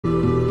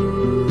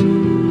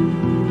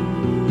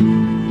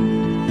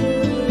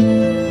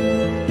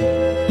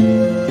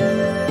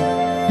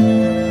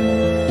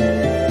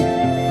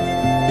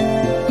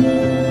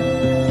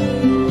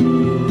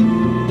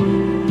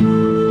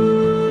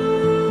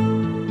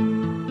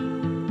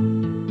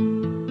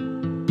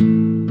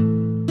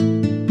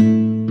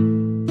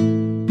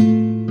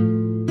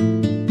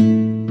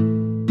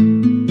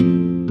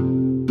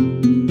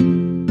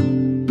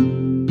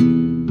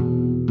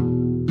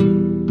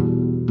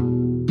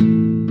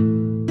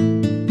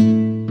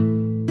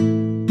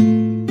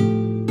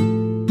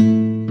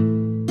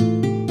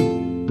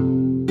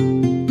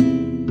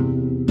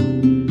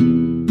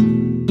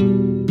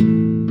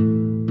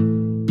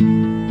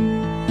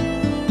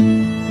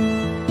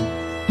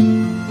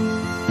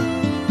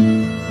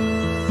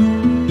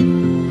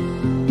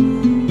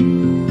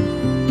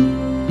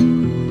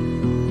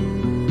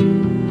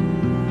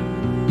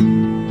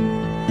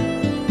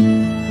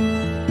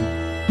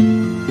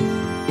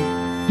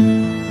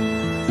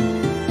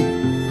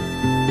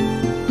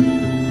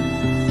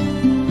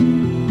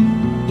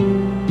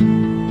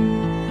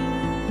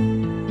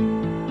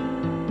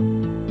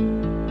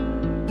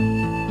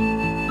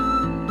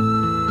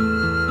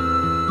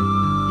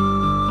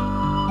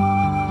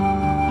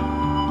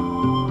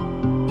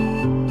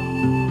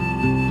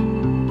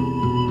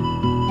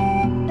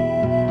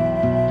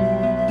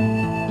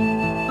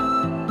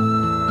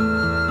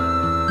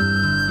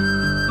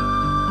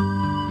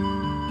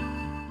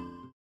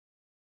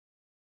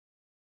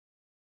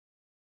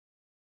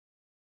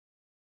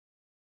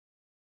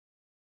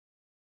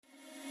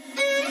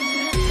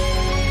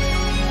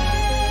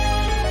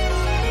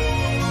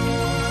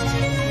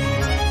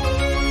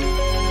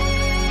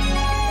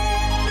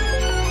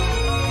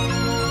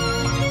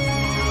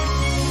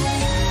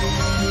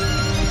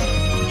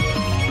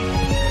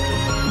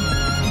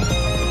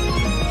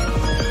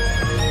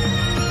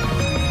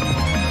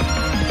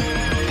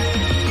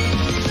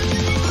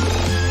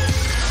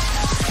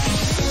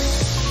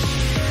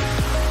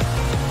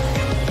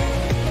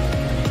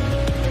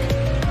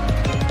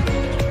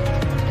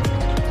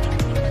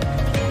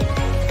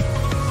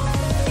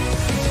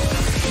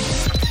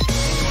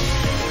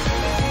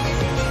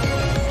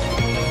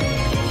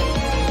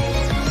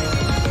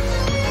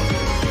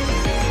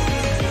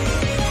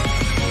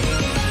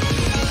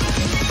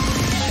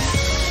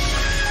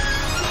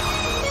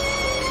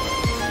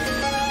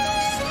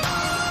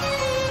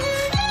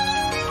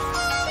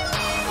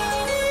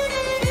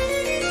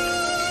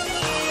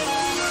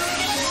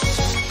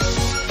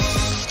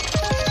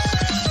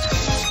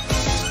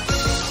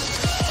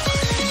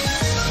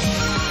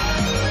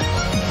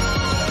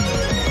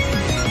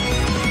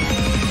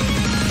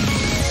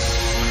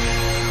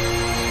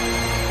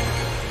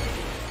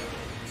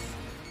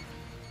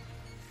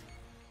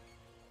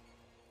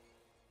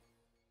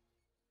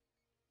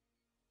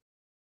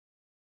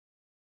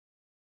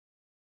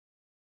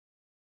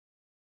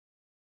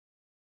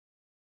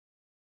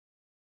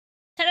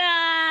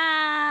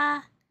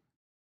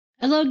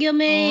Hello,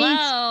 Guildmates.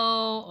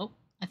 Hello. Oh,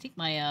 I think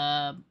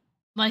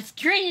my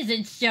screen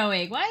isn't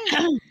showing.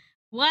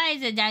 Why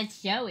is it not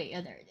showing?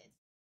 Oh, there it is.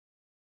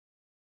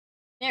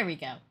 There we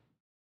go.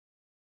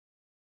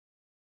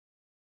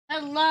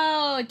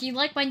 Hello. Do you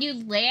like my new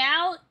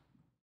layout?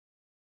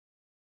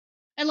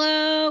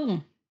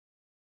 Hello.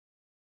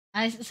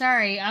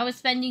 Sorry, I was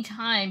spending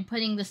time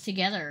putting this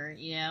together.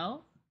 You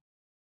know.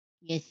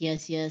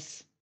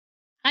 Yes.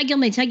 Hi,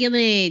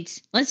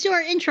 Guildmates. Let's do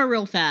our intro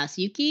real fast,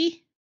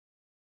 Yuki.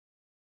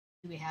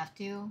 Do we have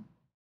to?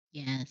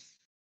 Yes.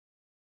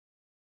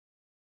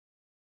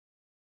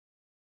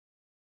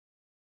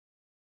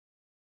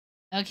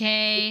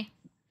 Okay.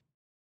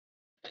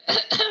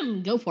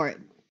 Go for it.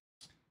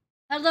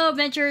 Hello,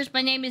 adventurers.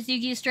 My name is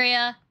Yuki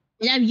Astrea.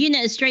 And I'm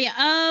Yuna Astrea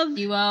of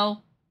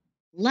Duo.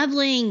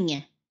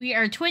 Leveling. We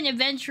are twin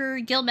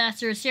adventurer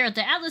guildmasters here at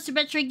the Atlas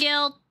Adventure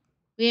Guild.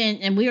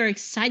 And we are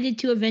excited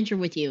to adventure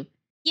with you.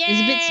 Yay!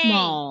 It's a bit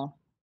small.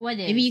 What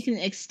is? Maybe you can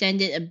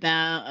extend it a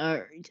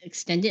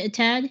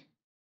tad.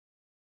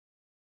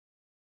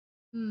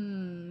 You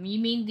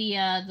mean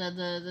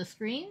the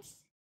screens?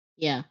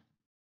 Yeah.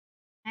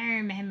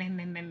 Let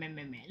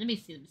me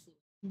see.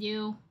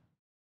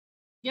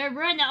 You're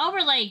running the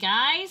overlay,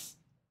 guys.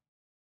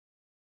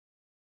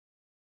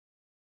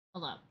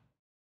 Hold up.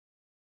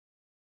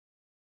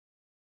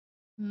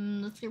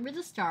 Let's get rid of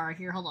the star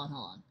here. Hold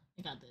on.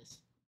 I got this.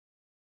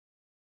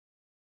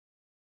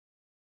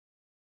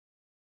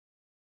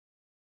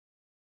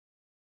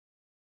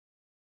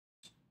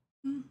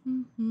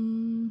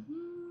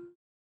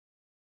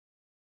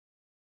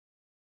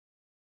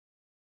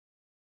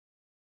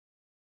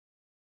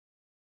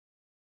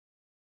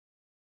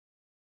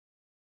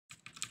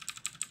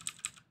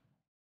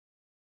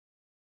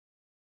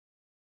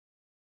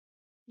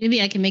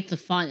 Maybe I can make the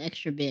font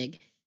extra big.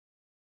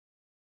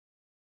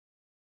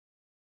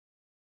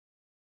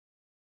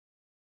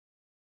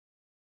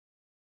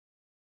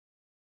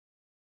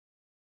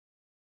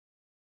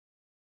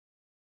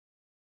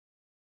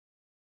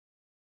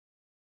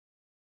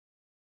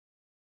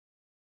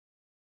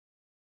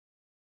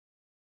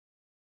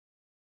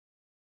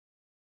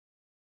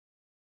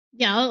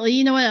 Yeah,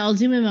 you know what? I'll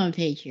zoom in on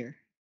page here.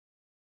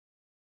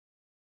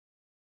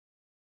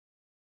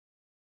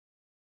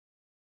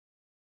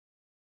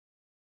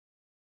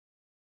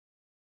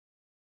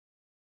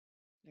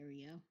 There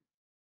we go.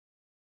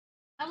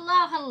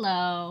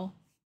 Hello.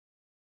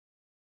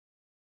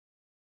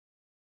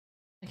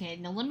 Okay,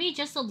 now let me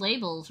adjust the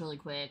labels really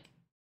quick.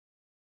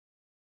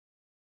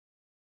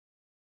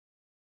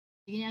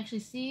 You can actually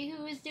see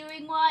who is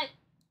doing what.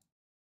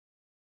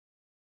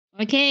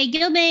 Okay,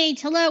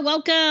 Guildmates, hello,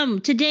 welcome.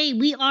 Today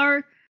we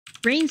are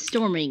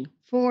brainstorming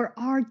for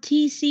our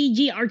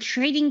TCG, our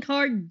trading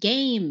card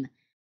game.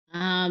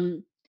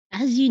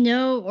 As you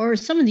know, or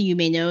some of you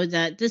may know,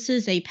 that this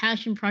is a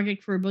passion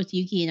project for both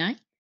Yuki and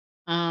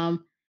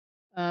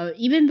I.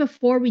 Even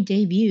before we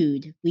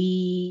debuted,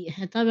 we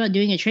had thought about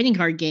doing a trading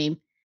card game,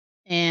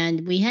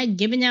 and we had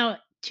given out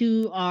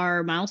to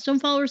our milestone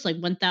followers like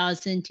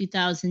 1,000,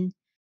 2,000,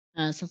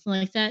 something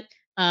like that.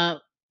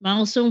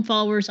 Milestone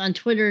followers on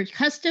Twitter,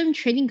 custom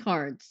trading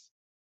cards.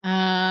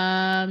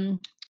 Can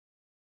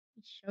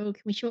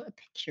we show a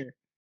picture?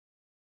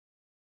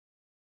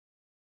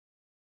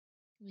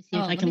 Let me see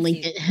if I can link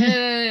it.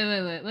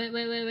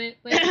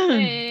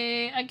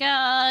 Wait. I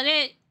got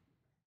it.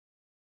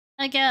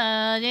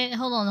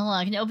 Hold on.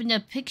 I can open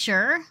the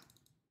picture.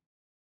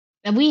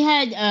 And we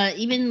had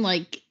even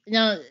like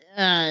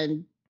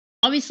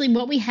obviously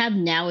what we have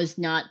now is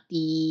not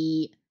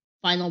the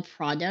final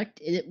product.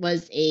 It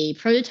was a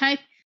prototype,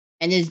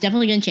 and it's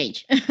definitely going to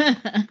change.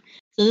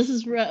 So this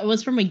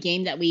was from a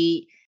game that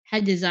we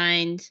had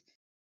designed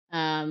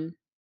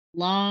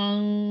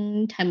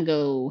long time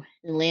ago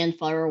in a land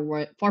far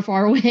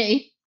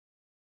away.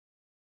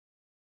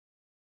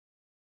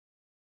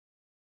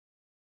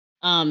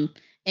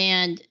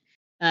 And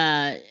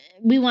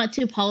we want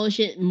to polish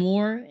it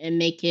more and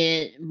make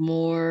it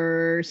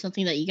more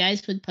something that you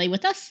guys would play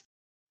with us.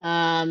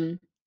 So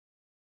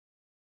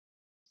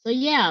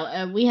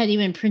yeah, we had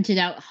even printed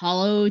out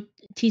hollow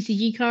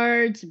TCG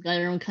cards. We've got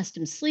our own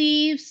custom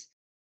sleeves,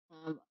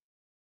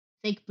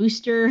 fake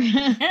booster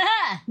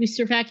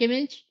booster pack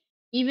image,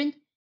 even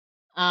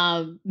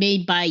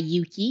made by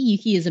Yuki.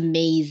 Yuki is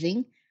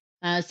amazing.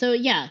 So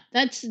yeah,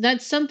 that's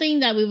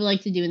something that we would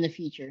like to do in the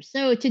future.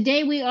 So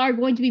today we are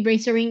going to be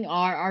brainstorming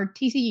our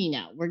TCG.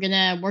 Now we're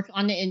gonna work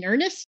on it in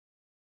earnest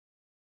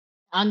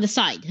on the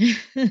side.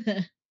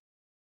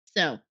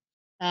 So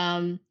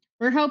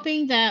we're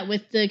hoping that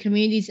with the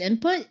community's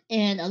input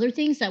and other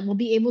things that we'll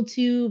be able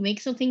to make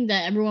something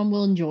that everyone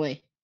will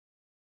enjoy.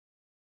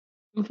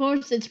 Of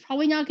course, it's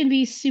probably not going to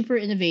be super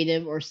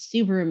innovative or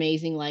super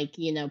amazing like,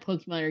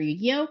 Pokemon or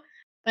Yu-Gi-Oh!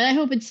 But I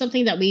hope it's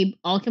something that we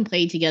all can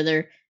play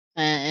together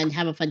and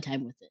have a fun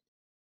time with it.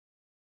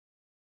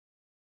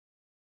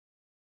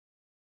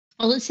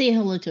 Well, let's say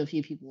hello to a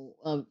few people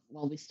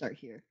while we start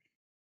here.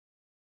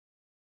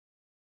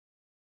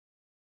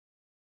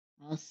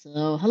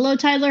 Also, hello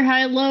Tyler,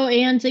 hello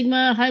Ann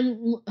Sigma,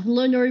 hello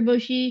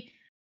Noriboshi.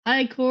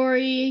 Hi,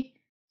 Corey.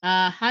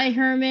 Hi,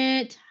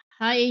 Hermit.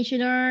 Hi,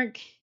 Ancient Arc.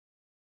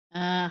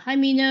 Hi,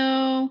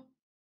 Mino.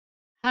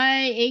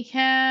 Hi,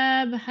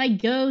 ACAB. Hi,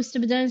 Ghost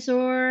of a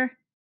Dinosaur.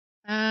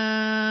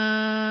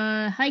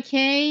 Hi,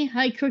 Kay.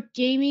 Hi, Crook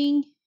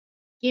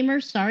Gamer.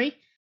 Sorry.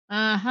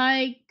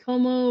 Hi,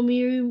 Como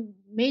Miru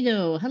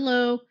Mado.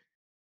 Hello.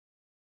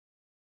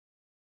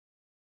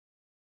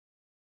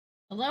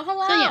 Hello,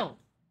 hello. So yeah,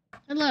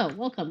 hello.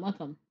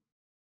 Welcome.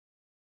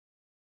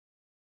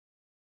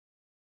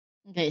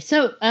 Okay,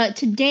 so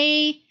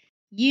today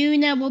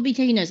Yuna will be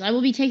taking notes. I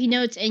will be taking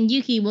notes, and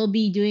Yuki will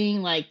be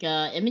doing like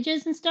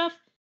images and stuff.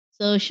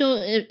 So she'll,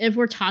 if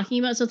we're talking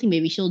about something,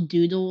 maybe she'll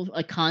doodle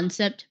a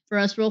concept for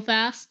us real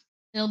fast.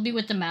 It'll be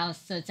with the mouse,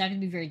 so it's not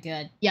gonna be very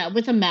good. Yeah,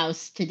 with a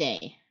mouse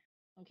today.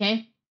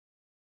 Okay.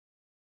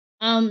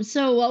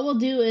 So what we'll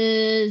do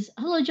is,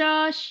 hello,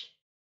 Josh.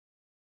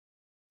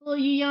 Hello,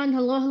 Yuyan.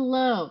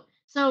 Hello.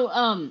 So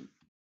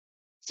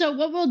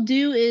what we'll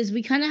do is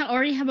we kind of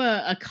already have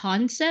a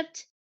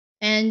concept,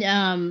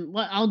 and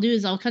what I'll do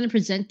is I'll kind of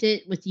present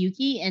it with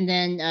Yuki, and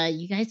then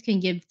you guys can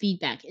give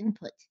feedback,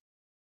 input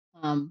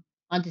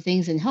onto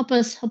things, and help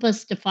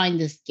us define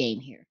this game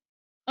here.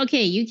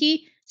 Okay,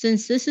 Yuki,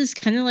 since this is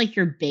kind of like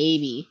your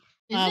baby.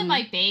 Is it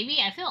my baby?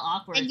 I feel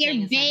awkward Like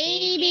saying your it's my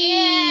baby.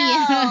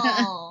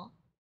 baby. Ew.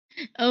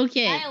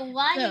 Okay. I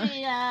want So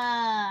it.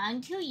 I'm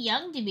too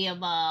young to be a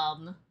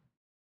mom.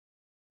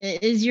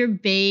 it is your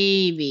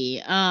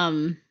baby.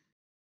 Let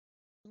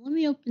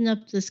me open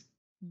up this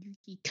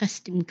Yuki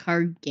custom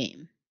card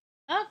game.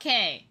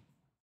 Okay.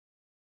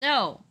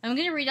 So, I'm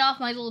going to read off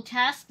my little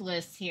task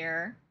list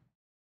here.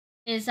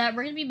 Is that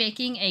we're going to be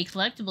making a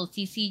collectible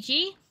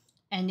TCG,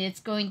 and it's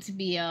going to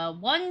be a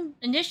one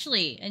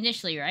initially,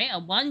 right? A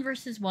 1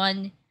 versus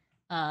 1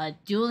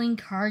 dueling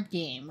card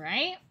game,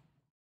 right?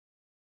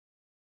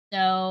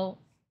 So,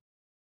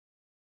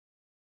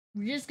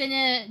 we're just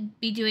gonna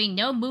be doing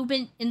no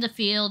movement in the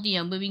field,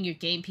 moving your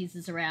game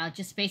pieces around,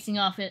 just facing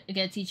off it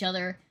against each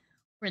other.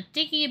 We're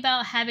thinking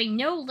about having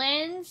no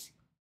lands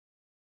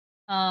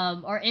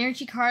or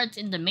energy cards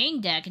in the main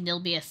deck, and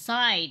there'll be a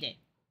side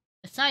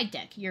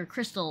deck, your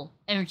crystal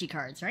energy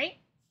cards, right?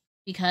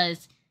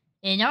 Because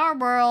in our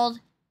world,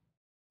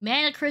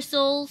 mana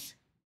crystals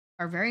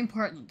are very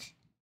important,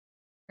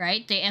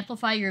 right? They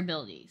amplify your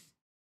abilities.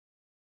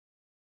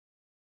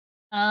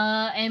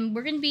 And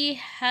we're gonna be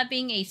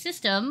having a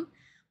system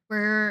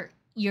where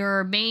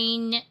your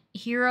main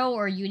hero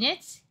or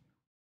units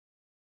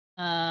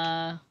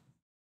will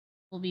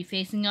be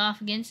facing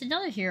off against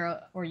another hero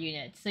or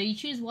unit. So you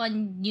choose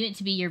one unit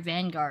to be your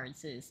vanguard,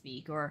 so to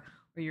speak, or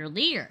your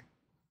leader.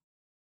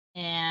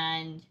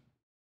 And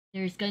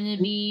there's gonna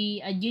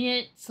be a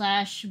unit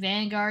 /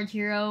 vanguard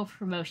hero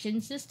promotion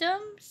system.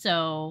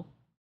 So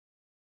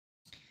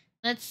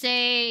let's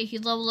say if you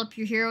level up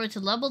your hero to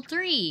level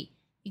 3,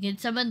 you can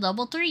summon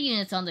level 3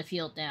 units on the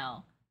field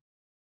now.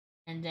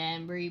 And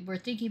then we're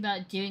thinking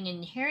about doing an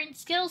inherent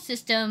skill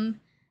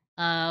system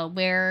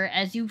where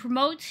as you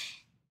promote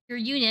your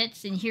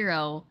units in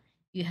hero,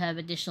 you have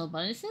additional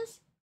bonuses.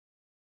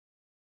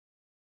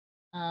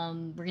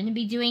 We're going to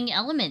be doing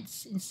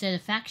elements instead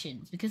of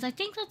factions because I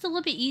think that's a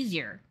little bit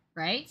easier,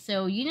 right?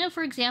 So,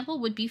 for example,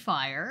 would be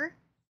fire,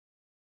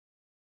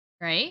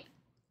 right?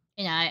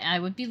 And I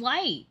would be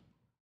light.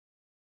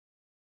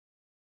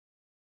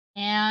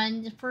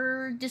 And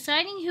for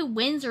deciding who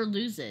wins or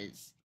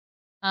loses,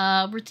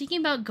 we're thinking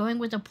about going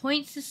with a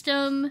point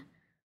system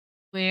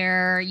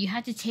where you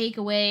have to take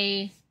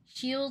away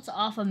shields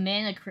off a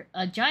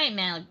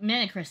giant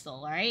mana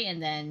crystal, right?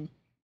 And then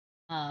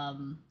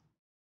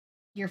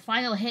your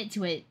final hit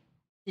to it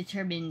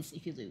determines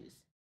if you lose.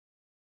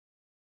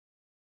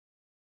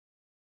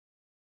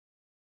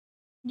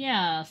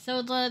 Yeah,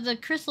 so the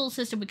crystal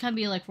system would kind of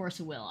be like Force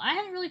of Will. I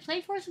haven't really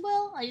played Force of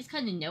Will. I just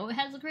kind of know it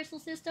has a crystal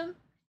system.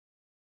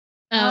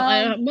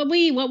 What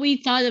we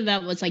thought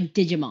about was like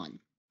Digimon,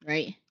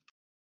 right?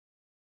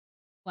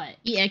 What?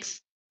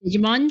 EX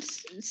Digimon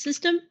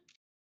system,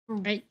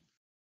 right?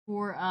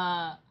 For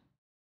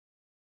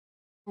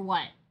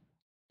what?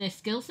 The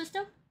skill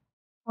system?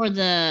 For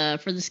the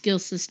skill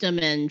system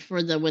and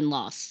for the win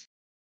loss.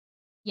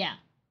 Yeah.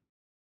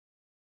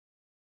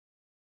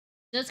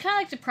 So it's kind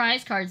of like the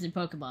prize cards in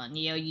Pokemon.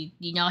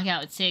 You knock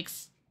out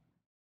six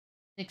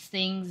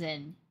things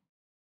and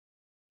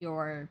you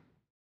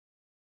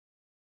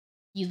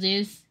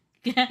lose.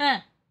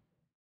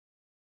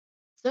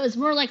 So it's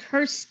more like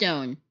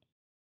Hearthstone.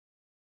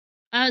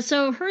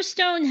 So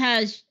Hearthstone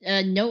has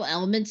no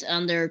elements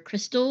on their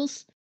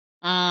crystals.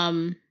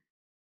 Actually,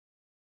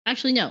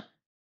 no.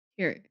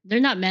 Here, they're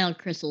not mana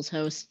crystals,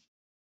 host.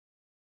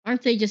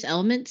 Aren't they just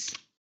elements?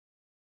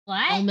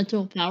 What?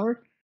 Elemental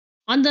power.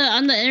 On the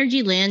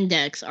energy land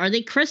decks, are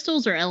they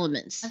crystals or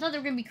elements? I thought they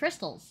were gonna be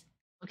crystals.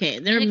 Okay,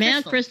 they're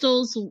mana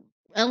crystals,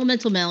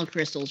 elemental mana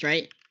crystals,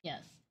 right?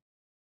 Yes.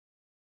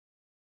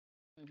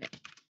 Okay.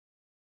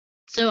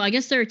 So I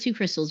guess there are 2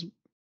 crystals.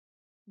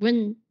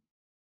 When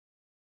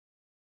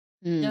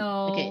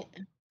okay.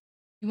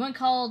 You want to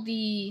call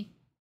the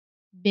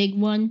big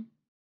one?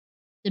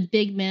 The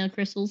big mana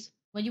crystals?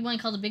 What do you want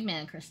to call the big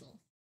mana crystal?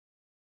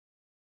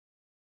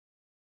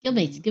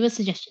 Guildmates, give us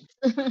suggestions.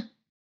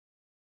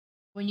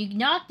 When you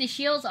knock the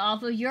shields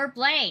off of your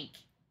blank.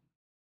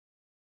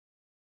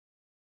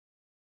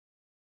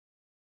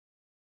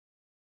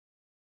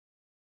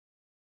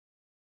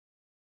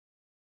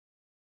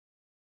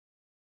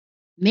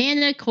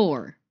 Mana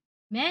core.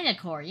 Mana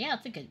core, yeah,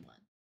 that's a good one.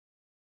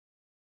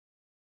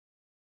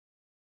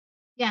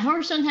 Yeah,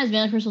 Hearthstone has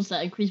mana crystals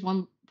that increase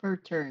 1 per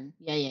turn.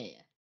 Yeah.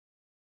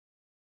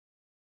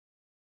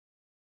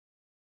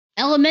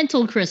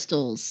 Elemental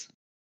crystals.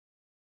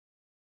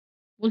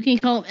 What can you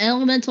call them?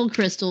 Elemental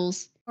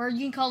crystals. Or you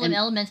can call them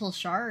elemental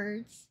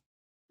shards.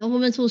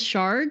 Elemental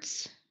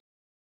shards?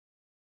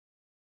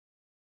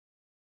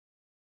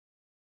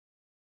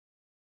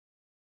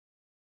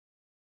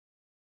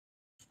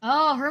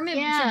 Oh, Hermit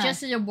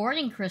suggested a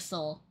warding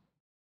crystal.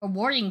 A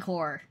warding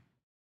core.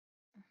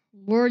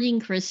 Warding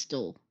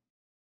crystal.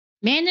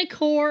 Mana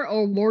core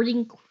or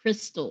warding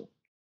crystal?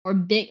 Or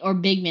big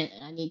mana.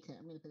 I'm gonna put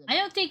that. I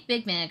don't think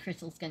big mana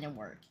crystal's gonna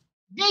work.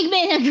 Big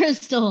mana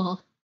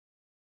crystal!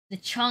 The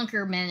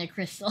chunker mana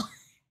crystal.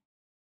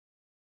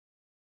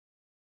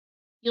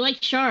 You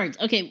like shards.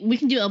 Okay, we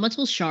can do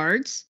elemental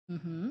shards.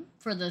 Mm-hmm.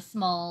 For the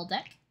small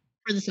deck.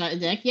 For the small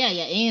deck, yeah.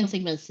 And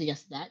Sigma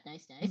suggested that.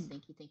 Nice.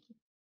 Thank you.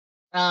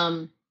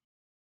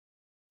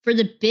 For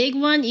the big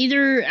one,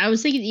 I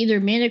was thinking either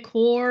mana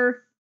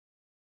core,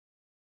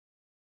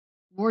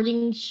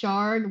 warding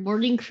shard,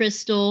 warding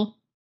crystal,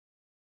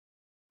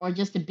 or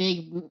just a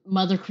big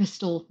mother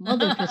crystal.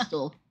 Mother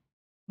crystal.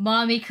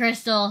 Mommy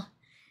crystal.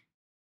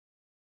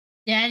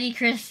 Daddy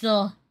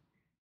crystal.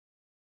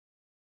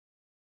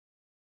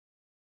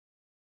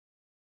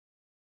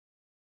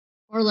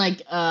 Or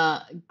like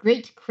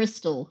great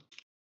crystal.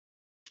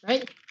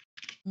 Right?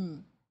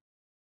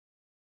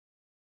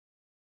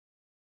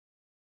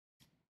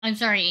 I'm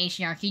sorry,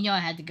 Ancient Arc. You know I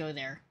had to go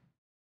there.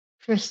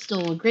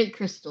 Crystal. Great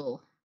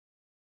crystal.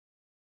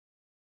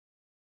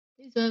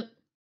 Who's up?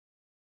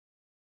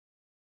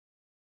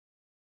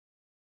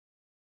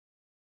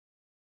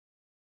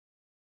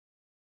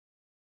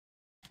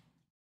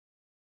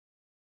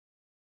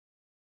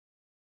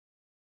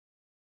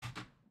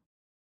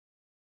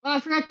 Oh, I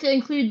forgot to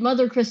include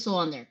Mother Crystal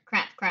on there.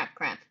 Crap.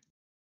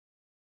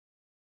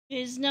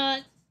 It's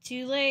not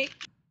too late.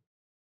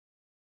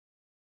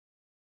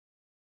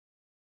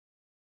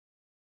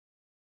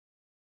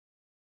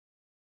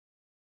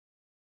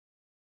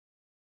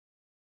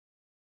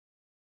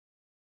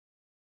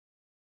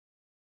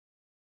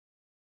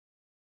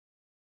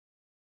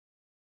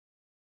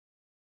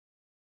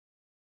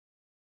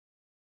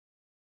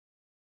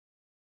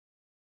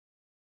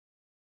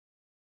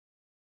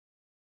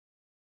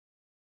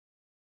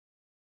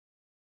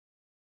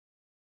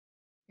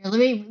 Here,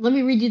 let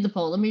me redo the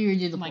poll. Oh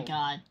my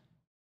god.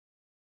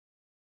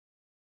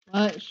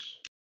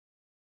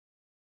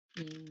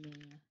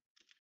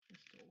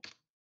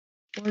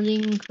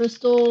 Warding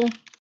crystal.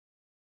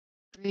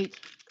 Great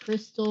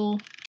crystal.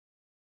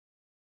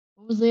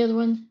 What was the other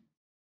one?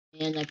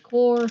 And a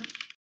core.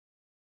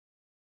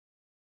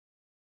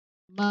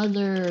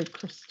 Mother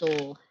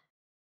crystal.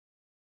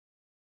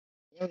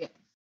 There we go.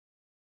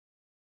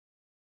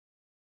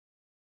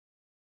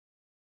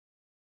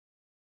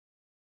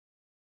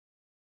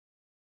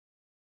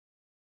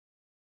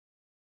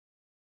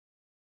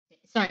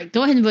 Sorry,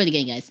 go ahead and vote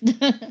again, guys.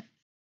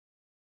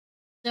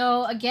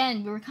 So,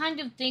 again, we were kind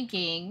of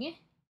thinking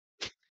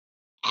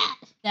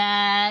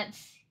that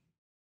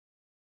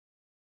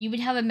you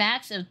would have a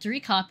max of 3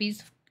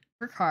 copies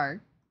per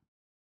card.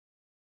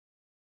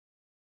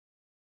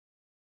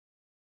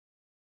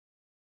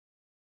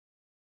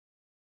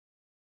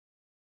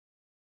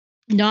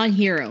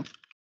 Non-hero.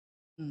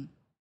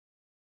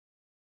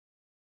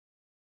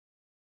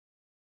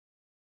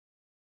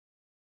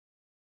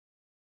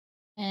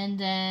 And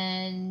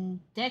then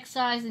deck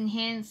size and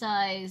hand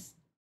size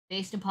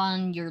based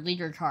upon your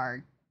leader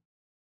card.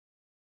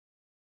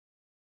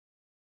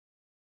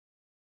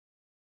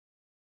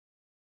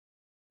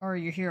 Or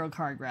your hero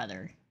card,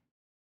 rather.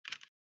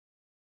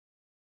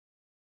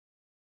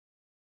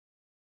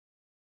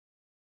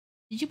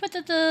 Did you put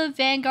that the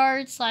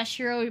Vanguard /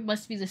 hero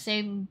must be the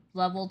same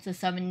level to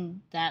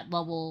summon that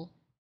level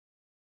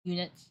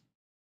units?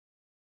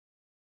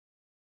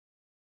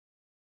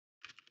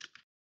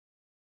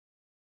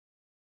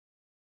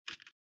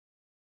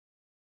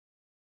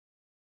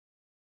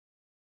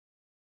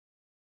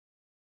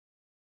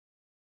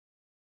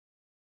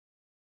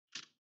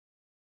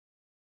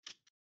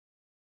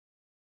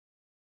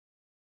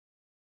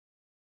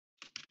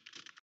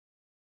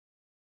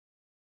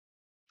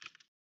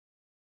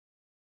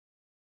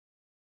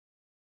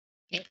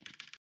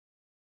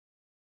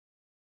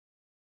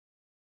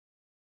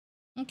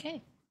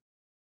 Okay.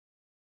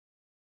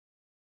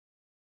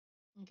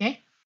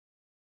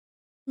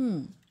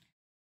 Some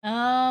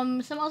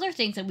other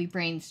things that we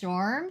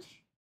brainstormed.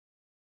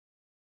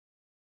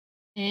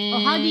 Well,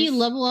 how do you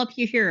level up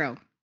your hero?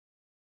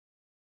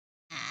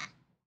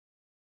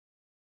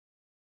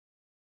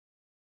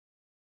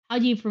 How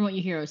do you promote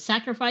your hero?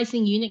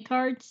 Sacrificing unit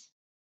cards?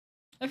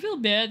 I feel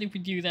bad if we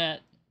do that.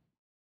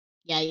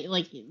 Yeah,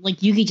 like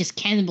Yuki just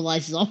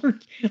cannibalizes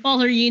all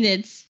her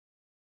units.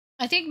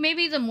 I think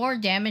maybe the more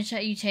damage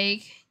that you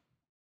take,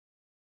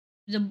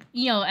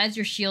 as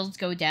your shields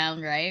go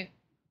down, right?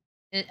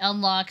 It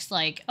unlocks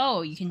like,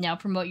 oh, you can now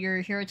promote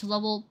your hero to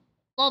level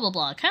blah blah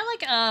blah. Kind of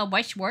like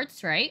White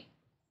Schwartz, right?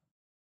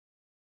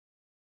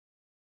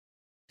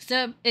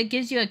 So it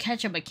gives you a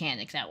catch-up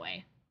mechanic that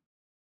way.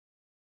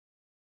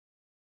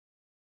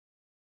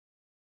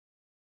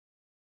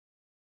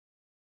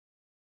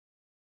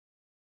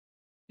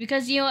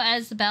 Because,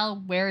 as the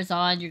battle wears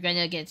on, you're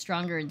gonna get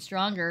stronger and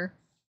stronger.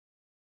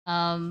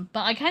 But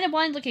I kind of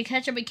wanted like a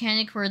catch-up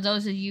mechanic for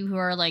those of you who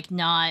are like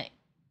not,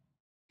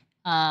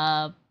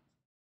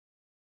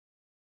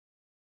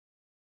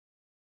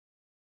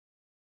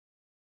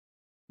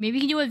 maybe you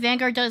can do what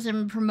Vanguard does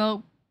and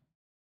promote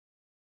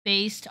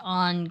based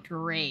on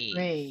grade.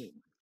 Great.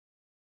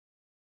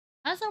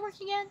 How does that work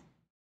again?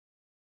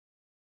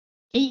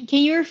 Can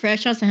you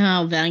refresh us on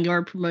how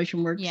Vanguard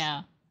promotion works?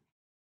 Yeah.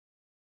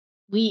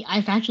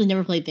 I've actually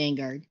never played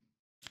Vanguard.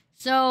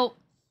 So,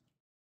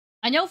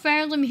 I know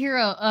Fire Emblem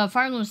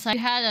Fire Emblem Side, you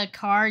had a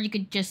card, you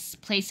could just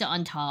place it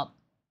on top.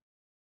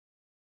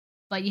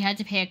 But you had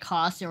to pay a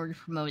cost in order to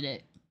promote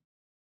it.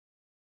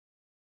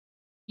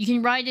 You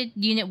can ride a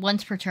unit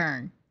once per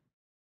turn.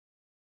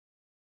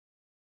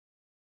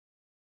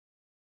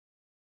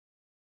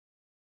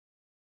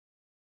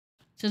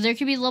 So there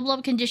could be level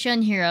up condition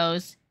on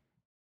heroes.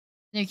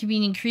 There could be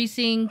an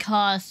increasing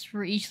cost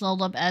for each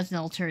level up as an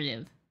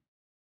alternative.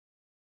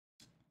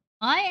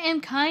 I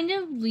am kind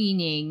of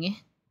leaning...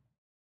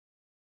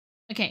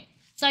 Okay,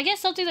 so I guess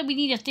something that we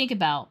need to think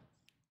about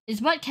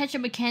is what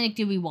catch-up mechanic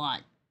do we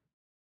want?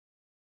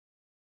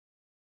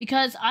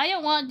 Because I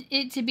don't want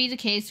it to be the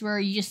case where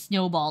you just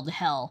snowball to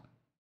hell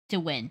to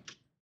win.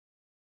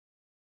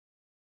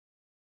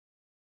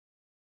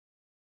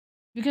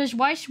 Because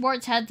White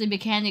Schwartz had the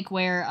mechanic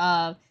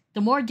where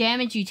the more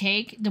damage you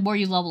take, the more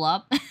you level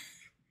up.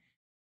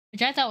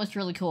 Which I thought was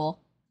really cool.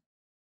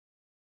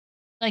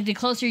 Like, the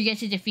closer you get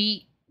to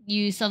defeat,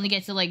 you suddenly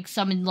get to, like,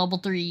 summon level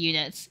 3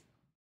 units.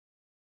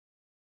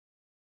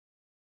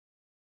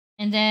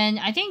 And then,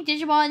 I think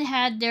Digimon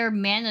had their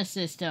mana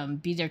system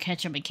be their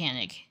catch-up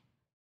mechanic.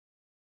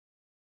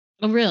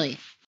 Oh, really?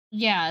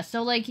 Yeah,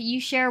 so, like,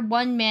 you share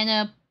one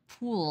mana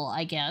pool,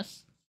 I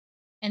guess.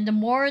 And the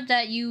more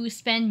that you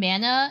spend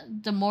mana,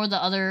 the more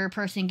the other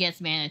person gets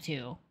mana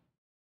too.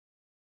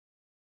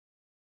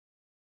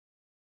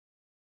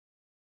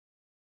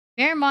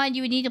 Bear in mind,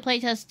 you would need to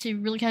playtest to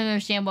really kind of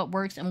understand what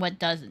works and what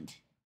doesn't.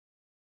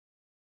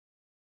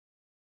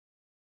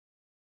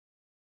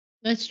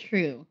 That's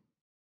true.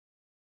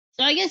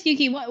 So I guess,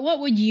 Yuki,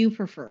 what would you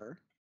prefer?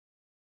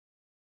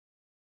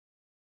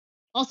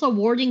 Also,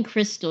 Warding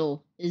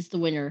Crystal is the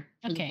winner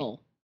for the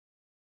poll.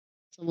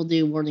 So we'll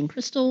do Warding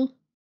Crystal.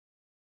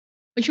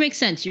 Which makes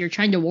sense. You're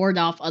trying to ward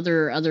off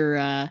other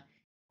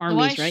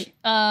armies, right?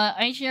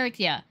 Ancient Arc,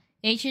 yeah.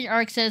 Ancient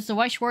Arc says the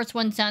White Schwartz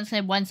one sounds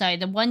like one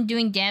side. The one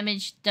doing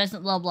damage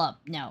doesn't level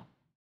up. No.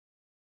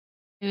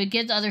 It would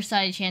give the other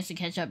side a chance to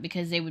catch up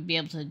because they would be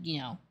able to,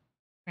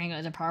 bring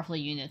out their powerful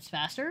units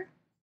faster.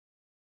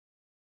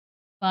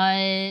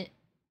 But,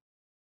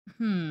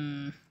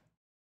 I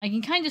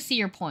can kind of see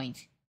your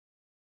point.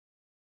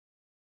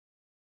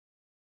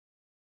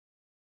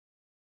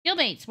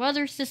 Guildmates, what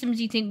other systems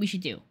do you think we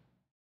should do?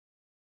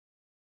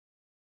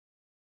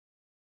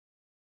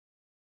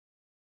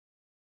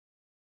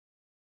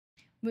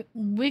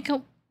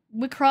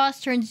 Wicross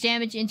turns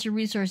damage into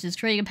resources,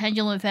 creating a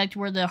pendulum effect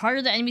where the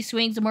harder the enemy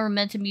swings, the more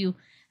momentum you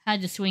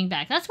had to swing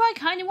back. That's what I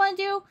kind of want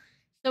to do.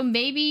 So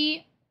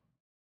maybe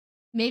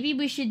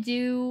we should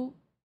do...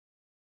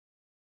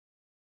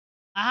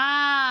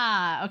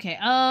 okay.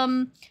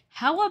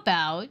 How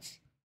about...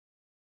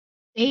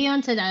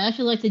 Aeon said, I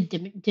actually like the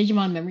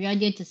Digimon memory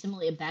idea to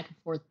simulate a back and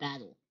forth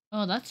battle.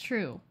 Oh, that's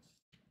true.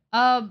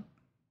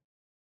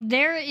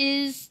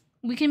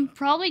 We can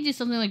probably do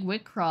something like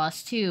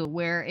Wicross, too,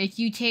 where if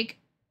you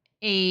take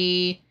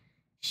a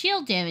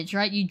shield damage,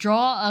 right, you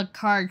draw a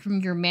card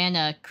from your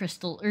mana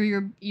crystal, or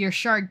your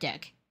shard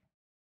deck.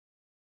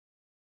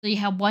 So you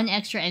have 1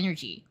 extra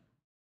energy.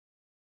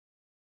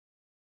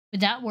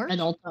 Would that work? At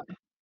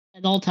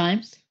all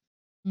times?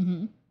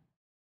 Mm-hmm.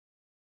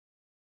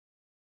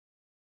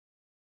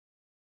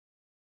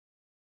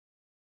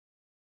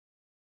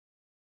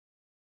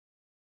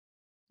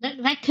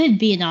 That could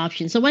be an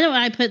option. So why don't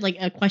I put like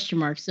a question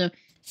mark? So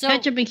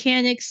catch-up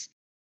mechanics,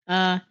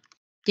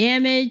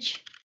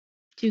 damage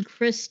to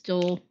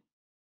crystal,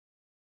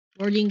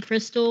 warding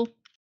crystal,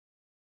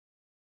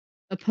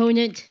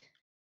 opponent,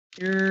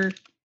 your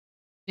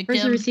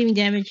person receiving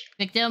damage,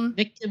 victim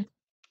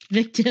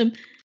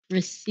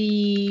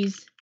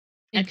receives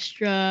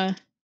extra.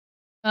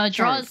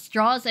 Draws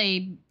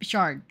a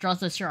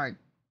shard.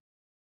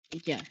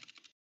 Yeah.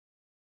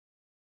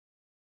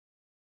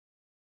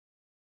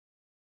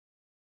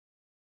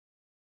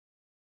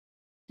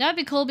 That'd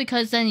be cool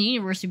because then the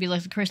universe would be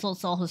like the crystal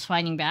itself is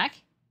fighting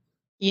back.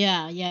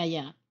 Yeah.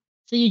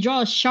 So you draw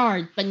a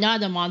shard, but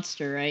not a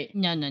monster, right?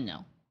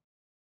 No.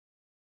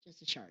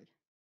 just a shard.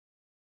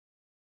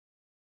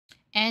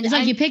 And it's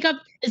like you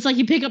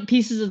pick up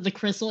pieces of the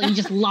crystal and you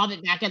just lob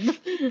it back at them.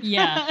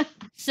 Yeah.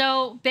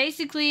 So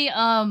basically,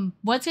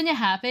 what's gonna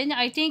happen,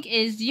 I think,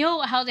 is you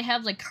know how they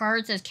have like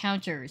cards as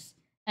counters,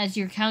 as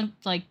your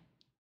like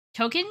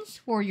tokens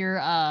for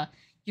your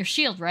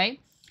shield, right?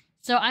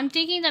 So I'm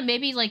thinking that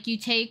maybe like you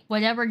take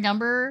whatever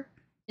number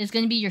is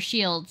gonna be your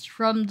shields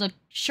from the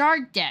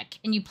shard deck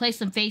and you place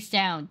them face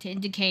down to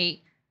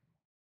indicate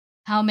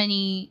how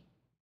many,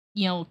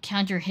 you know,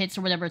 counter hits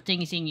or whatever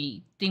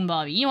thingy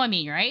bobby. You know what I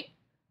mean, right?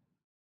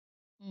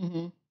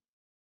 Mm-hmm.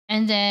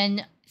 And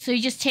then so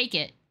you just take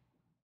it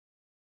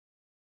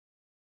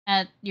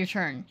at your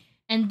turn.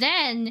 And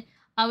then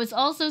I was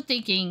also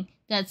thinking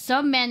that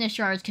some mana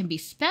shards can be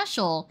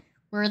special,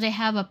 where they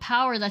have a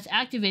power that's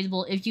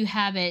activatable if you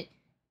have it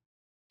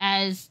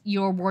as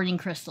your warding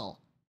crystal.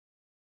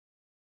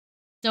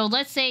 So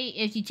let's say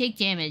if you take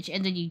damage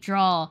and then you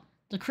draw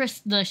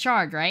the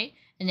shard, right?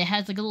 And it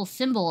has like a little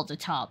symbol at the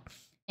top,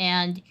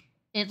 and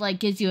it like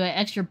gives you an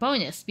extra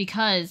bonus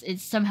because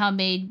it's somehow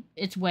made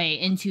its way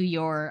into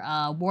your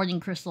warding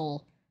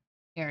crystal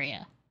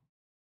area.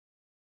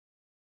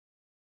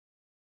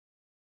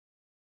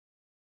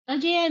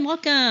 Again,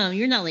 welcome.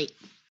 You're not late.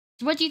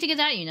 So what do you think of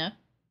that, Yuna?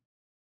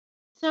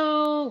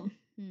 So,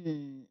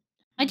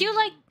 I do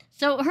like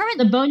Hermit.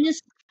 The bonus.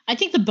 I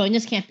think the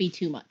bonus can't be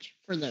too much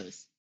for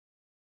those.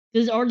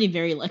 This is already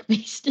very luck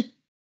based,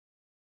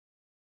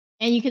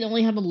 and you can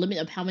only have a limit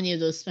of how many of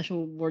those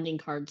special warning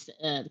cards,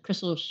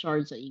 crystal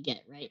shards that you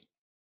get, right?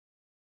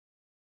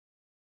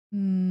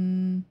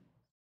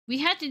 We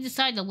had to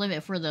decide the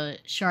limit for the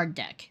shard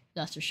deck.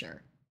 That's for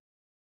sure.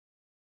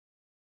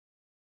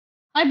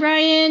 Hi,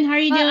 Brian. How are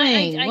you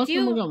doing?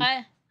 Welcome.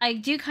 I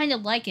do kind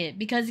of like it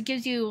because it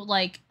gives you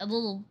like a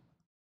little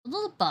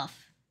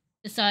buff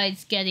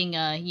besides getting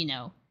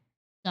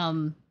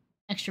some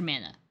extra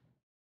mana.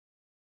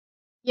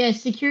 Yeah,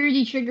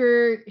 security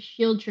trigger,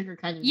 shield trigger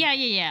kind of.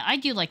 Yeah. I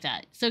do like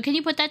that. So can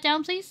you put that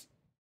down, please?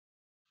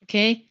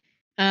 Okay.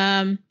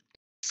 Okay,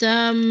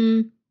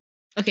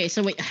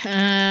 so wait.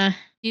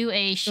 Do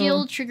a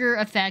shield trigger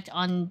effect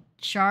on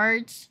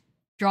shards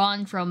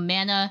drawn from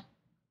mana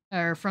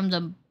or from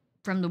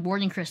the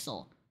warding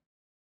crystal.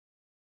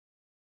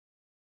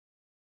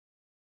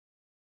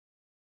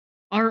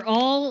 Are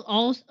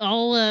all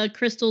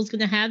crystals going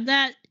to have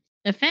that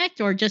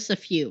effect, or just a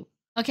few?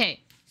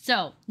 Okay,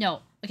 so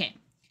no. Okay,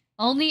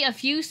 only a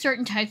few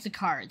certain types of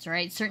cards,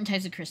 right? Certain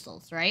types of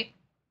crystals, right?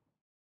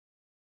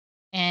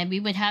 And we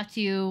would have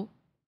to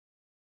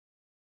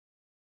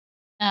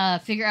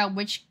figure out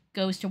which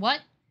goes to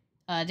what.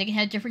 They can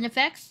have different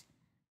effects.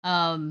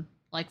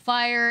 Like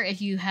fire,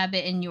 if you have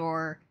it in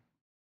your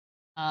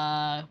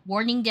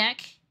warning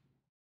deck,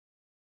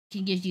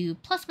 can give you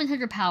plus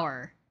 100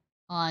 power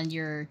on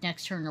your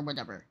next turn or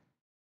whatever.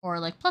 Or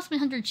like plus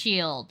 100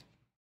 shield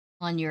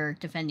on your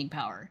defending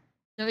power.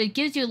 So it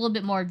gives you a little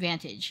bit more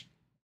advantage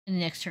in the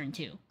next turn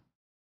too.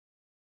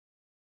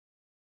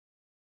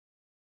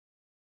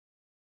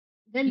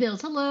 Ben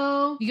Bills,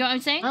 hello. You know what I'm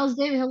saying? Miles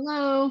David,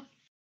 hello.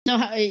 So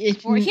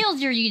or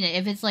heals your unit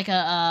if it's like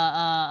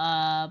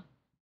a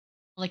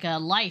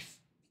life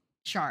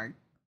shard.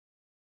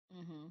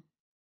 Mm-hmm.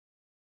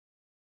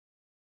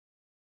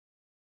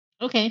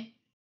 Okay.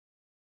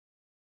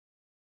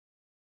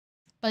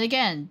 But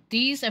again,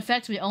 these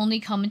effects would only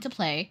come into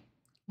play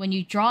when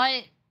you draw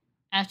it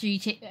as you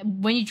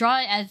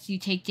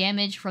take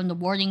damage from the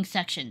warding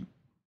section.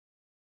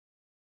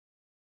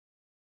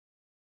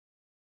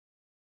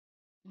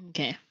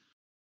 Okay.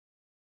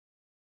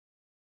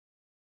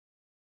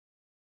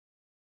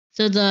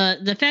 So the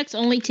effects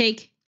only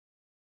take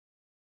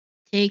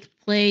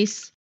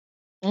place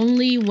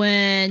only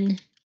when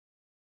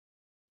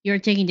you're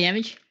taking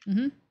damage?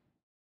 Mm-hmm.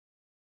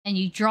 And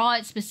you draw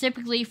it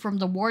specifically from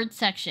the ward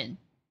section.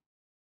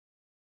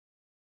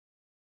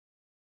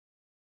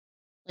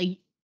 Like,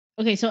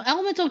 okay, so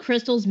elemental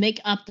crystals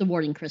make up the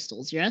warding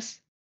crystals, yes?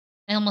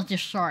 Elemental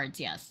shards,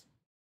 yes.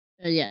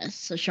 Yes,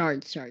 so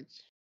shards.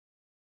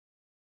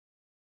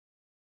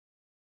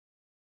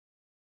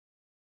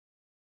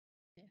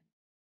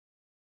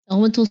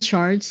 Elemental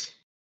shards.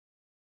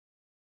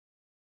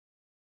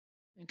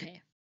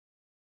 Okay.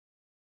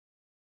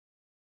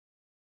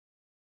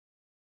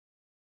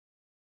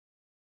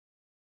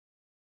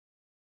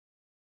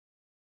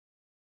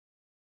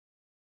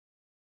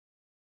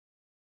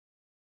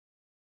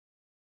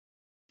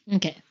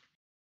 Okay.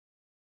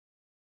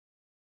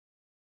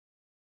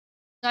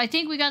 So I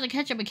think we got the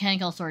ketchup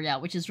mechanic all sorted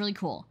out, which is really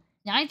cool.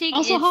 Now I think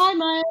also, hi,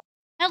 Miles.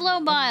 Hello,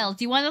 Miles.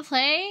 Do you want to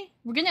play?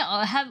 We're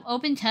gonna have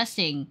open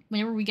testing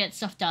whenever we get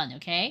stuff done,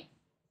 okay?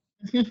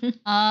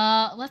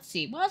 Let's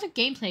see. What other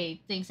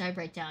gameplay things I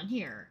write down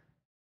here?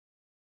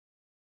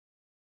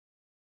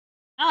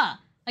 I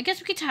guess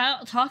we could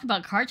talk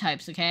about card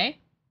types, okay?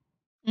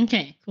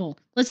 Okay, cool.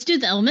 Let's do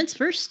the elements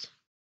first.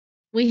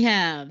 We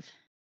have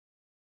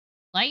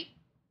light.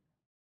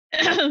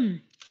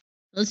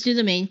 Let's do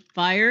the main.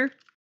 Fire,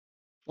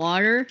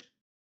 water,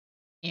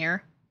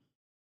 air,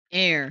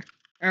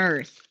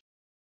 earth,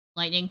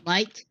 lightning,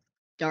 light,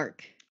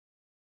 dark.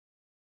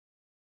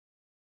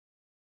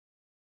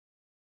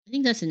 I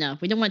think that's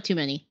enough. We don't want too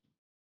many.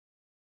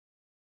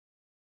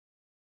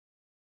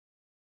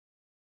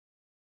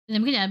 And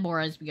then we can add more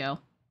as we go.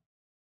 What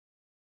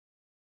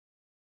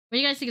do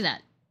you guys think of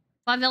that?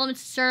 5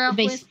 elements to start off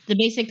with? The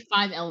basic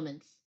 5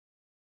 elements.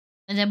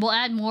 And then we'll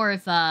add more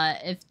if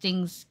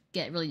things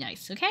get really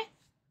nice, okay?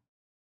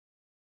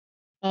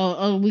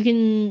 Oh, we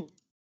can...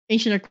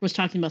 Ancient Arc was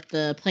talking about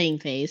the playing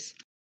phase.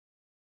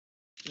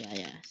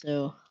 Yeah.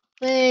 So,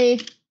 play...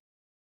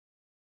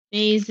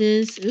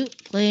 Phases. Ooh,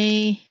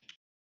 play...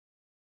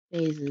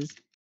 Phases.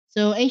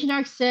 So, Ancient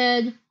Arc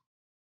said...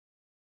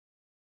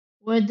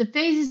 Would the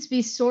phases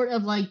be sort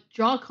of like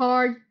draw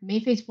card,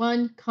 main phase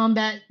 1,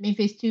 combat, main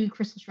phase 2,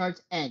 crystal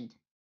shards, end?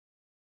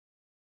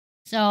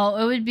 So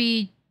it would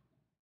be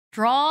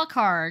draw a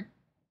card.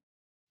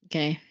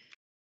 Okay.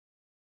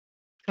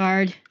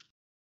 Card.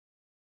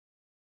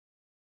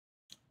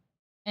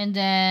 And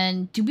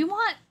then, do we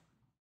want...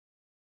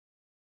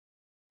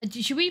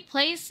 Should we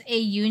place a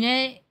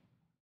unit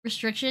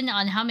restriction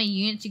on how many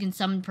units you can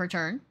summon per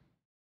turn?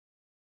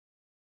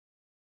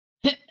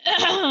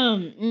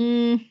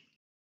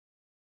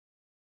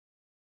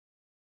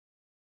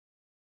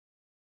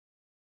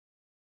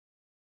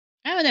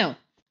 I don't know.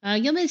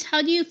 Guildmates,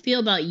 how do you feel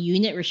about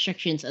unit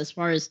restrictions as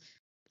far as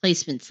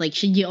placements? Like,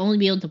 should you only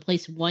be able to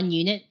place 1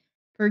 unit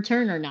per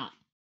turn or not?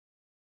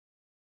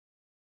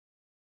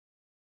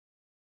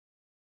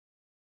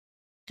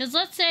 Because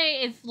let's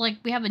say if, like,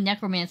 we have a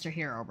Necromancer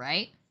hero,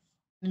 right?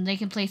 And they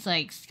can place,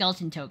 like,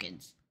 skeleton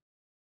tokens.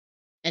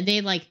 And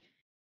they, like,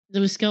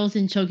 those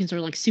skeleton tokens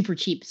are, like, super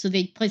cheap. So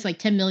they place, like,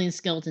 10 million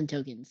skeleton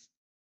tokens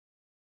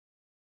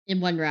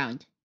in 1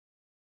 round.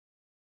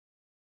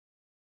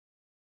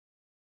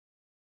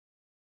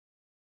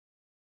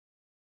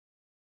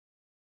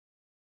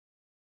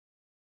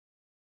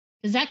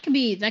 Because that could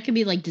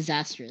be like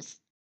disastrous.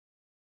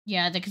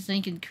 Yeah, because then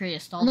you can create a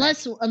stall.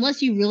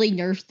 Unless you really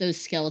nerf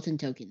those skeleton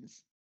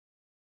tokens.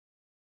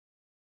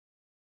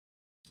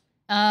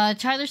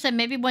 Tyler said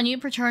maybe 1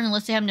 unit per turn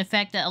unless they have an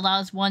effect that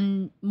allows more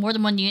than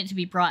 1 unit to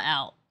be brought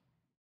out.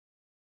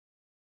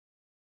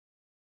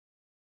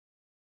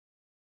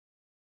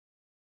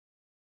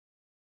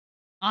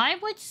 I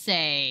would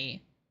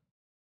say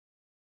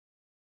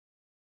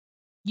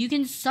you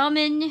can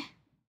summon...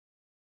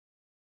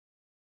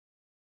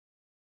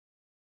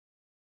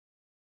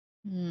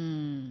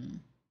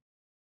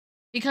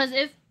 Because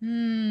if...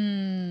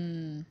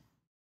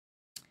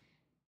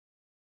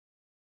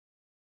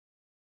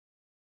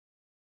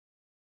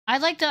 I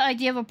like the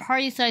idea of a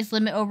party size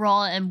limit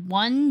overall and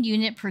 1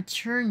 unit per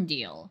turn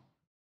deal.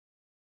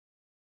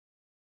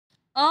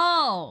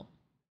 Oh!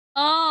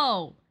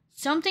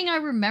 Something I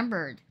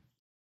remembered.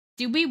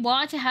 Do we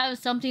want to have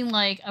something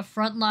like a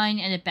front line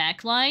and a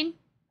back line?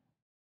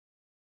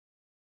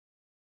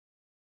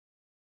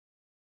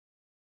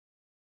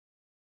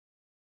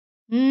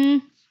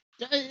 I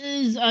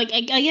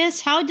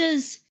guess,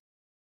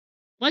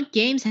 what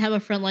games have a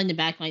front line and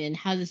back line, and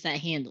how does that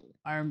handle?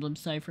 Fire Emblem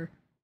Cypher.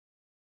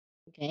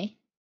 Okay.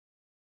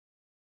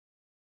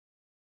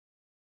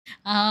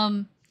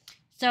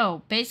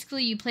 So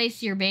basically you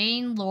place your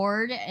main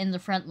lord in the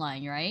front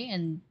line, right?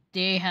 And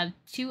they have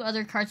 2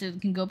 other cards that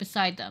can go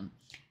beside them.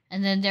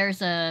 And then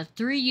there's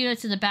 3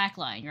 units in the back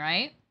line,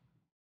 right?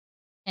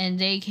 And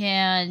they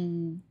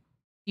can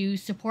do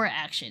support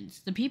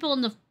actions. The people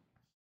in the...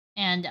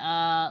 And,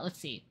 let's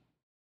see.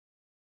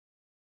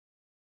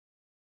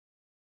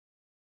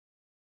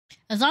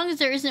 As long as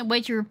there isn't a way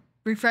to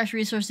refresh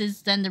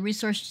resources, then the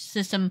resource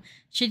system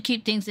should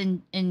keep things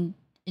in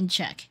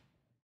check.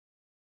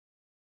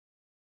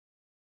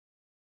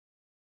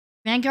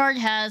 Vanguard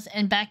has,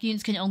 and back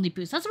units can only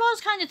boost. That's what I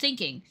was kind of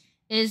thinking,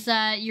 is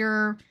that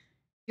your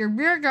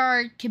rear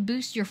guard can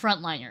boost your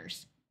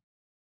frontliners.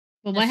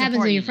 But what happens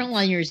when your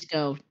frontliners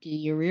go? Do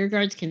your rear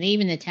guards, can they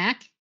even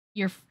attack?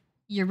 Your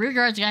rear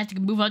guards are going to have to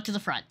move up to the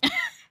front.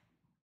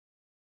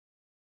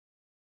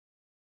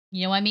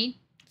 You know what I mean?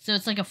 So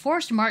it's like a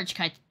forced march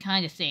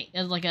kind of thing.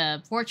 It's like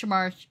a forced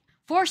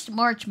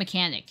march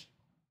mechanic.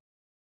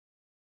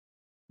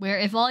 Where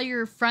if all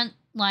your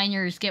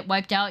frontliners get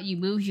wiped out, you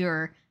move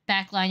your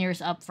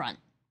backliners up front.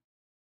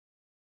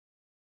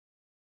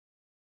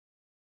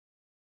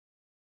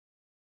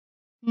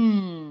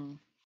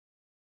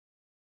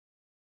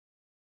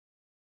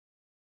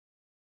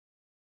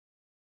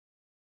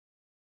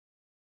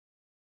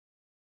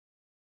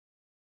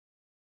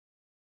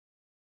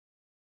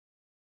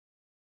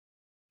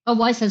 Oh,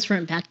 Wise has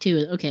front back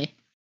too. Okay.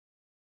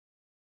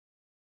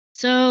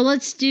 So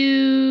let's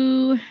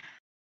do...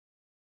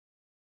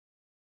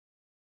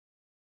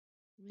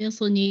 We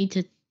also need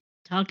to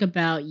talk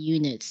about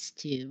units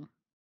too.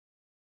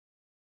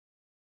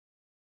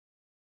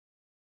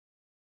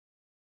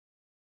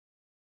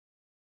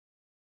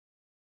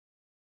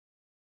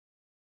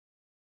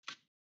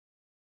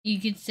 You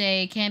could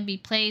say can be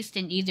placed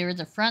in either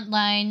the front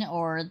line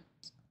or...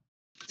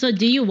 So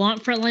do you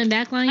want front line,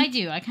 back line? I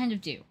do. I kind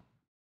of do.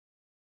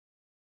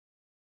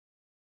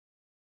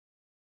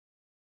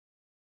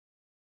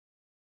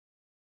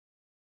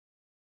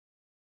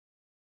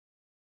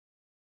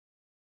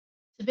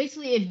 So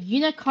basically, if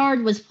Yuna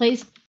card was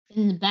placed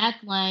in the back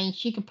line,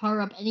 she could power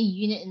up any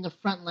unit in the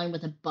front line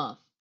with a buff.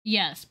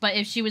 Yes, but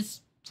if she was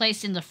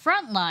placed in the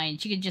front line,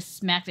 she could just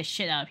smack the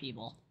shit out of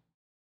people.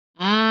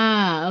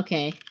 Ah,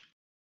 okay.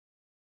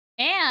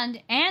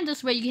 And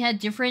this way you can have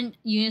different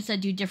units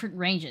that do different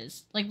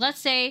ranges. Like, let's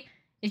say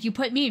if you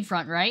put me in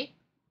front, right?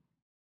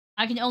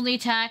 I can only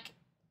attack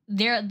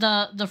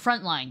the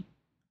front line,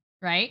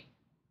 right?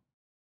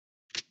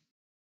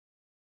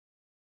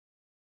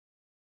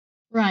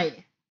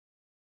 Right.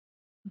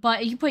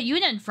 But if you put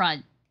Yuna in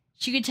front,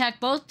 she can attack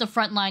both the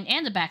front line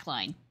and the back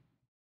line.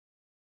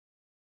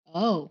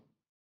 Oh.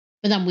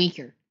 But I'm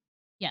weaker.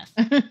 Yes.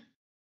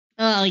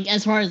 Like,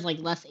 as far as, like,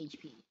 less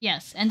HP.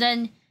 Yes, and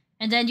then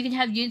you can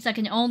have units that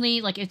can only,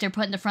 like, if they're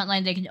put in the front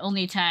line, they can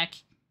only attack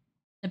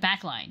the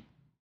back line,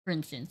 for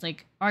instance.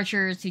 Like,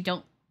 archers who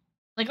don't...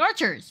 Like,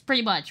 archers,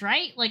 pretty much,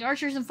 right? Like,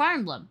 archers in Fire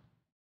Emblem.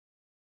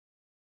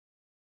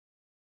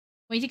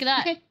 What do you think of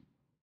that? Okay.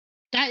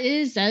 That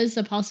is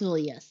a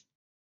possibility, yes.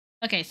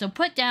 Okay, so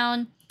put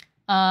down,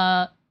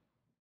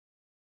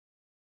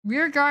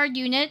 rear guard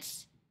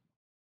units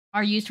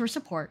are used for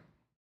support.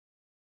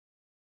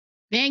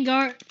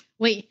 Vanguard...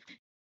 Wait...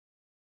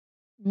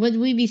 Would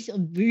we be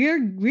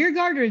rear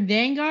guard or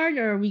vanguard,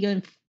 or are we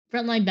going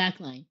frontline,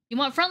 backline? You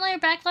want frontline or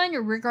backline,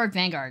 or rear guard,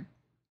 vanguard?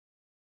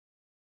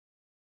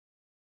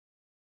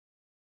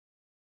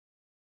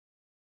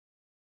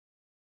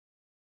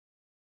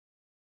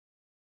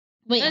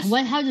 Wait,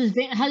 what? How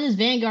does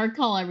vanguard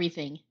call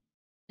everything?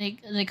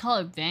 They call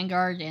it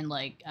vanguard, and,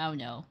 like, I don't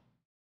know.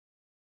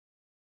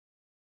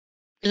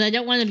 Because I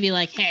don't want to be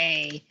like,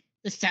 hey,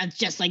 this sounds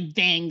just like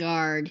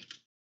vanguard.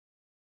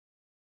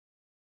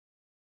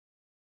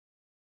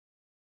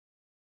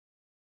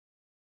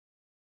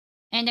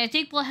 And I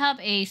think we'll have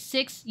a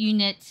 6 or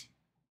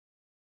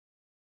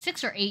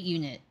 8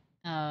 unit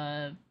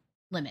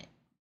limit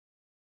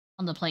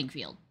on the playing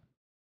field.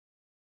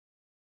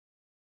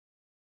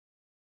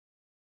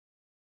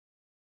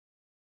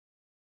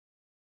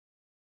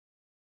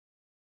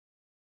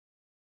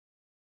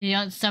 You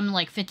don't summon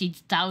like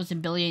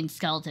 50,000 billion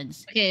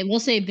skeletons. Okay, we'll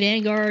say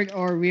vanguard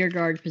or rear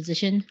guard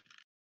position.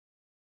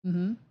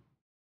 Mm-hmm.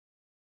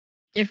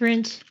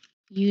 Different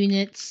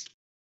units.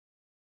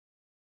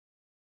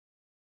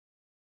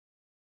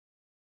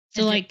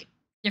 So, like,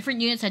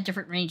 different units have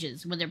different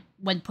ranges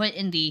when put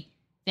in the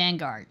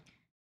vanguard.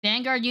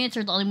 Vanguard units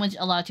are the only ones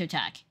allowed to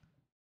attack.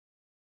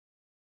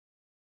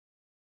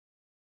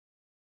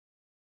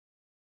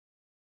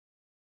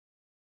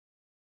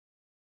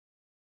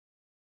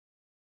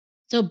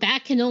 So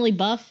back can only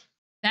buff?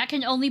 Back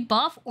can only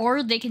buff,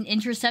 or they can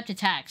intercept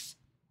attacks.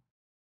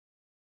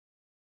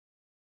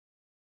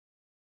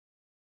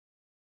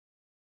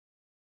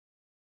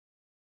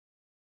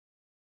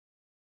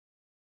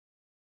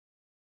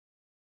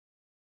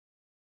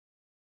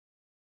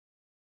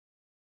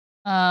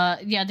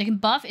 Yeah, they can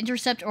buff,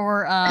 intercept,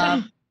 or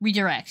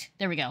redirect.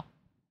 There we go.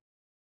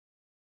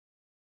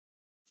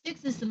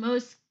 6 is the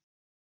most.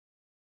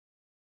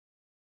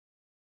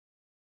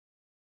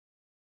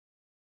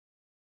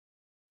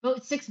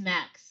 Vote 6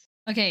 max.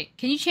 Okay,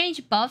 can you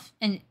change buff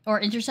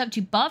or intercept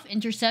to buff,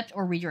 intercept,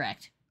 or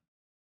redirect?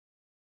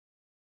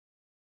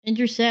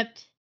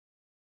 Intercept,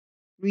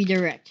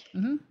 redirect.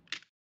 Mm-hmm.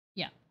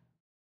 Yeah.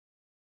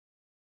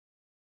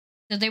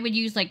 So they would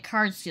use, like,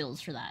 card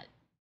skills for that.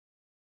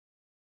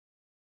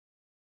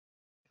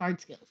 Card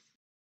skills.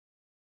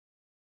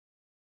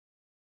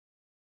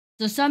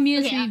 So some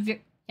units would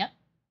be... Yep.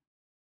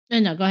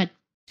 No, go ahead.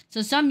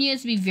 So some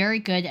units would be very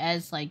good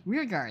as, like,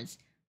 rear guards,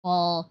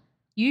 while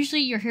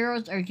usually your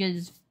heroes are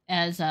good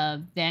as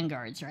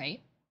vanguards,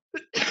 right?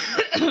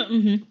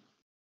 Mm-hmm.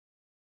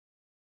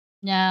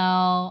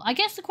 Now, I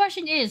guess the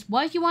question is,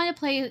 what if you want to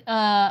play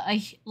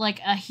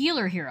a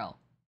healer hero?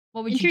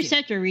 What would you do?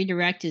 Intercept or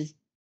redirect is...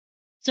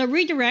 So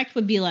redirect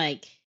would be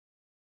like...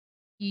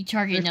 You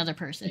target another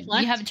person.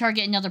 Reflect? You have to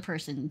target another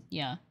person,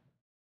 yeah.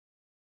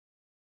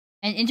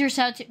 And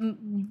intercept,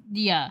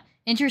 yeah.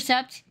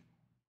 Intercept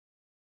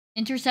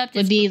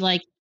would be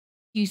like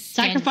you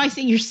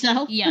sacrificing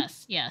yourself?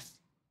 Yes, yes.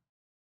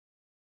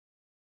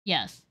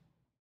 Yes.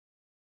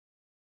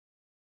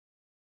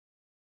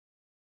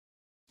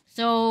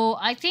 So,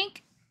 I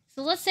think...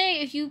 So, let's say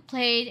if you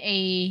played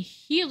a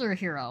healer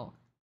hero,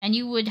 and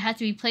you would have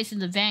to be placed in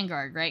the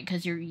vanguard, right?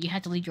 Because you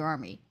had to lead your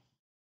army.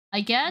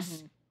 I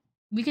guess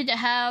we could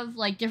have,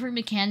 like, different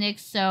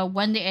mechanics, so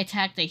when they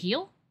attack, they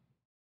heal.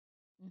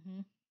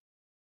 Mm-hmm.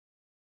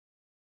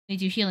 They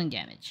do healing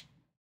damage.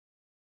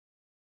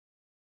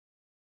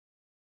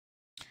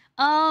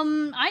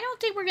 I don't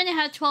think we're gonna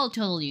have 12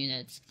 total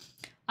units.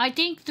 I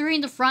think 3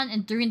 in the front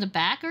and 3 in the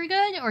back are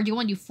good, or do you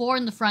want to do 4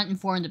 in the front and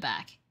 4 in the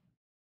back?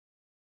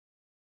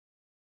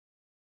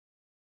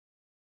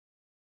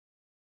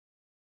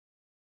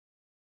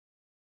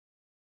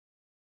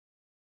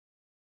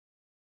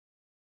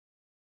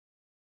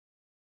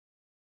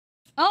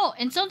 Oh,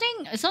 and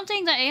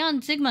something that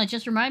Aeon Sigma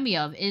just reminded me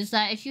of is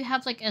that if you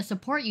have, like, a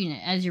support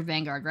unit as your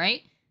vanguard,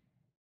 right?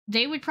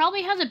 They would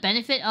probably have the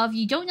benefit of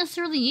you don't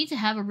necessarily need to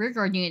have a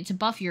rearguard unit to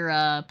buff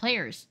your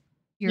players.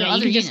 your Yeah, you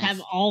other can units. just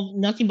have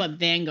nothing but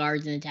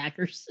vanguards and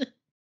attackers.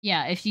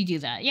 Yeah, if you do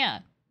that, yeah.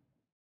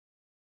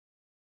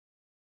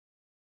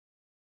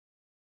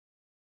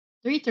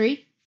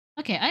 3-3.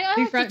 Okay, I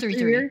Three like front, the 3-3.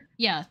 3 rear?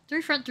 Yeah,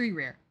 3 front, 3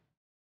 rear.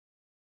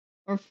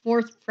 Or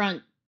 4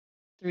 front,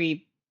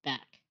 3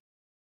 back.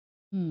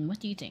 What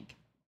do you think?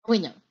 Oh,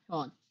 wait, no.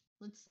 Hold on.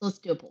 Let's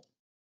do a poll.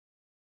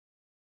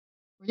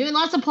 We're doing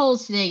lots of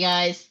polls today,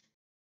 guys.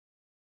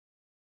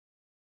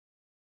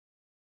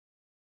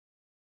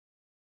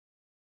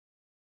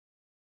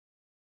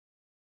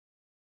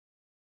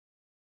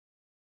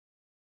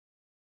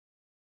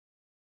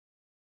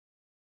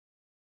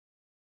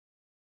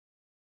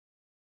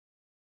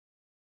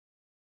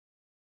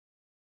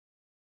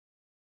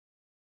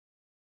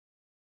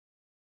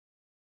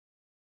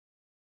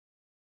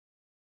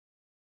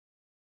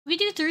 We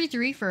do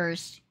 3-3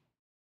 first.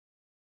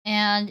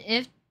 And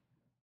if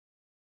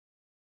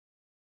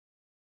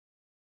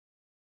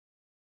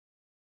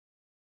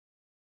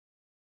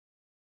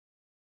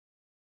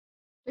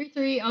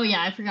 3-3. Oh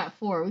yeah, I forgot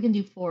 4. We can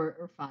do 4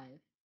 or 5.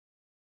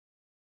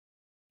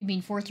 you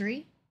mean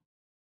 4-3?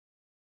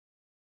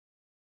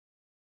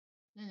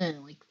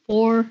 No, like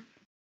 4.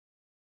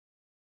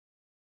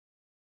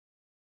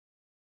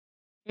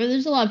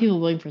 There's a lot of people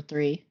voting for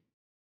 3.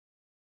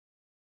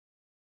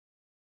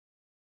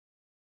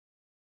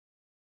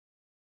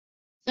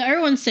 So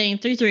everyone's saying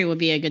 3-3 would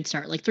be a good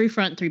start, like 3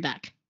 front, 3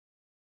 back.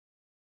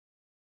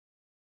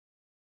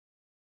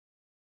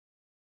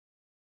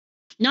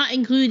 Not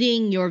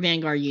including your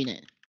vanguard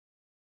unit,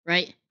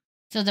 right?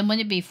 So then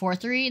wouldn't it be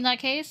 4-3 in that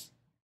case?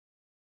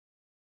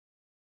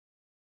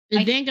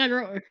 The vanguard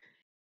or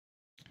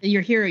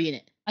your hero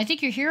unit. I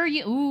think your hero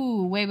unit.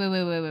 Ooh, wait.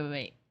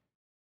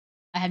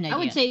 I have no idea. I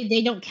would say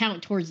they don't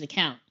count towards the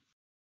count.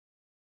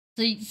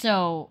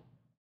 So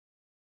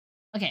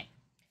okay.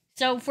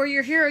 So for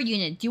your hero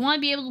unit, do you want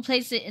to be able to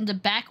place it in the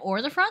back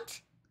or the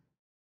front?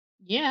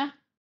 Yeah.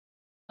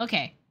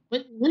 Okay.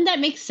 Wouldn't that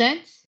make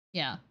sense?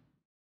 Yeah.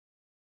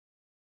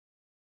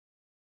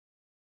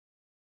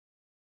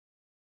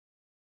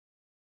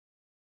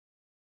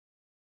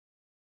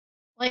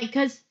 Like,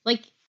 cause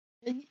like,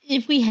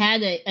 if we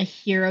had a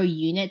hero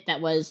unit that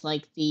was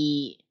like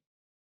the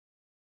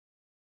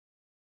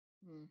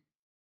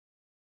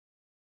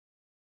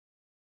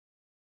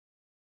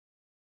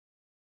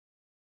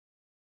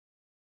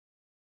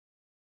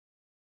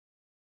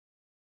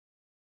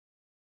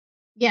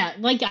Yeah,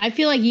 like I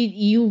feel like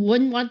you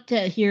wouldn't want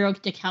the hero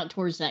to count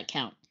towards that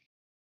count.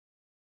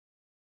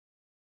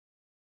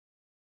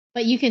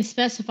 But you can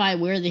specify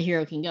where the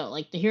hero can go.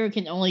 Like the hero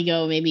can only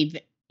go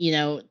maybe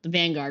the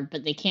vanguard,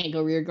 but they can't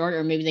go rear guard,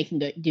 or maybe they can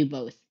do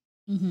both.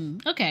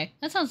 Okay,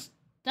 that sounds.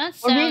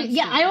 Or maybe,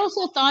 yeah, I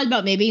also thought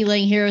about maybe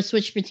letting heroes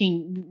switch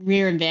between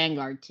rear and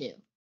vanguard too,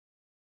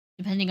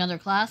 depending on their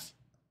class.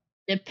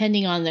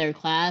 Depending on their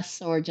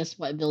class or just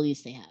what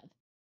abilities they have.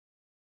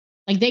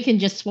 Like they can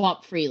just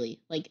swap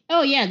freely. Like,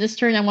 oh yeah, this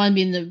turn I want to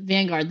be in the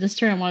vanguard. This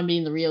turn I want to be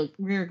in the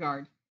rear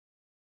guard.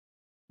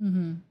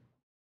 The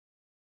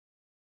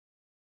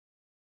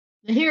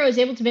hero is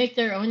able to make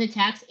their own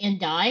attacks and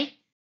die.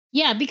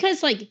 Yeah,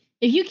 because like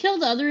if you kill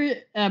the other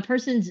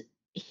person's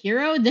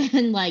hero,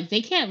 then like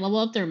they can't level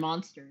up their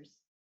monsters.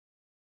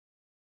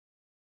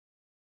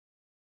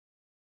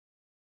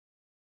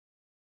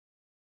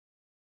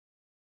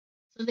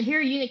 So the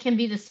hero unit can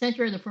be the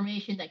center of the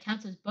formation that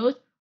counts as both,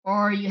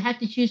 or you have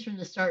to choose from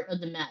the start of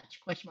the match?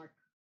 Question mark.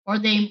 Or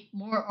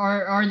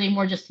are they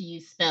more just to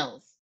use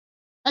spells?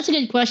 That's a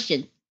good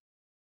question.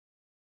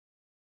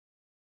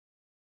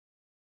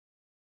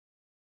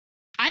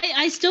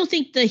 I still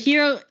think the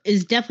hero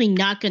is definitely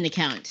not going to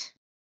count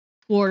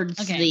towards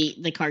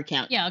the card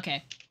count. Yeah,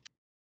 okay.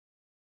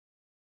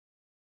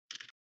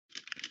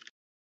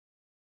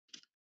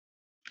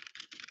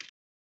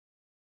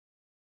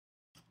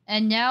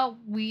 And now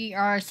we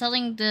are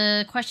settling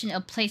the question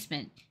of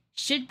placement.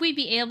 Should we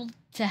be able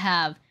to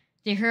have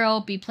the hero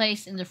be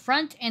placed in the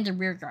front and the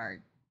rear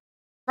guard?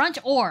 Front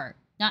or,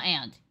 not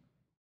and.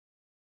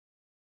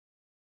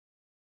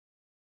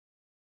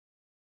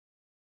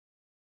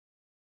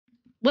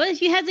 What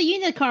if you have the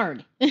unit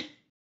card?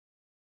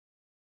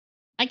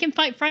 I can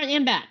fight front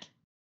and back.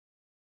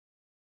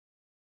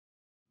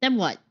 Then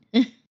what?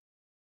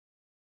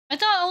 I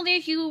thought only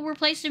if you were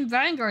placed in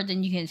vanguard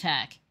then you can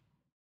attack.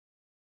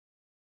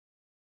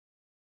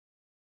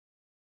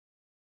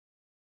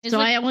 So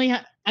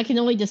like, I can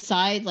only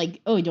decide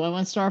like, oh, do I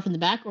want to start from the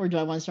back or do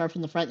I want to start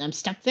from the front and I'm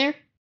stuck there?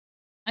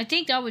 I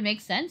think that would make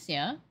sense,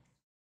 yeah.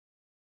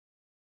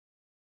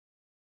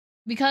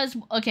 Because,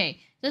 okay,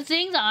 the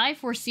thing that I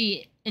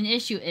foresee an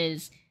issue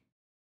is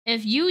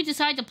if you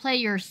decide to play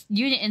your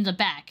unit in the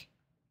back,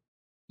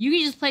 you can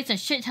just place a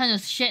shit ton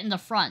of shit in the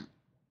front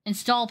and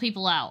stall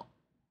people out.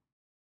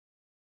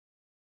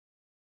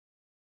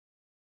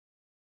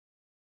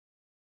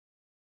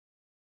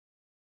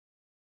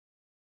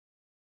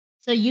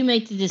 So you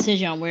make the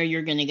decision on where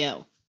you're going to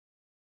go.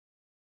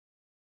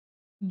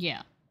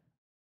 Yeah.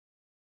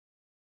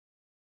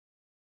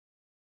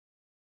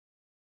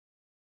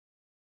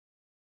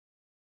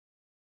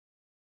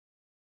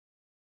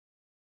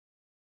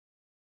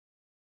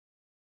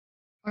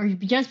 Or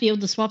you'd just be able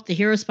to swap the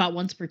hero spot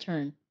once per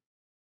turn.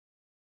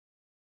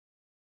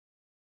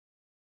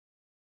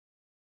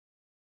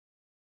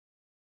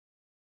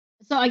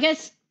 So I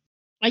guess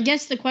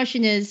the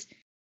question is,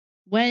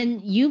 when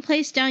you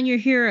place down your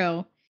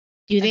hero,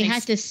 do they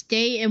have to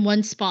stay in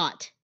one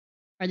spot?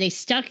 Are they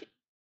stuck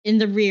in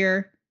the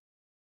rear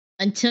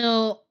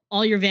until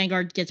all your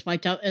Vanguard gets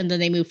wiped out and then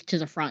they move to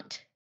the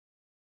front?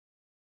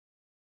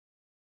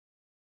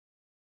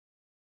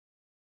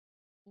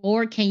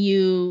 Or can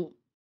you,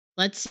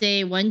 let's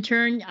say one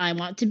turn I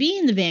want to be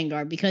in the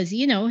Vanguard because,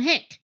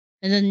 heck.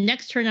 And then the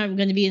next turn I'm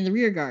going to be in the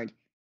rear guard.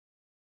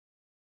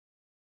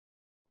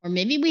 Or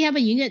maybe we have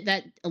a unit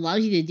that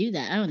allows you to do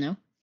that. I don't know.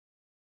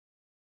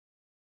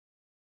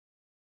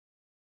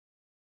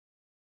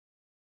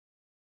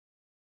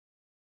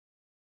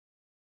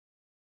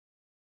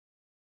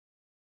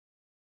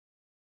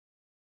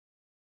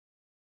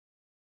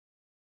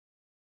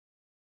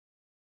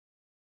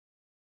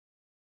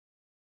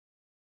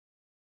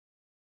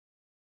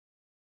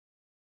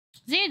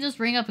 Zaya does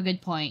bring up a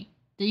good point.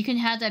 That you can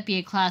have that be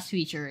a class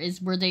feature,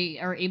 is where they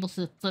are able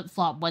to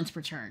flip-flop once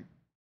per turn.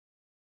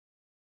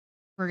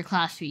 For a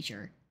class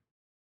feature.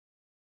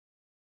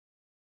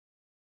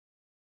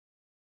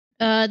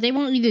 They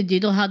won't need to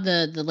doodle how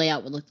the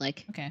layout would look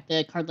like. Okay.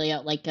 The card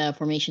layout, like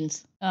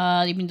formations.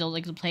 You mean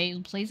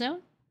the play zone?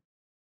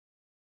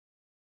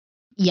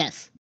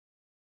 Yes.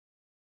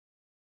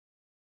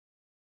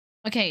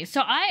 Okay,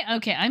 so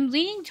I'm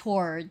leaning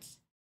towards...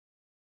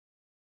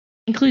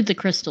 Include the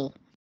crystal.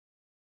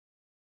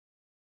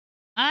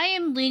 I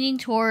am leaning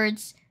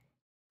towards...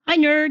 Hi,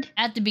 nerd!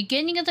 At the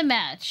beginning of the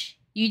match,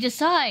 you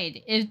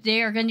decide if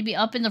they are going to be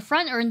up in the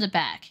front or in the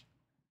back.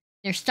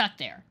 They're stuck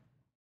there.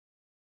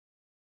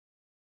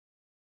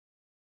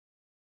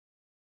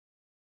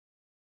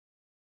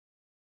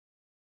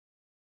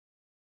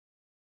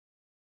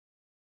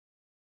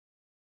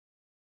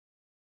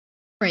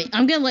 Right,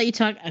 I'm gonna let you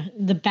talk.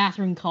 The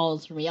bathroom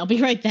calls for me. I'll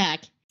be right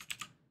back.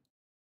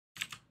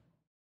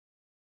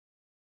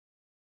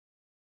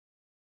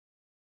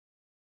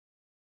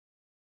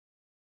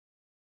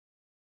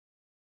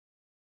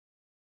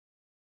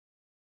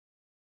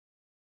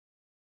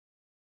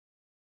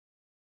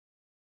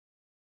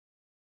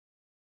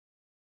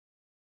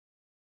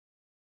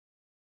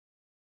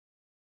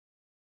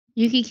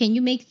 Yuki, can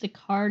you make the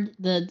card,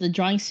 the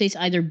drawing space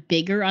either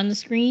bigger on the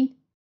screen?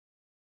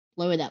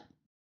 Blow it up.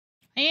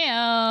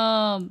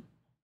 I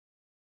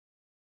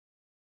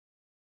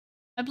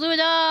blew it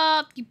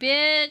up, you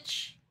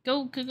bitch!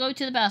 Go to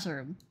the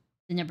bathroom.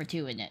 The number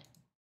 2 in it.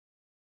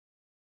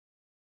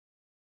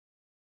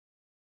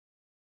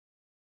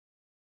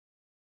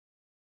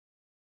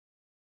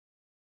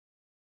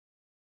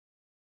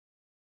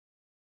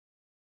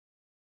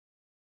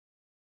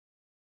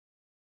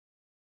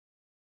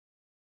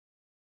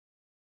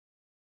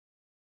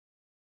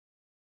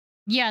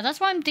 Yeah, that's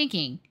what I'm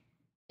thinking.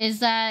 Is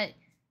that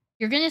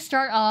you're gonna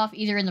start off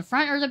either in the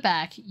front or the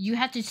back. You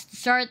have to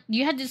decide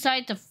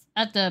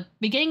at the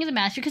beginning of the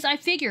match, because I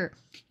figure,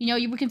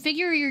 you would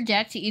configure your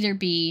deck to either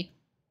be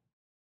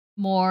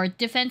more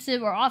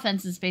defensive or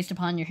offensive based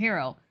upon your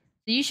hero.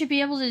 So you should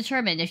be able to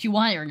determine if you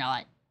want it or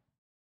not.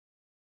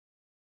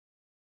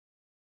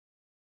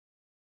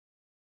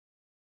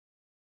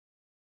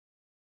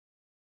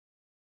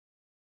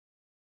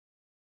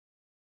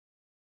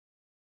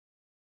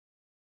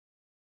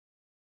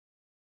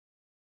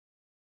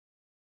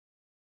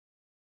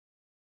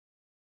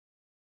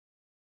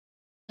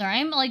 Sorry,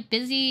 I'm like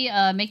busy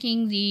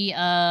making the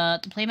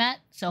playmat,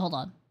 so hold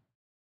on.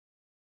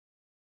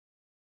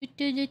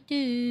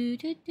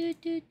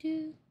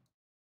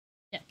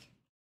 Deck.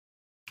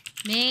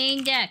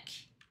 Main deck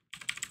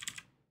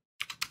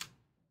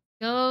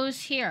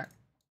goes here.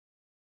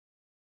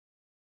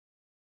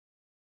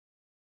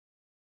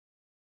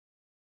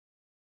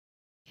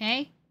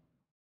 Okay.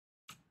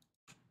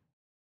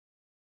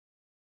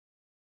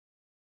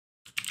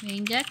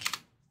 Main deck.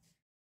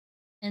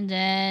 And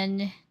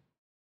then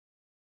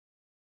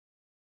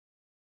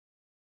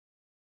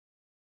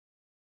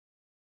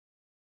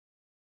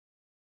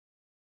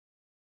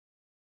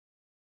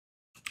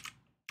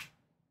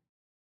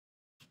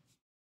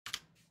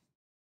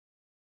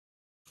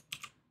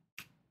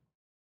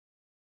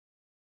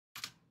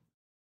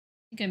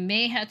I think I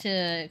may have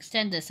to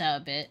extend this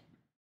out a bit.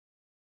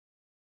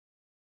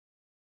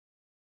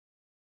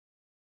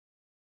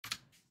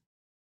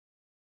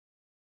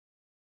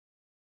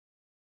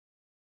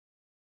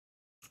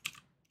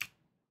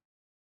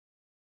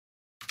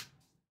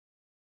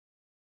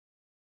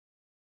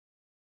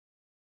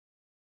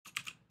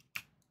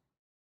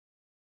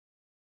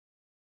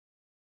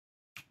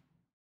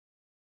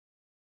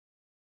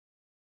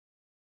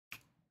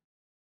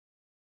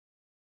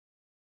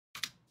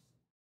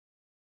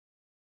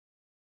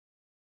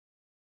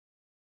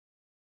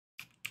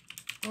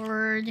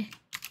 Forward.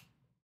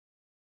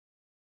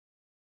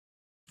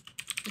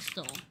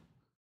 Pistol.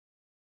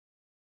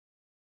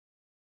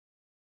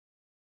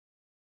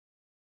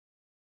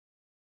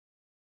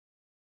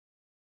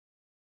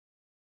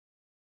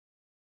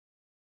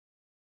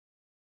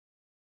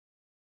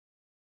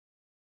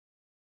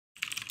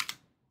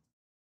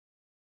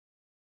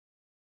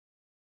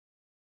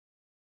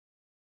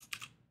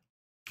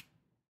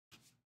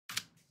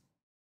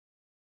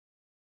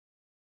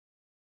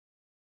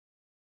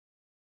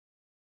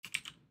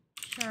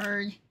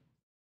 Shard.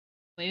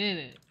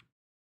 Wait.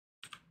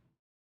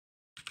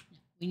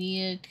 We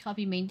need to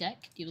copy main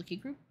deck,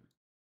 duplicate group.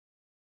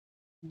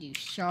 Do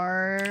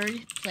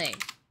shard play.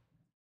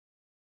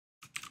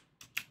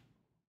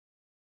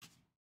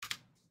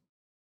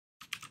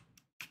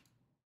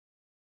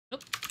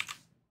 Nope.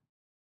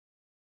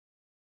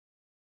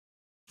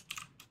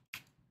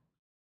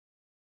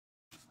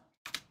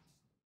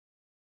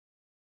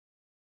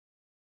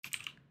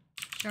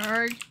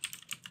 Shard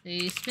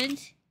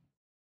placement.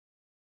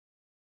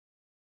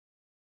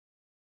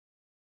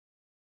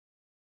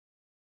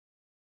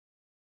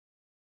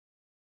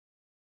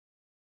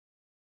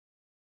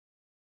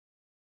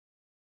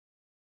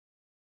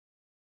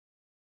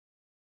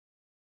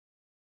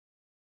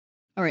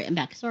 Alright, I'm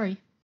back. Sorry.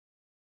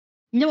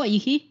 You know what,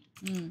 Yuki?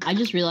 I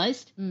just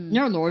realized in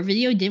our lore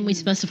video, didn't we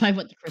specify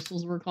what the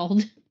crystals were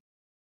called?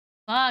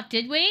 Fuck,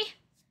 did we?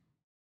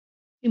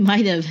 We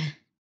might have.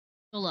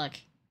 Go look.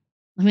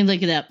 Let me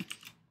look it up.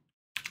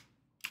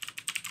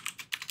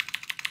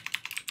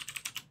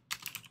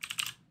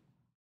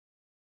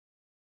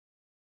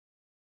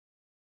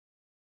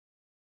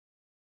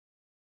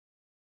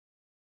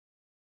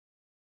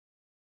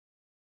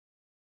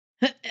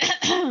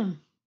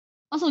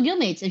 Also,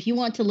 Guildmates, if you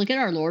want to look at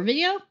our lore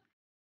video,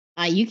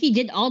 Yuki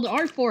did all the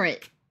art for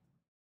it.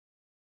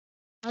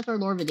 That's our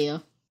lore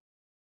video.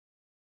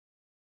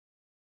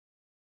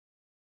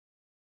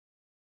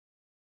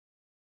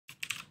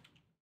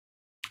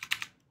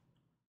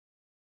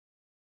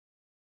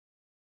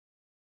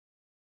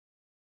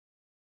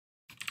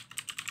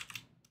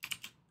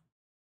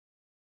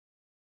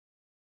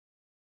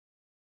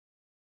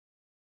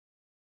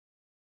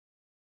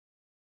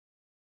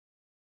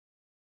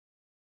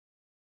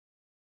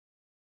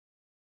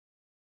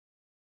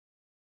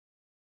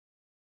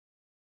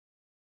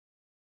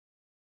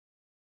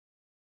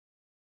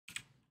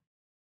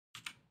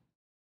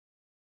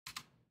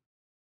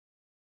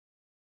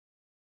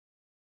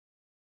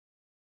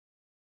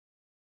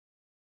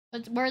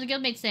 What are the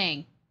guildmates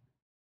saying?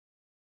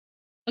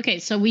 Okay,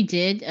 so we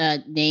did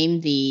name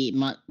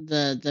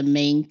the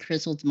main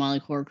crystals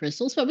monocore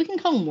crystals, but we can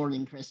call them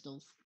warden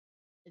crystals.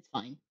 It's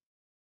fine.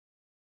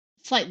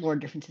 Slight lore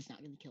difference is not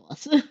going to kill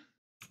us.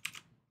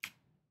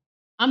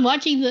 I'm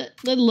watching the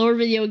lore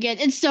video again.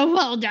 It's so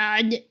well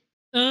done.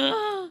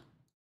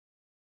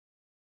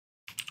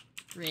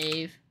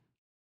 Grave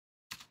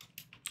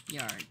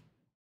yard.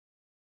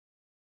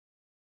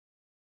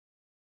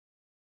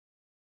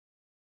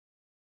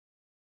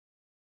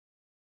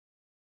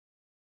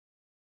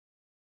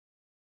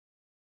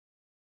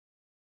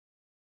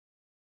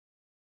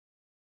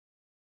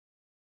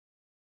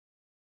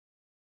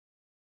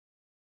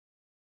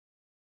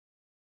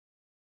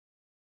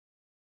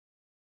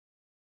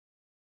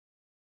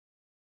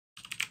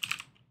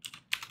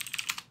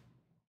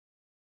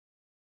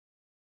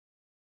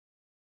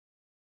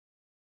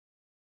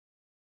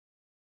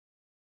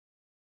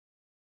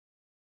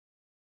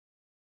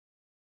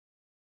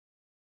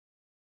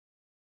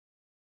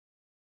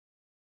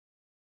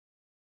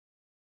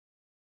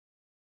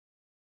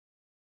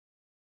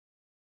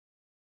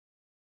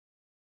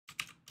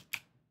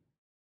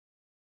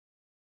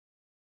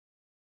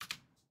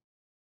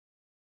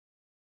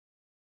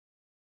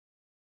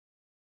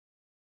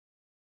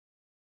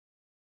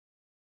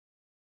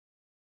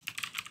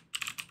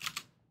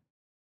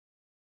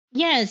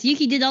 Yes,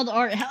 Yuki did all the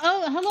art.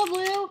 Oh, hello,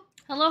 Blue.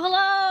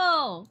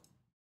 Hello.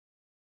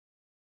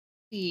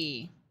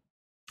 See.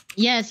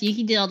 Yes,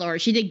 Yuki did all the art.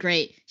 She did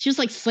great. She was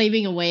like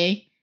slaving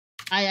away.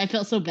 I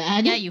felt so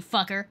bad. Yeah, you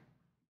fucker.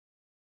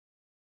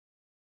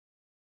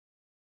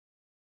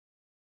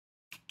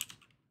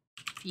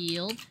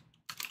 Field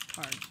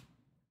card.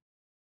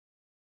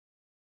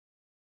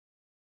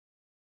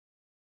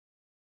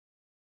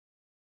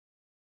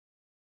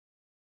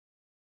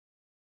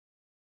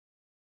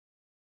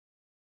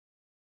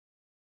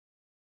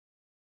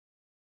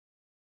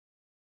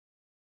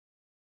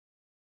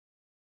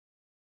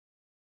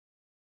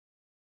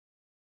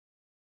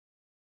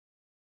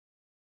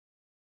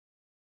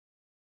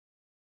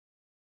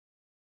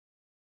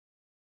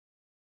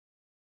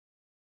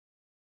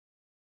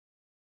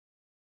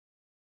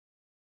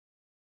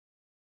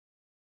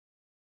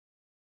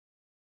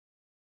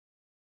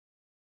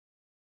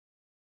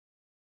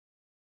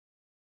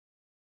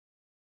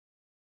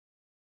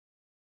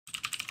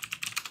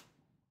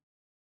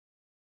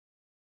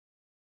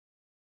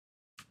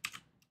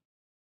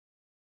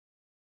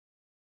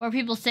 What are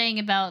people saying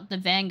about the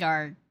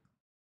Vanguard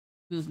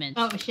movement?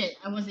 Oh shit!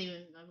 I wasn't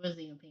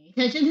even paying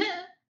attention.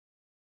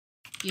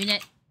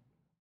 Unit.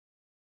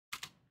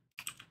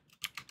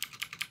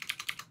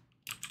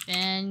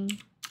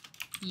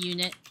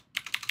 Unit.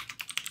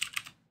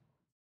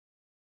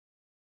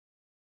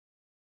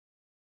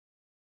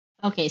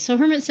 Okay, so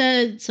Hermit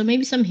said, so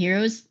maybe some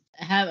heroes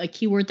have a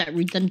keyword that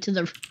reads them to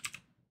the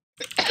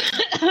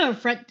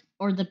front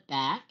or the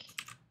back.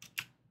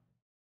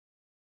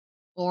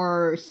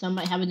 Or some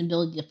might have an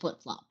ability to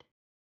flip-flop.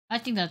 I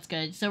think that's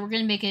good. So we're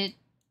going to make it,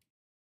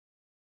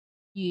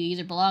 you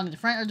either belong in the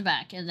front or the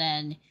back. And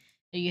then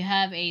If you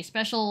have a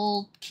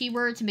special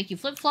keyword to make you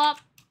flip-flop,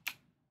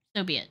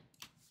 so be it.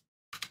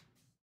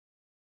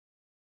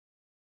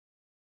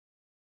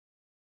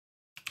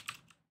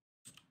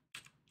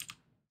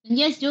 And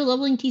yes, do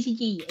leveling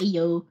TCG.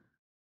 Ayo.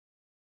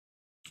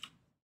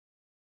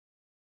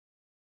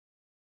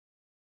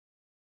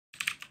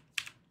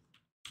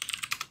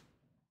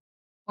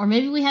 Or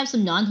maybe we have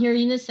some non-hero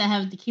units that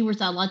have the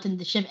keywords unlocked in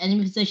the ship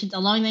enemy positions,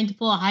 allowing them to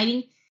pull a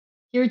hiding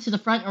hero to the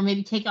front, or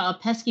maybe take out a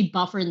pesky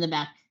buffer in the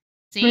back.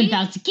 See?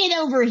 Bounce, get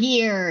over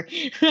here!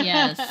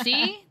 Yeah,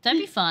 see? That'd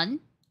be fun.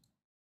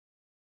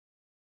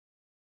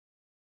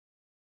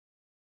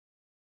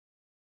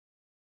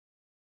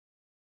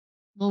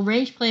 Will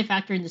range play a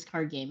factor in this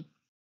card game?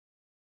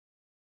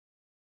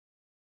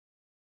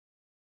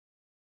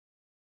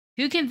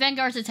 Who can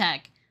Vanguards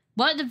attack?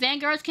 What the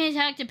Vanguards can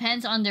attack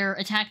depends on their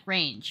attack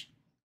range.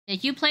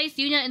 If you place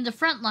Yuna in the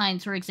front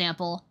lines, for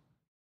example,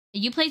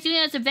 if you place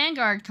Yuna as a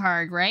Vanguard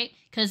card, right?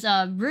 Because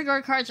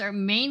rearguard cards are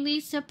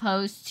mainly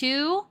supposed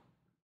to...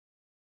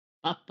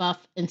 Buff,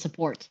 and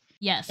support.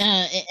 Yes.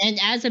 And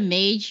as a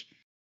mage,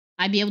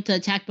 I'd be able to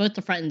attack both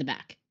the front and the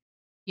back.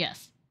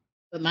 Yes.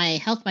 But my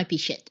health might be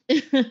shit.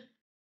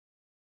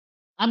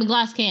 I'm a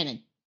glass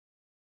cannon.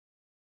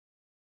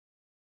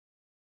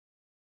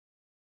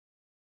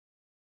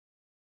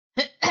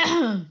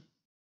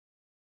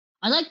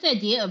 I like the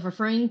idea of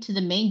referring to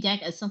the main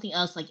deck as something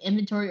else, like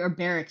inventory or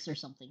barracks or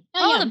something.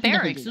 Oh, yeah, the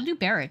barracks. We'll do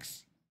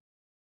barracks.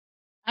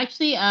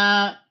 Actually, when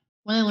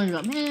I learned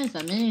about mana,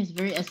 that mana is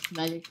very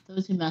systematic.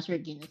 Those who master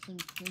it gain some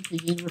experience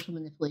with universal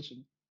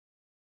manipulation.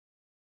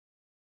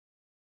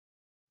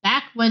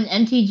 Back when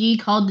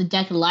MTG called the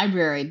deck a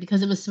library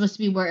because it was supposed to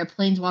be where a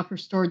planeswalker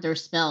stored their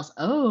spells.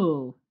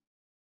 Oh.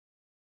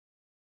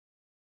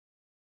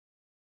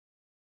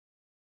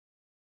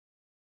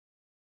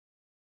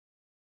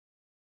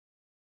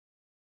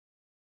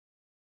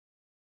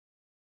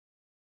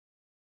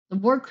 The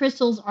ward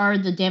crystals are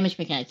the damage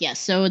mechanic. Yes,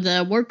 so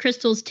the ward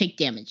crystals take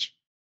damage.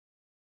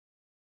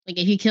 Like,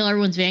 if you kill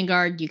everyone's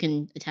Vanguard, you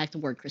can attack the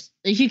ward crystal.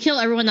 If you kill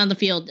everyone on the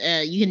field,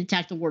 you can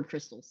attack the ward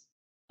crystals.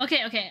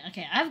 Okay. I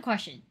have a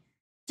question.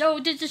 So,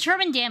 to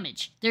determine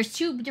damage, there's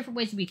two different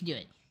ways we can do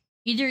it.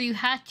 Either you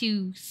have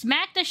to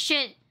smack the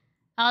shit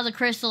out of the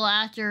crystal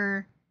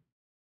after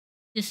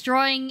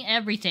destroying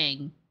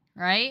everything,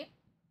 right?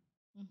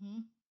 Mm-hmm.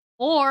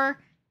 Or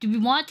do we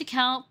want to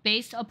count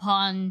based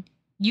upon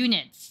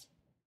units?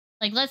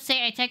 Like, let's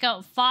say I take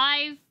out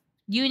 5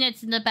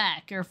 units in the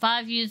back, or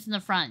 5 units in the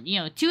front.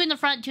 2 in the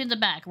front, 2 in the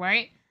back,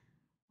 right?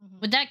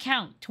 Mm-hmm. Would that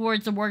count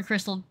towards the ward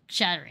crystal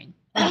shattering?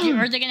 Or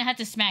are they going to have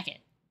to smack it?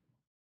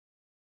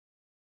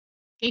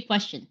 Great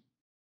question.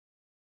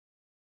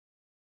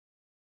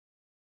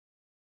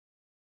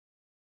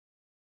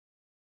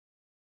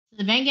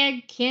 The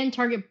Vanguard can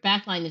target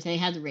backline if they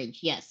have the range.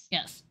 Yes.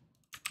 Yes.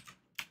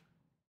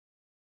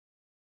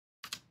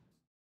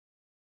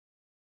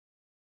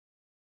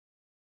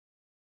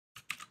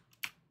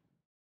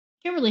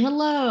 Kimberly,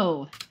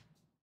 hello.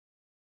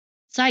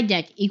 Side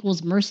deck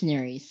equals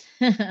mercenaries.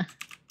 Hit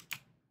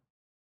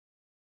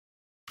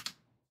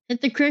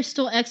the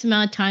crystal X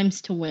amount of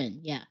times to win.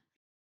 Yeah.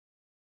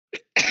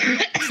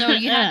 So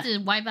you have to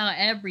wipe out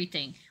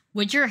everything.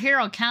 Would your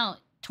hero count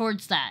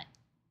towards that?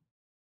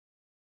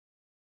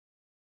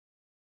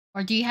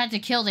 Or do you have to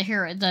kill the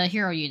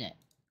hero unit?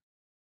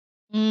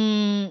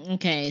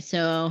 Okay,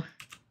 so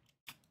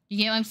you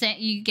get what I'm saying?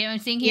 You get what I'm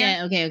saying here?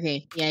 Yeah,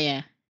 okay.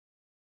 Yeah.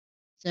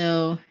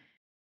 So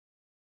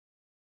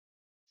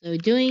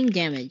doing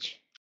damage.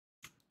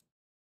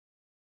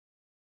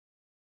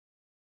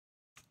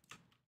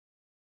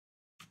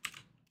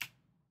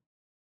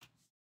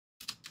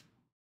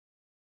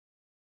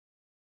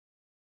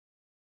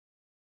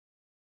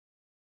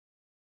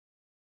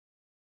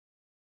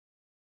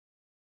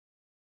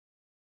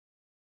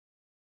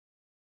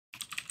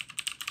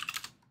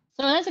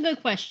 So that's a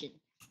good question.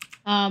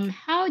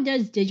 How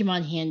does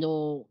Digimon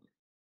handle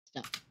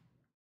stuff?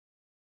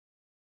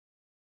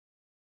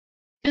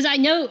 Because I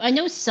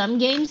know some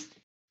games,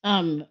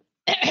 they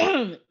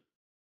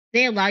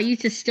allow you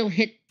to still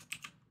hit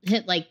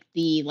like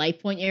the life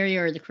point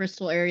area or the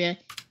crystal area,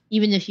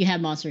 even if you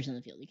have monsters in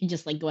the field. You can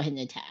just like go ahead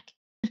and attack.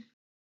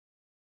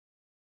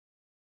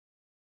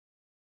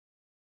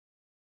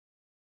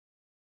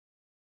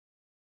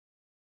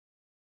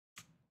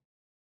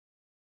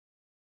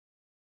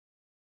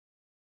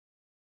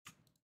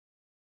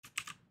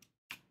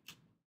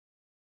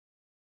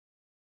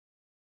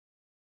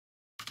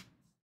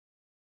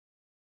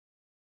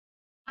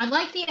 I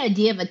like the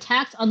idea of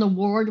attacks on the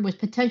ward with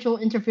potential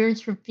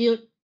interference from field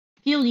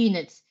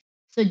units.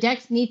 So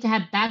decks need to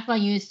have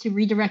backline units to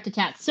redirect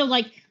attacks. So,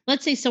 like,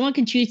 let's say someone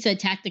can choose to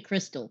attack the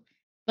crystal,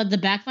 but the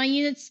backline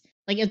units,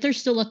 like, if they're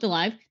still left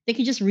alive, they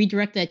can just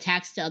redirect the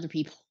attacks to other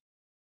people.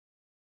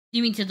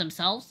 You mean to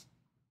themselves?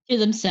 To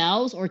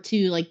themselves, or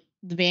to, like,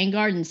 the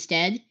Vanguard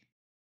instead.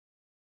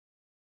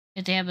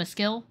 If they have a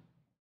skill?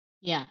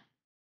 Yeah.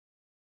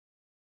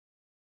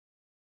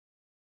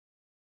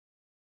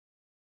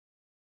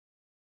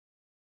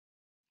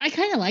 I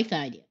kind of like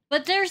that idea.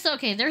 But there's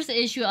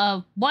the issue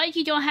of what if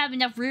you don't have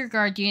enough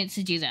rearguard units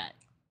to do that?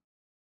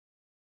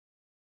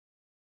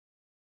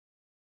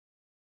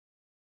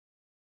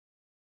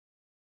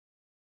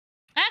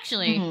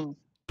 Actually.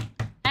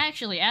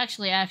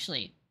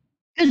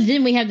 Because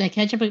then we have the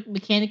catch-up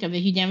mechanic of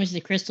if you damage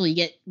the crystal, you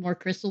get more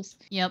crystals.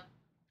 Yep.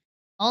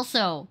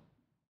 Also,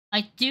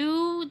 I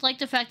do like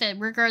the fact that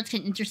rearguards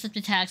can intercept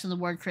attacks on the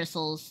ward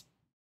crystals,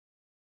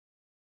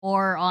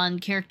 or on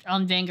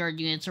Vanguard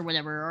units or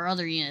whatever, or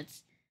other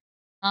units.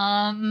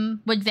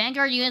 Would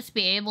Vanguard units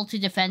be able to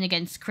defend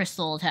against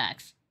crystal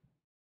attacks?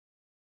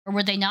 Or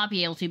would they not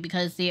be able to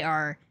because they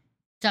are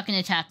stuck in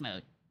attack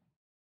mode?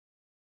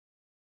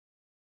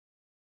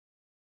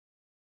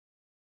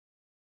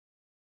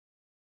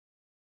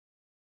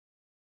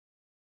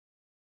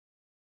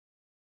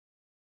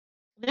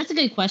 That's a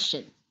good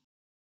question.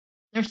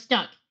 They're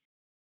stuck.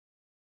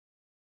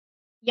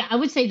 Yeah, I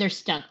would say they're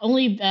stuck.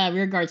 Only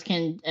rearguards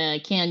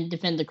can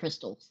defend the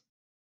crystals.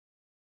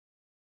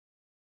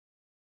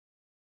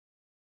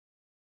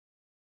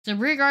 So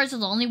rearguards are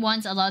the only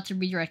ones allowed to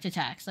redirect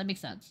attacks. That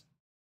makes sense.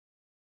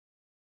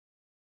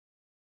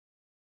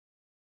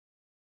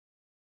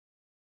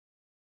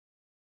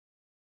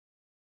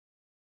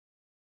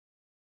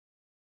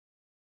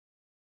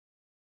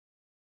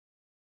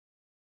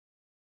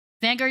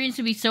 Vanguard units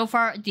to be so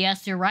far.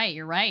 Yes, you're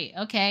right.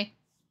 Okay.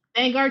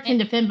 Vanguard can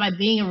defend by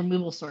being a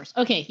removal source.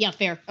 Okay, yeah,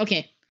 fair.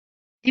 Okay.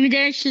 Demon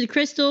damage to the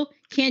crystal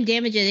can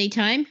damage at any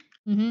time.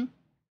 Mm-hmm.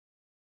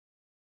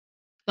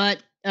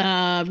 But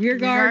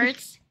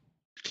rearguards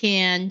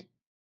can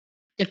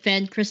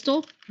defend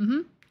crystal.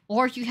 Mm-hmm.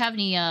 Or if you have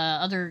any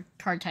other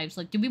card types,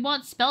 like do we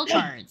want spell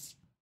cards?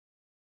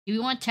 Do we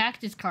want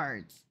tactics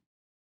cards?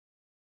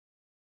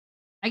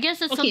 I guess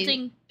that's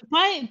something.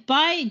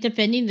 By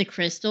defending the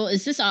crystal,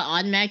 is this an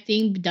automatic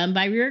thing done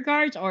by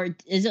rearguards, or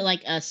is it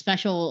like a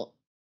special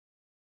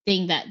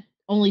thing that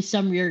only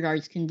some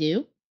rearguards can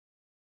do?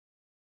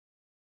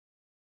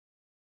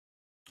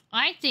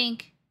 I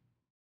think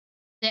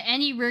that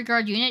any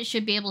rearguard unit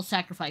should be able to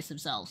sacrifice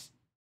themselves.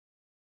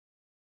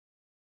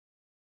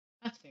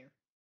 That's fair.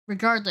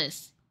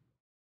 Regardless.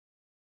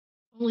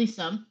 Only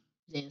some,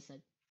 Zeta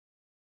said.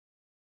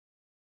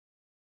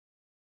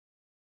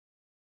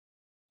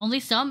 Only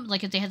some?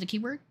 Like if they have the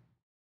keyword?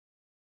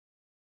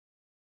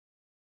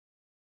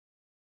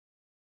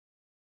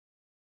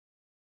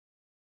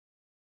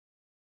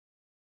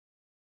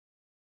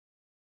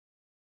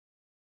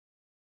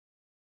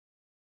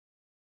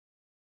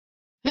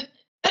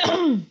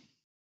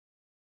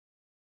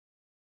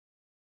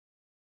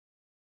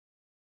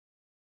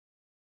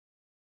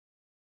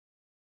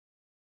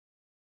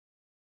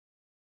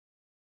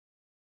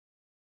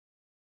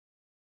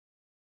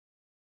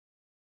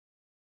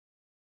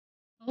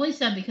 Only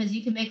some, because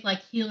you can make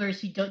like healers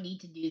who don't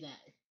need to do that.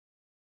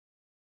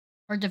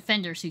 Or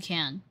defenders who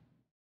can.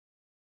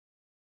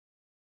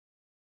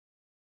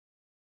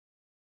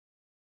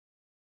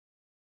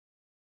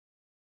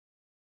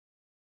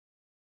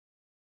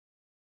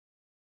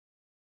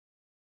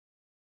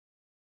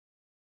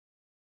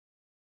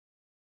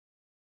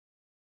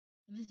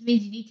 This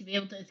means you need to be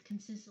able to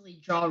consistently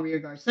draw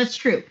rearguards. That's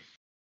true.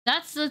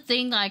 That's the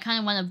thing that I kind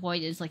of want to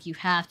avoid, is like you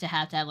have to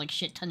have like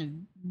shit ton of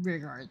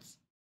rearguards.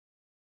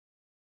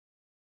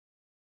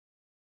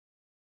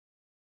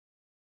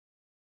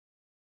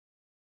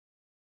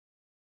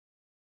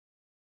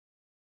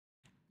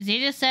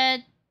 Zeta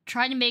said,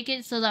 try to make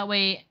it so that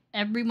way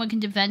everyone can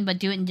defend, but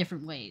do it in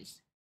different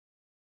ways.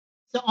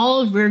 So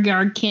all of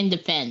rearguard can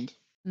defend.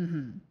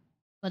 Mm-hmm.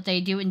 But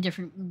they do it in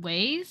different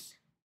ways?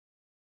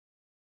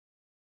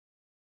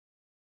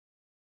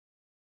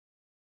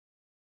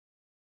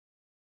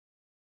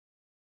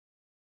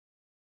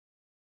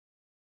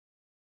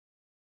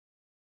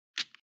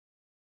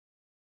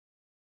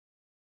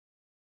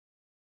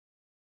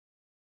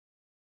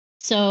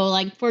 So,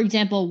 like, for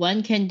example,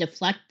 one can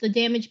deflect the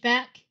damage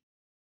back.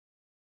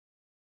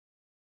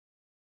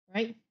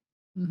 Right?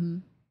 Mm-hmm.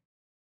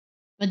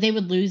 But they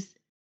would lose.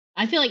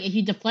 I feel like if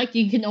you deflect,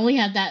 you can only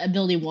have that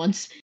ability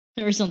once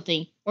or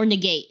something. Or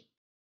negate.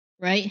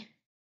 Right?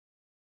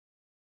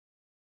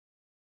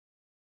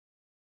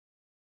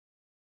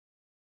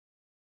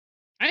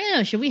 I don't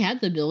know. Should we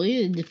have the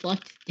ability to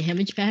deflect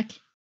damage back?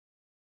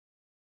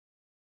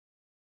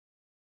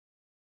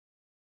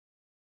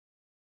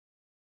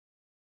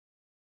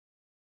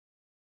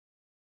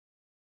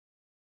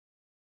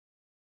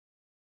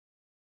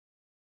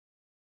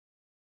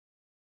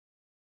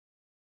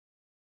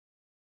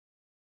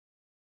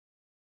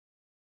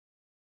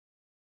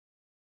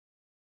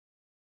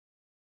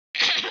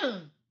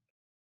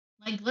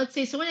 Like, let's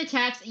say someone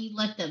attacks and you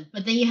let them,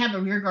 but then you have a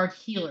rearguard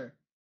healer.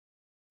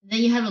 And then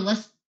you have a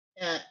less,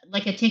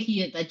 like a tanky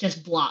unit that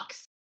just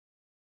blocks.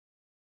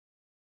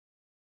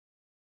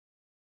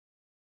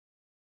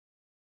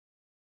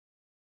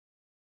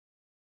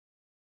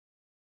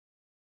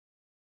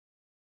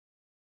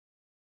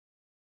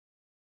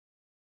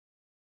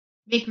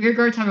 Make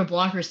rearguards have a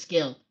blocker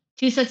skill.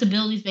 2 sets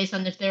abilities based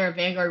on if they're a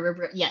Vanguard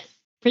rearguard. Yes,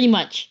 pretty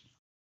much.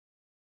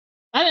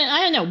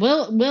 I don't know.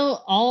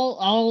 Will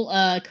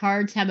all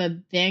cards have a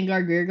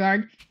Vanguard rear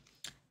guard?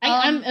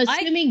 I'm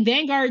assuming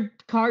Vanguard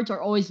cards are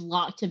always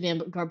locked to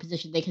Vanguard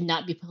position. They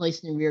cannot be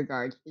placed in rear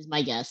guard, is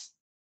my guess.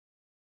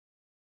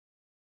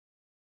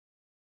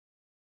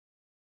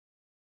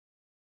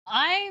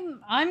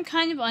 I'm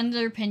kind of under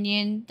the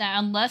opinion that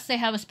unless they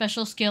have a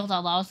special skill that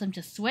allows them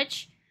to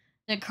switch,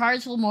 the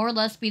cards will more or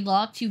less be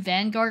locked to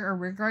Vanguard or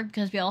Rearguard,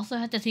 because we also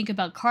have to think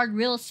about card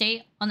real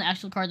estate on the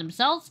actual card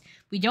themselves.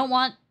 We don't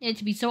want it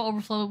to be so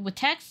overflowed with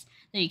text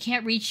that you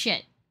can't read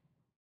shit.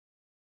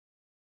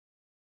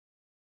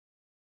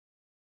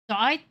 So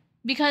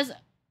because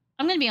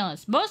I'm gonna be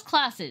honest, most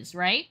classes,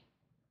 right,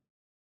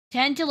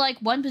 tend to like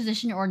one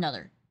position or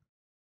another.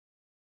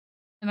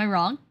 Am I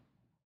wrong?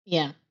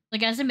 Yeah.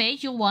 Like as a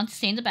mage, you'll want to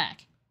stay in the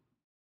back.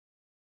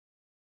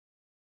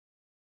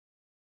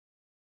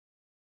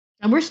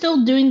 And we're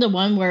still doing the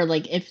one where,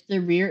 like, if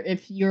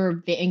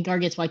your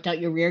Vanguard gets wiped out,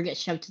 your rear gets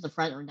shoved to the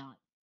front or not.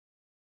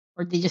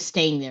 Or are they just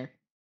staying there?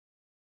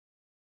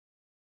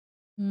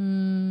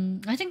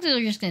 I think they're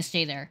just gonna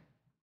stay there.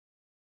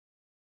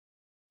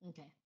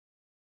 Okay.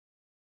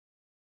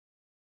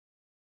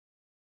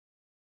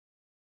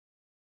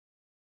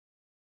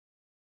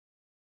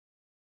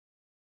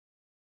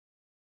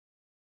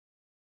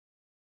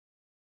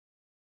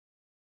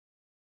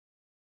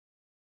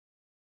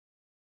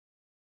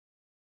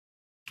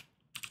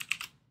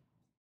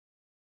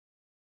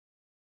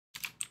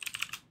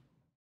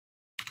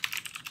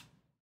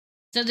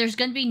 So there's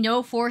gonna be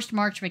no forced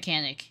march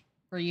mechanic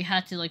where you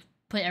have to like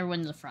put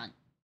everyone in the front.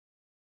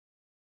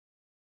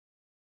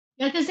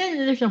 Yeah, because then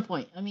there's no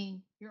point. I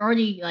mean, you're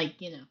already like,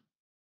 it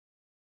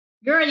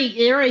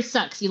already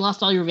sucks. You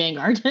lost all your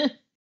Vanguard.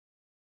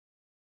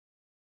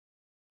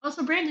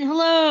 Also, Brandon,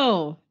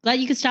 hello. Glad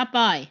you could stop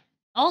by.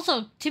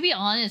 Also, to be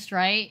honest,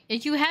 right?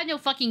 If you had no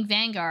fucking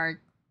Vanguard,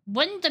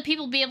 wouldn't the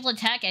people be able to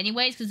attack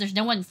anyways because there's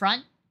no one in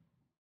front?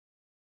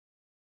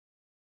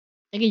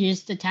 They can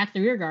just attack the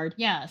rear guard.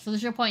 Yeah, so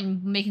there's no point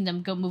in making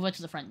them go move up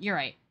to the front. You're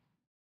right.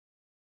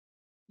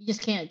 You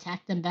just can't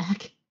attack them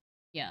back.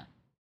 Yeah.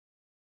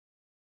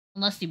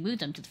 Unless you move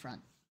them to the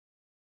front.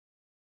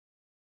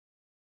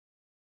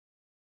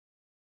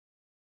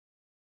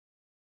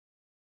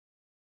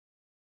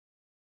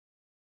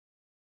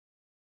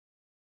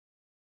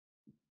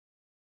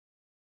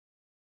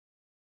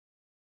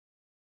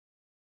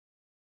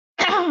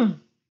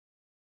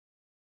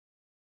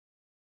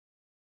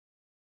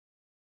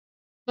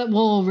 But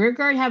will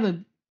rearguard have a?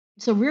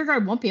 So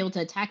rearguard won't be able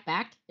to attack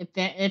back if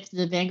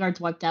the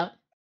Vanguard's wiped out.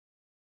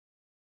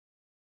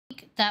 I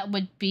think that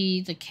would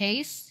be the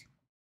case.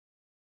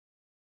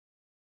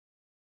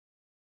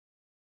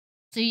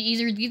 So you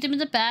either leave them in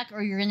the back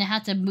or you're gonna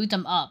have to move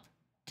them up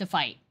to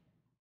fight.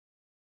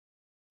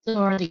 So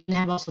are they gonna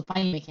have also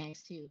fighting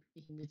mechanics too?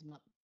 You can move them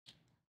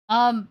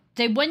up.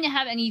 They wouldn't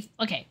have any.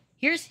 Okay,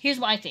 here's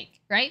what I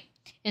think. Right,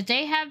 if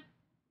they have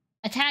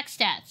attack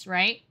stats,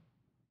 right,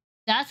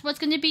 that's what's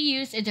going to be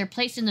used if they're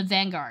placed in the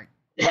Vanguard.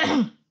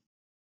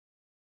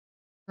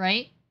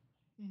 Right?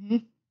 Mm-hmm.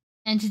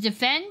 And to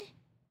defend,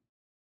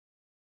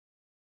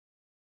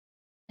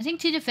 I think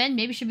to defend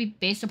maybe should be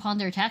based upon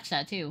their attack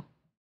stat too.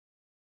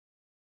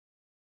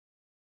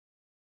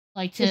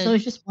 Like to so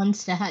it's just one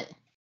stat.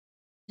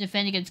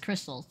 Defend against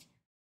crystals.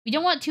 We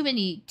don't want too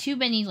many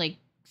like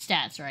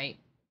stats, right?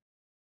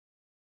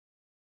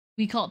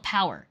 We call it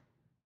power.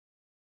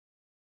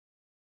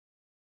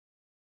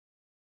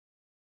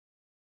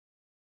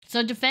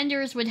 So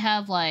defenders would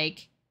have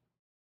like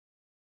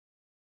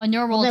a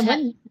normal attack.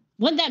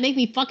 Wouldn't that make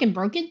me fucking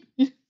broken?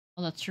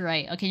 Oh, that's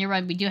right. Okay, you're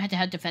right. We do have to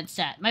have defense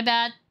stat. My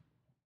bad.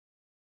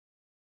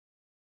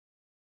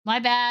 My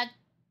bad.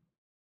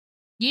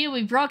 You,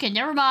 we broken.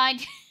 Never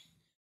mind.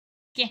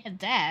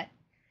 Get that.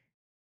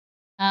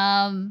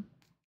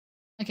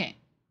 Okay.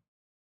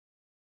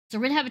 So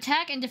we're gonna have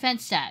attack and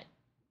defense stat.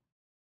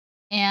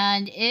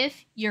 And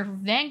if your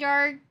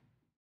Vanguard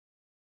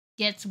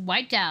gets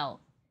wiped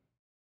out,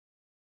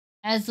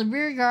 as the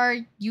rear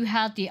guard, you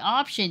have the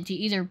option to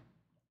either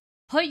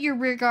put your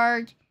rear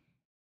guard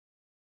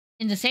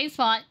in the same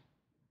spot,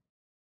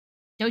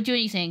 don't do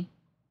anything,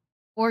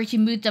 or you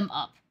can move them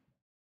up.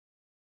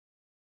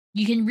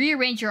 You can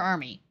rearrange your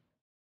army.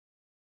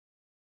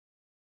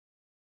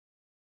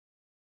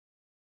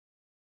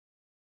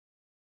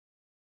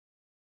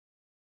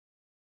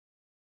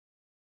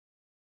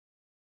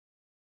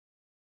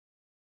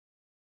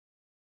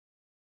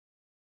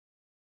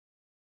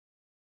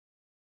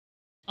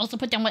 Also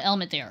put down what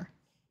element they are.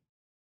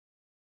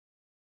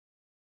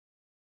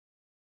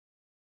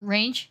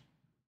 Range.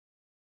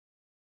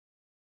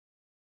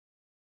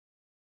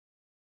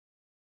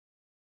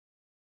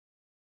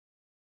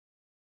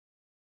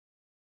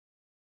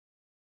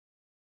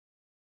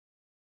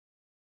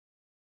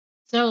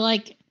 So,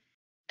 like,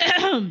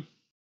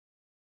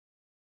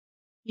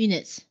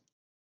 units.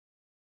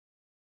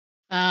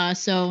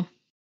 So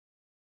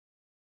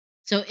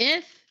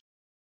if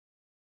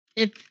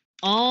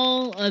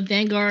all of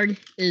Vanguard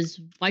is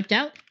wiped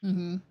out,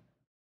 Mm-hmm.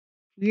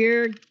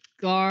 rear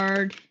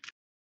guard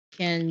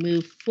can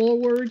move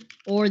forward,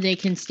 or they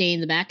can stay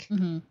in the back.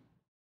 Mm-hmm.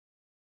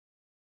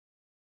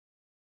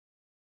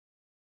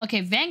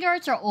 Okay,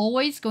 vanguards are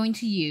always going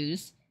to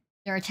use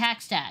their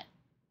attack stat.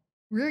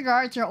 Rear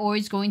guards are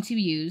always going to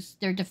use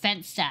their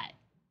defense stat.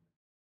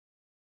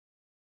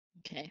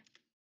 Okay.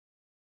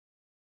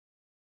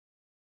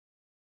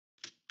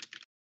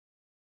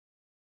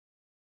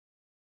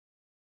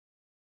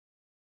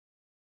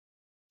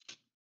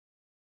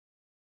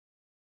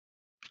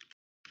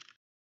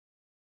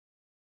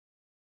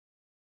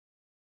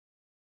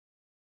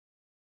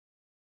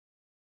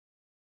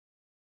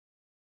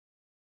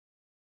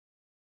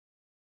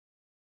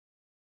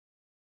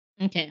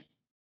 Okay.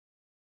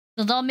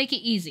 So they'll make it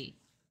easy.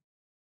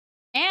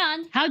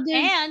 And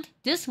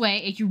this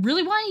way, if you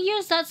really want to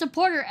use that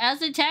supporter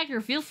as an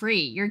attacker, feel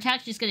free. Your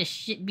attack's just gonna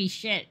be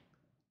shit.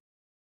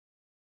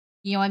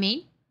 You know what I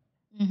mean?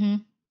 Mm-hmm.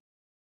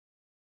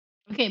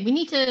 Okay, we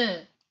need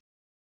to...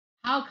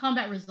 How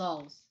combat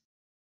resolves.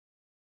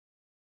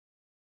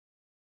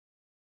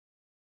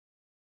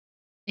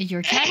 If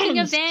you're attacking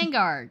a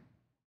vanguard,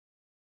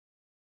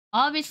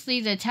 obviously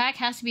the attack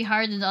has to be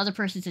higher than the other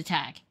person's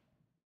attack.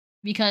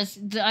 Because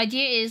the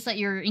idea is that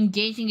you're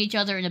engaging each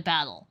other in a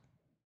battle.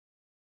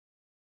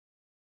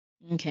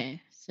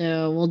 Okay,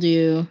 so we'll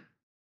do...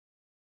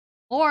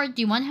 Or, do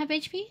you want to have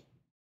HP?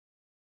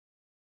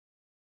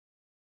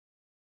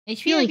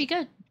 HP would be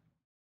good.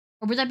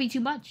 Or would that be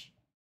too much?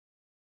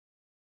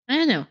 I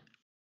don't know.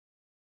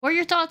 What are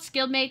your thoughts,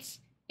 Guildmates?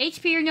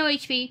 HP or no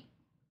HP?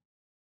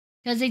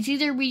 Because it's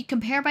either we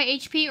compare by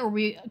HP or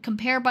we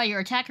compare by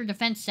your attack or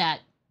defense stat.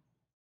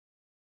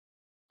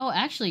 Oh,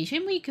 actually,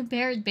 shouldn't we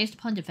compare it based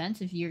upon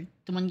defense if you're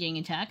the one getting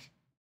attacked?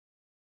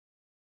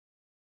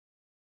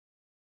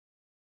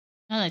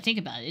 Now that I think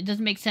about it, it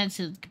doesn't make sense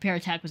to compare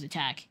attack with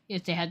attack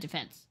if they have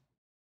defense.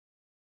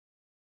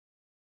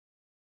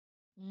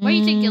 What do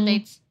you think,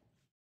 Guildmates?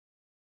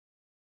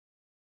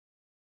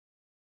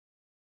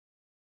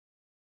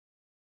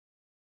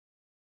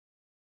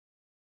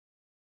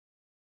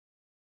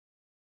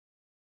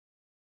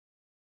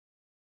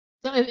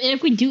 So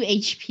if we do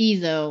HP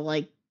though,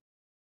 like,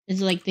 it's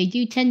like they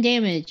do 10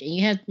 damage and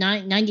you have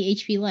 90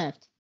 HP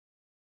left.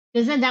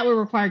 Because then that would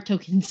require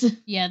tokens.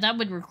 Yeah, that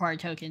would require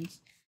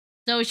tokens.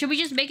 So should we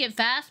just make it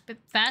fast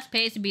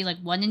paced and be like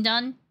one and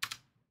done?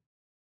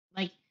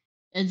 Like,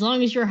 as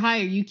long as you're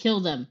higher, you kill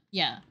them.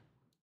 Yeah.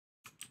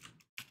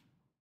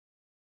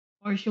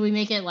 Or should we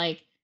make it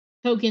like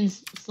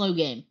tokens slow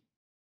game?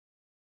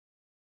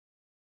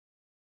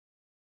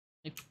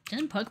 Like,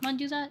 didn't Pokemon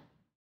do that?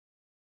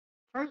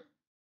 Or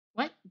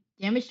what?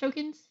 Damage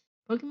tokens?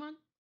 Pokemon?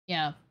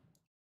 Yeah.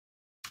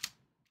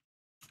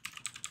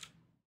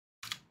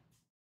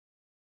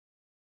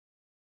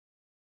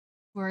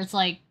 Where it's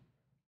like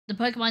the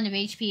Pokemon have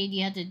HP and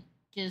you have to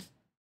just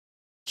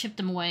chip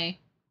them away.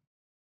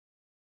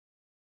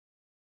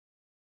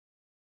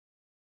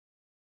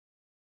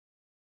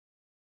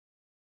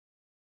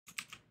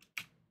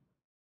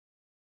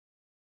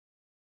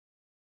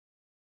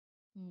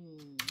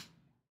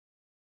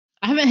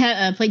 I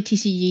haven't played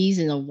TCGs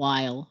in a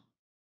while.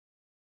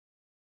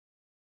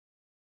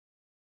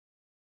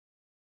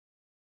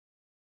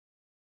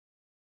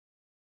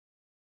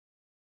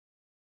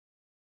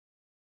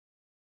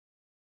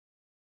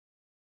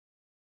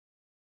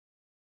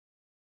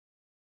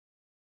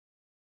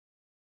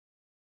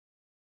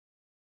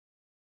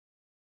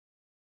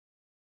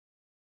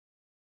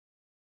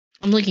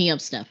 I'm looking up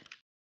stuff.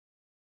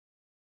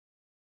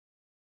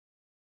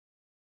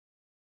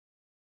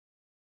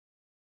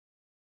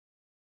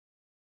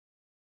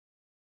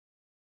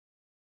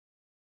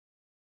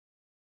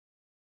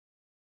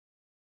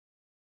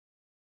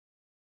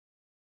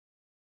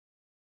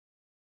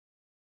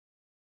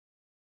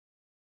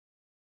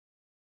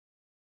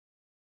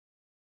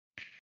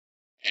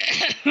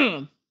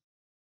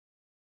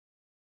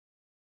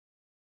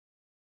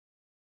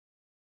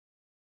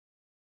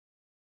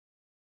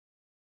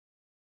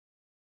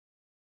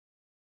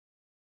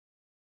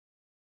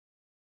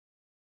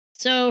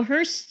 So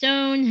her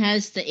stone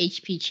has the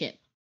HP chip.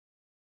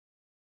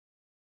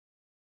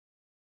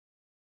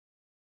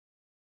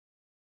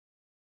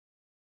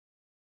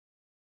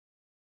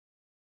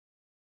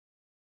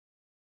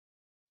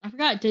 I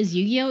forgot, does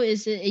Yu-Gi-Oh!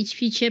 Is it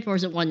HP chip or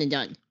is it one and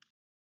done?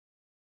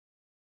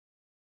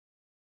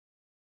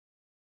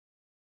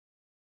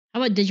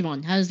 How about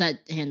Digimon? How does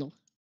that handle?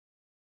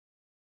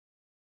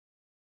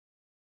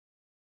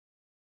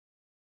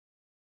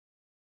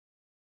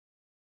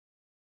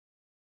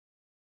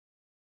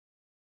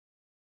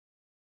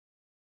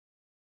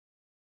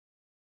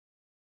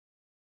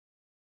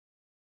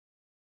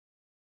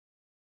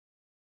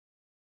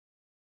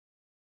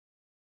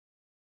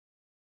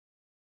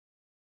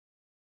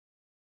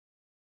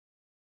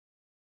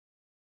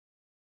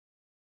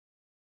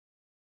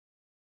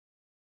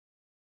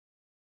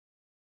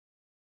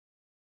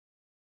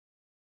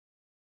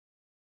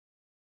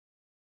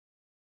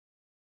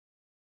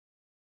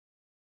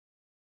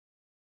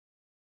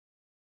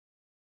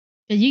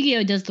 Because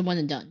Yu-Gi-Oh! Does the one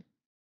and done.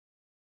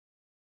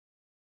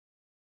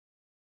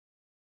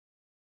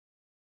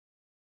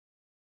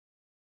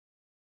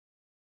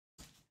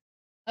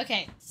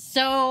 Okay,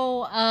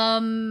 so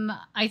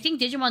I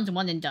think Digimon's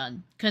one and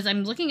done because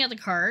I'm looking at the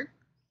card,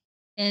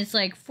 and it's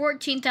like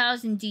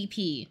 14,000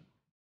 DP.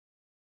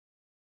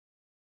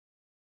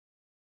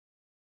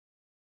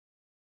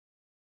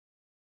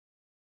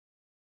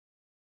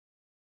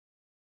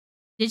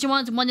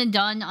 Digimon's one and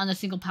done on a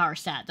single power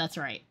stat. That's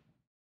right.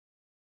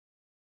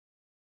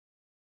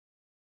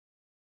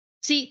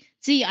 See,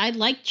 I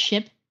like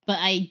chip, but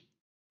I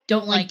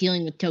don't like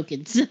dealing with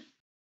tokens.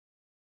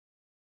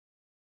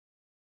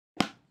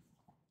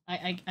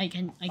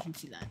 I can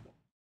see that.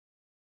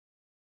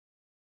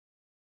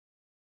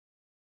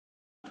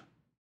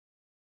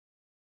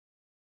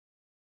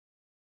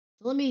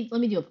 So let me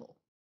do a poll.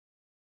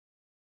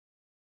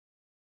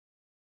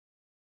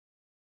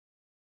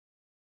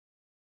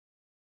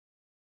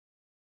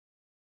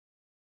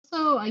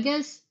 So I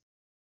guess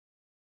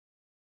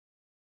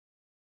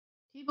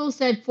people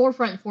said 4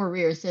 front, 4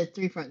 rear. It said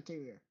 3 front, 3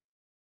 rear.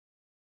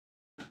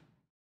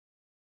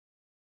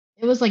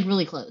 It was like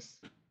really close.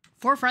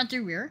 4 front, 3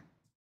 rear.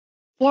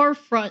 4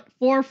 front,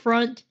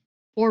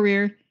 4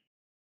 rear.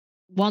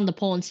 Won the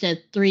poll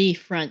instead. 3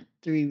 front,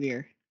 3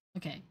 rear.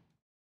 Okay.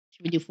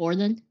 Should we do 4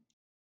 then?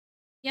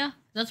 Yeah,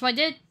 that's what I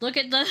did. Look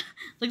at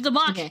the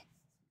box. Okay.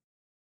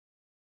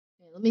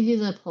 Let me do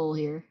the poll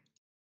here.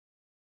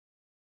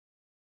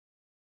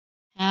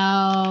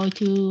 How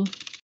to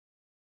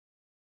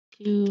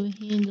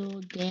handle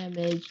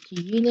damage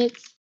to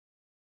units.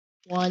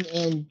 1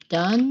 and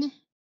done.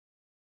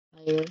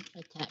 Fire,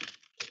 attack,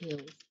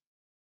 kills.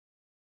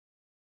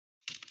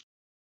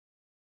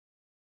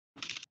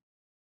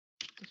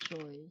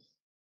 Destroys.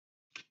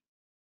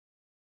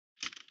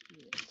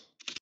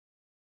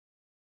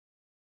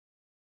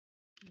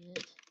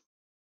 Unit.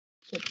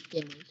 Chip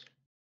damage.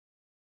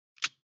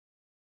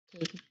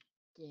 Take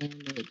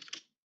damage.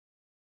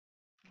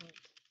 What?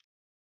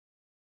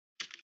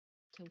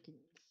 Tokens.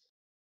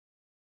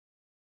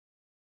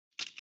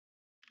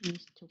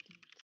 Use tokens.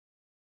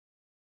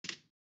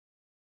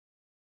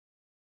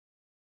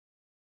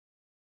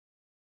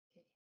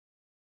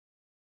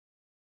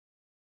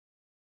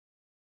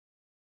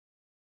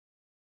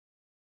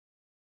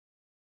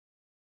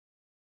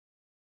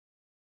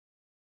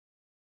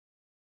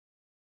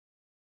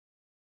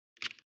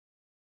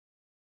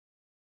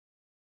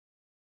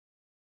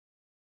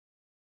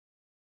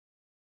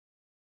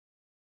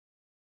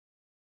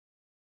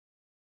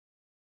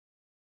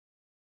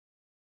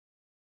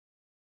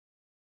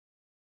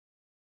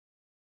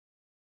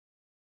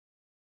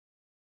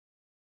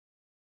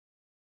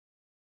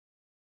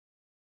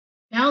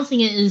 Balancing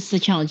it is the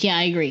challenge. Yeah,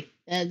 I agree.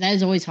 That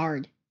is always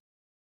hard.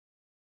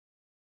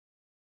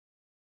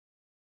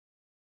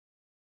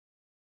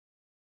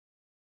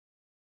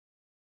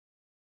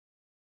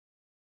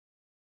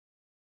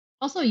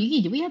 Also,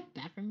 Yuki, do we have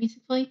background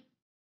music play?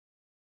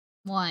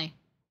 Why?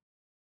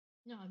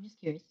 No, I'm just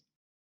curious.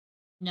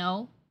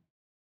 No.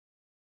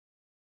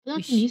 Put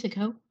on some music,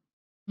 Ho.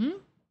 Hmm?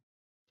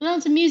 Put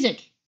on some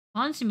music.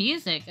 On some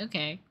music,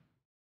 okay.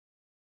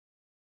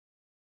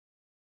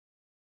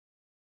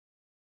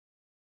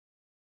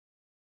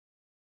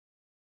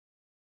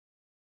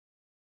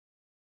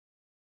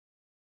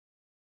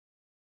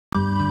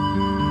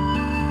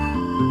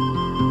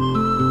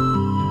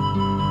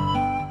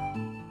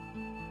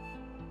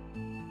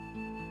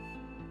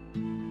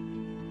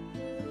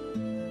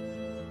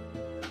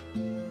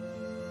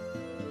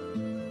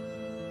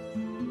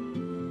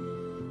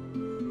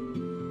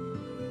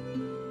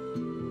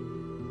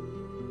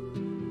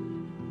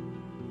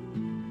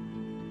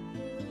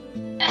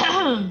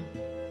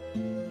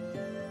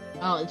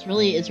 Oh,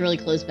 it's really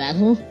close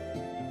battle.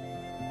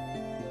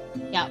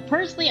 Yeah,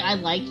 personally, I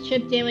like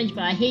chip damage,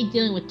 but I hate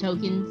dealing with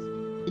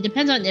tokens. It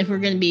depends on if we're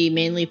going to be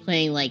mainly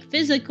playing like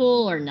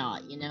physical or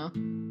not, you know?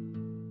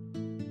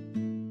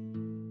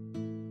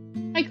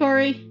 Hi,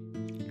 Corey.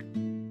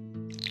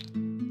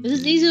 This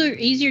is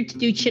easier to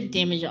do chip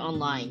damage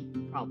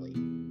online, probably.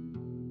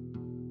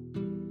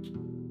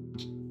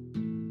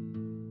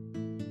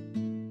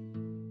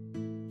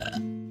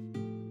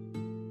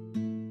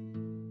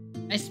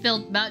 I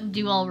spilled Mountain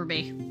Dew all over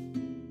me.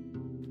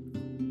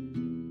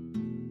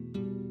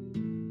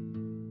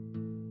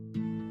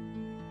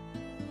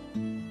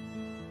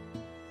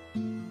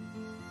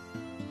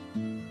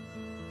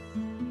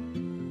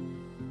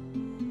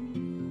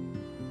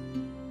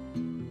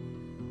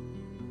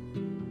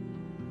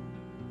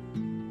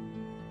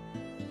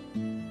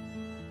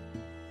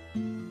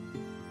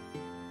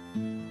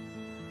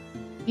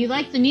 You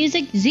like the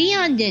music?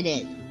 Xeon did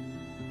it.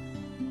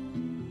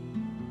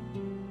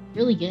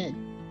 Really good.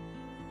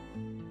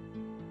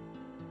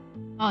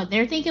 Oh,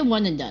 they're thinking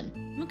 1 and done.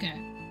 Okay.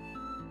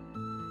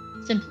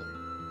 Simpler.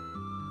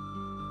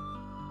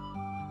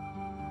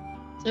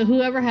 So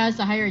whoever has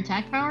the higher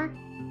attack power?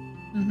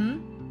 Mm-hmm.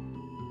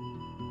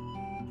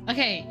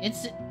 Okay,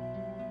 it's...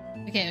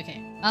 Okay.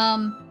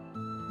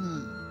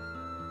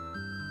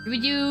 Do we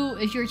do...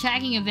 If you're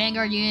attacking a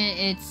Vanguard unit,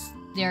 it's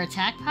their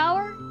attack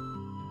power?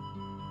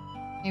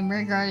 And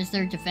Rearguard is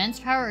their defense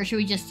power? Or should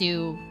we just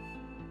do...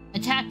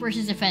 Attack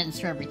versus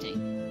defense for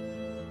everything?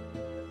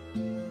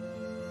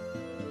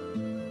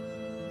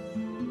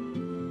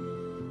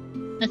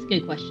 That's a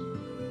good question.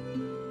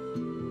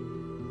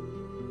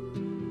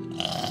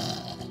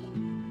 Oh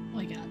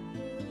my god.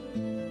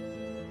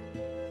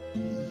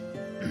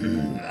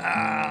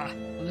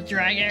 I'm a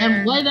dragon.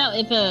 And what about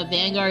if a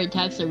vanguard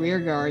attacks a rear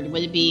guard?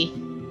 Would it be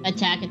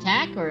attack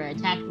or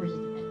attack versus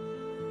defense?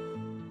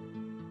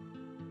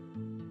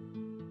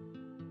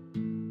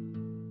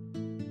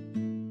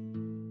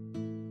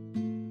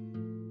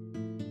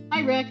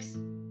 Hi Rex.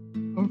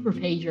 Or for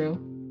Pedro.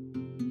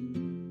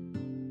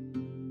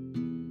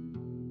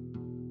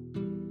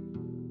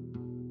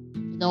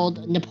 The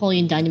old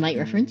Napoleon Dynamite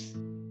reference.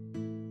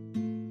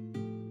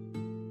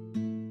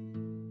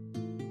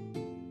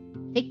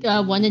 Take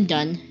one and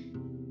done.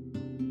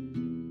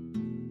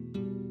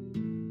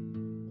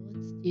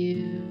 Let's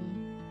do.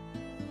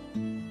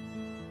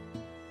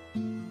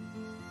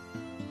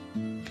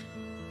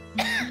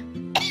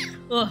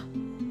 Ugh.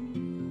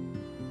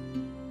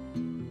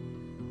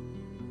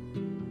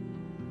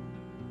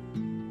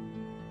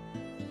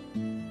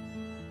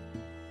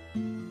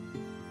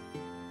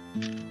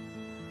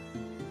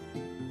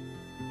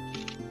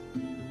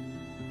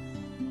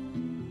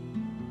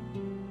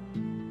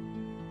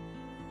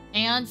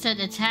 Aeon said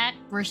attack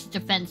versus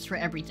defense for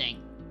everything.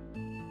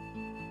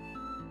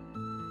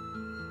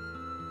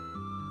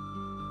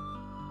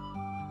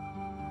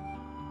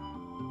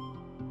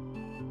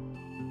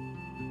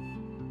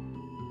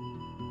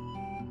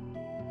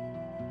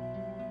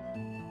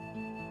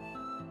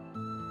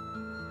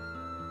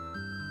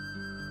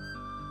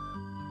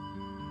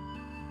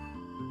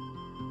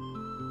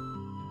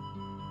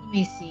 Let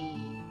me see.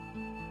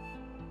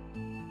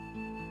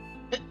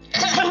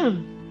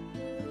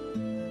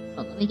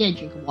 Oh, let me get a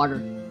drink of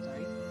water.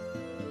 Sorry.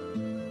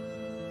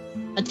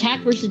 Attack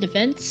versus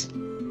defense?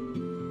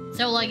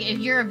 So, like, if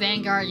you're a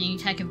vanguard and you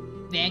attack a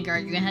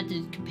vanguard, you're gonna have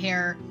to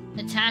compare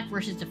attack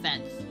versus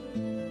defense.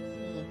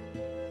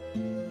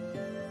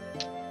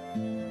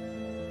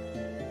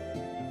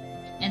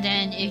 And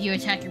then if you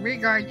attack a rear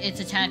guard, it's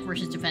attack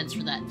versus defense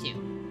for that too.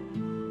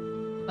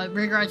 But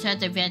rear guards have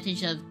the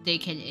advantage of they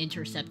can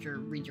intercept or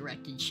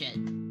redirect and shit.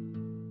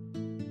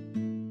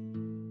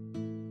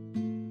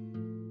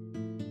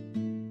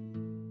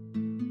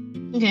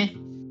 Okay.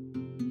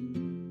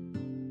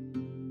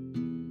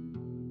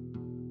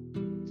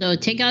 So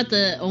take out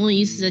the only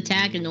uses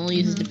attack and only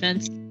uses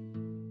defense.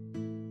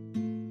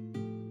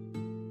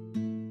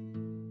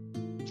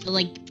 So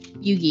like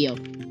Yu-Gi-Oh.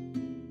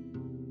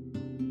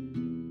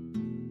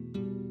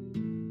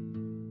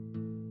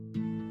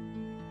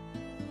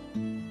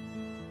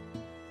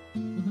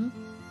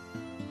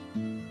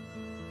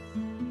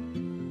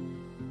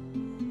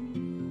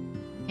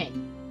 Okay.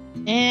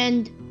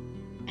 And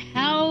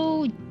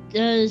how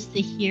does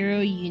the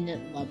hero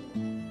unit level up?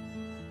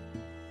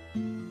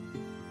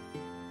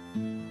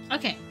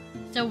 Okay,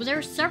 so there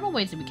are several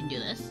ways that we can do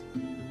this.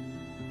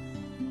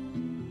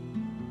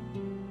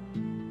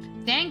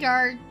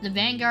 The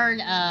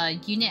Vanguard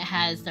unit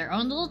has their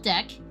own little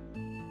deck,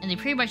 and they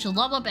pretty much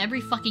level up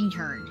every fucking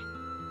turn.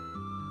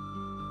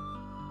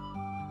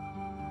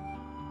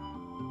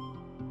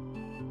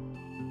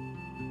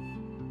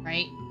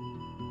 Right?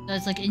 So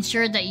it's like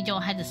ensured that you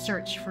don't have to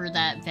search for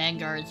that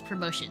Vanguard's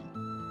promotion.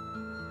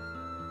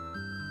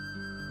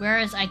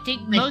 Whereas I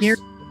think The most... hero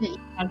that you're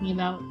talking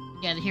about?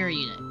 Yeah, the hero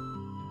unit.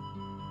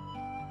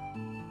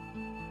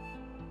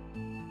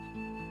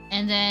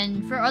 And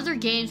then for other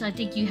games, I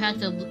think you have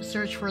to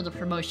search for the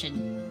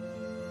promotion.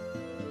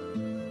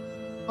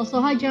 Also,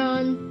 hi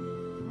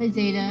John. Hi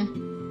Zeta.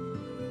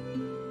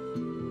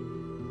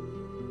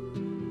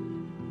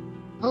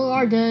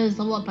 LR does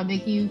level up by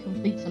making you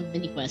complete some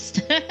mini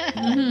quest.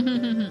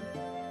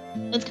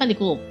 That's kind of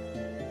cool.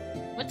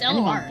 What's Kind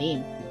of on LOR?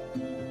 theme.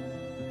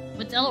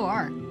 What's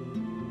LOR?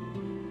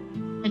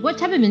 Like, what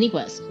type of mini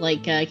quest?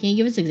 Like, can you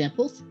give us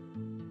examples?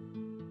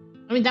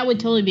 I mean, that would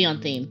totally be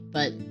on theme,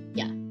 but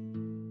yeah.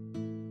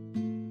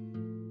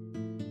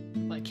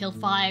 What, kill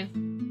 5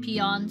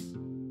 peons?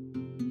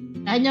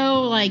 I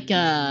know, like,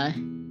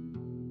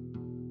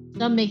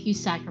 some make you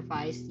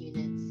sacrifice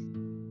units.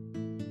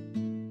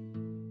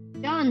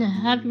 John,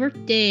 happy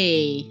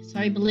birthday!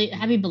 Sorry,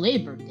 happy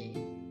belated birthday.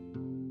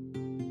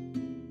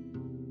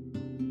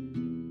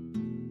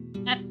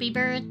 Happy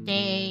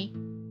birthday!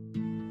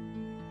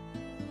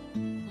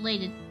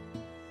 Belated.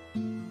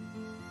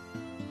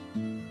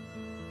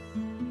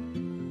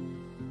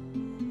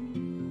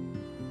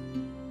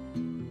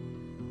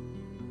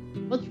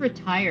 What's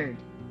retired?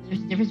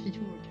 There's a difference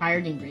between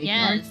retired and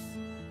graveyard? Yes.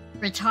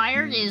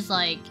 Retired is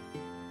like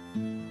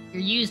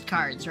your used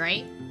cards,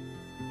 right?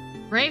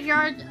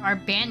 Graveyard are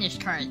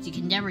banished cards. You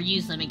can never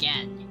use them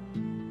again.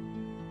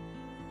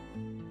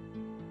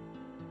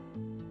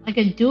 Like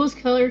a duelist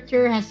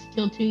character has to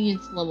kill 2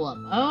 units to level up.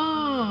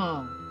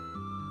 Oh!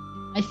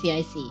 I see,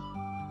 I see.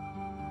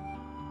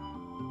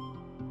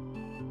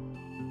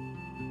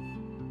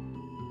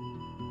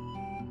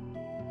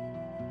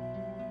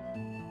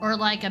 Or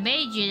like a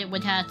mage unit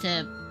would have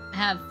to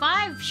have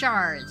 5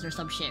 shards or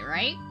some shit,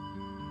 right?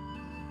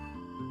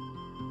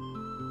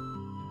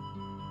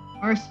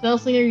 Our spell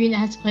slinger unit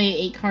has to play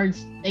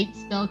 8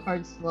 spell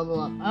cards to level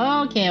up.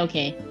 Okay,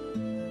 okay.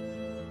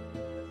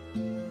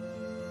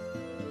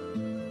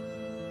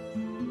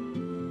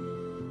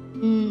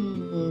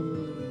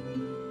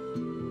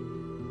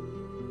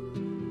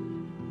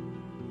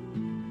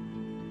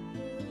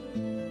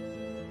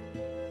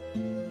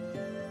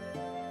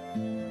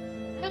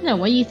 I don't know,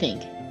 what do you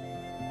think?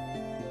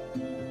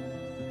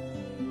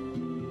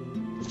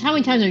 How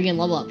many times are you gonna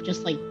level up?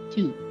 Just like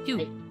 2. 2.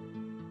 Right?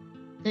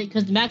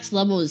 Because the max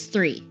level is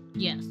 3.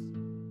 Yes.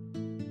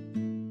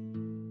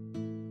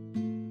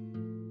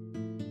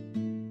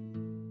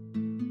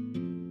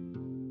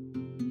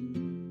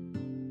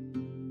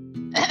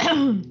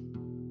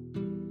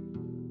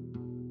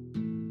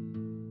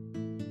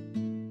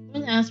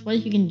 Someone asked what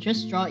if you can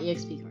just draw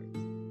EXP cards?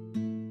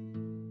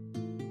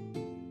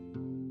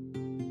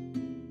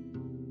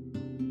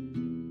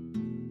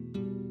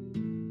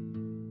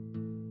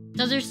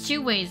 So there's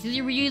 2 ways.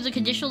 Either we use the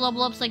conditional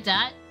level ups like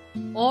that,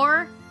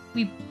 or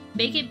we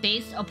make it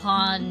based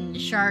upon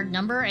shard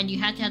number, and you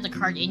have to have the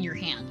card in your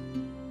hand.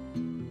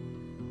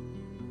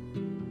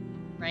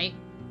 Right?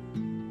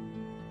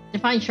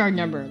 Define shard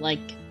number, like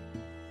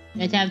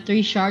you have to have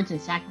 3 shards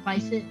and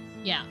sacrifice it?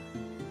 Yeah.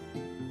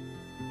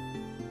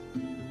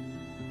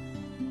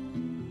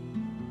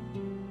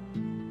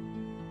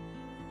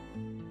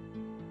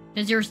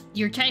 Because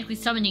you're technically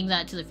summoning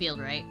that to the field,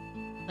 right?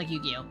 Like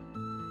Yu-Gi-Oh!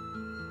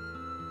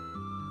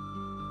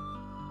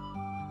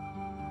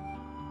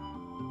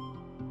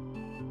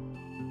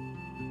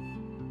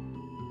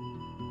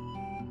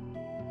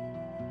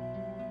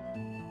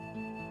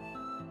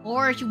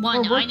 Or if you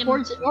want an item...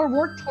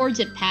 work towards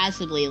it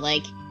passively,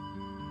 like,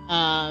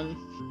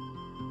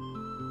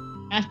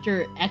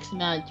 after X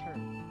amount of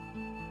turns.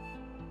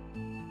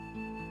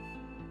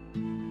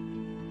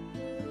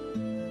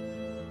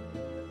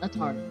 That's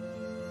hard.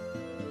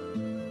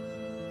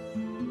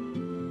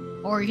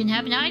 Or you can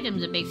have an item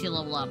that makes you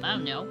level up, I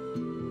don't know.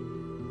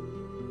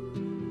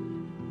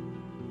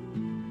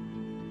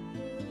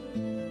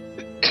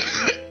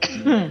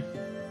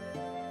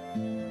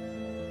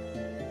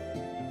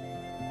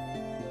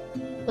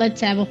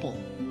 Let's have a poll.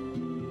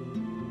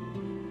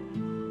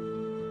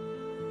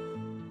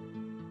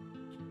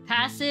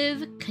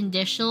 Passive,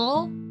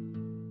 conditional,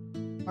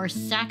 or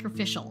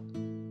sacrificial?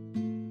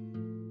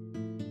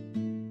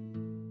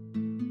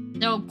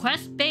 So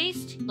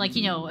quest-based, like,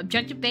 you know,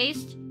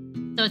 objective-based.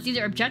 So it's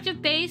either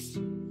objective-based,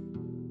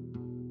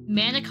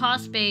 mana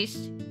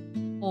cost-based,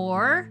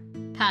 or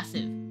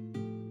passive.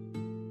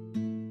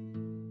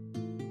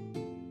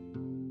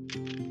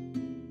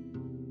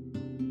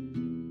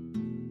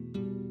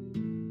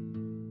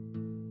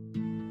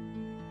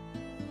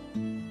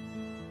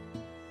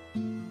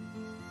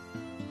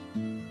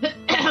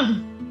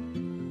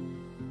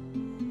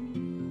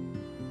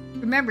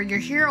 Remember, your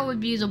hero would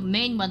be the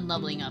main one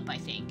leveling up, I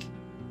think.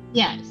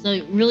 Yeah,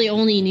 so really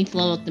only you need to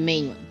level up the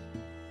main one.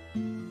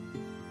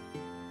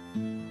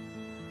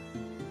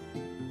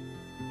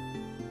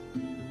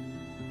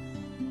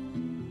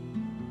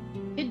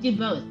 Could do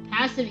both.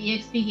 Passive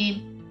EXP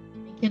game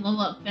and can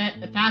level up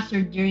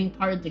faster during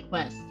part of the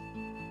quest.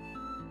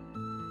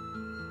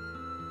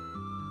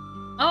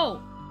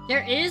 Oh,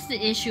 there is the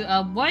issue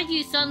of what if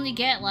you suddenly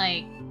get,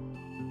 like,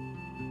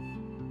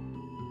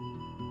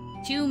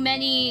 too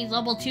many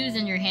level 2s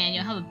in your hand,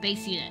 you'll have a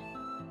base unit.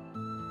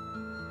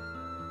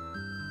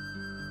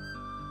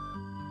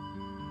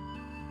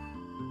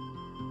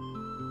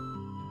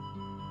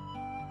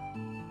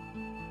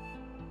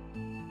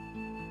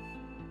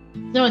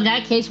 So in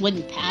that case,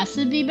 wouldn't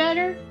passive be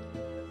better?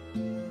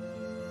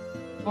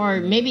 Or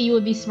maybe you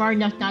would be smart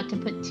enough not to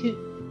put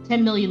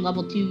 10 million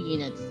level 2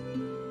 units.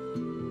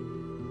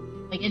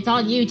 Like, it's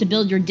on you to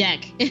build your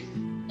deck.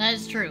 That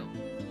is true.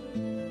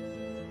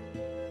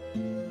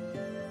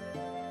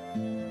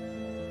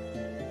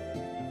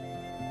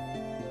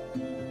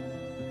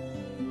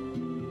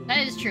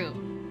 That is true.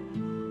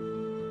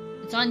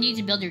 It's on you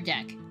to build your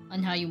deck,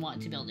 on how you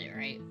want to build it,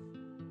 right?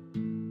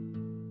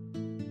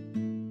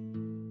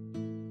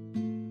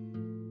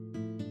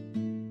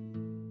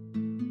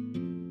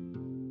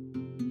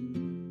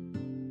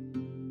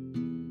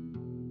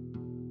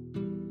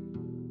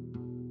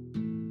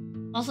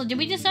 Also, did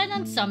we decide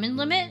on summon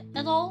limit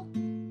at all?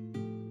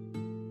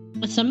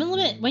 What summon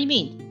limit? What do you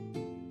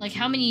mean? Like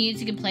how many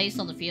units you can place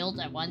on the field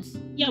at once?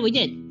 Yeah, we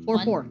did.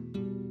 4-4.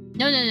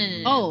 No.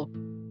 Oh.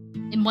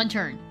 In one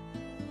turn.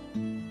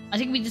 I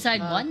think we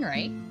decided 1,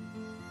 right?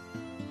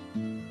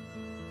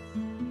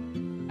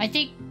 I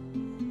think...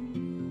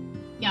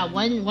 Yeah,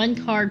 one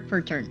card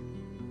per turn.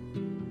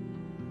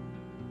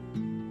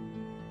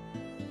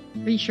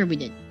 Pretty sure we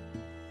did.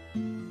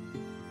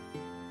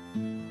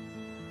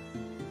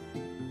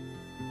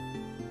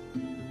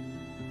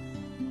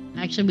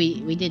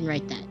 Actually, we didn't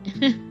write that.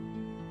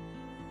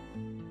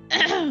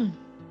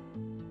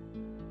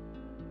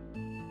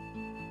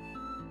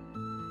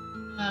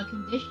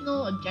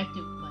 Conditional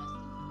objective quest.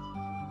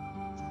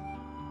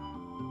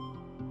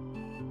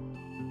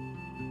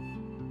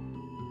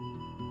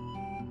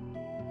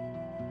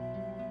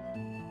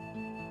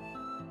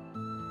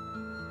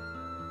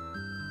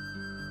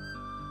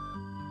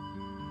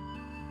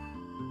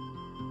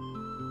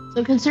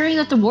 So considering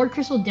that the ward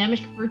crystal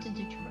damage converts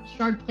into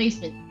shard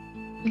placement,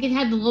 you can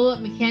have the level up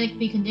mechanic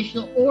be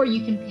conditional, or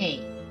you can pay.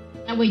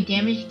 That way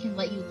damage can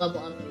let you level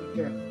up your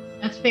hero.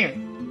 That's fair.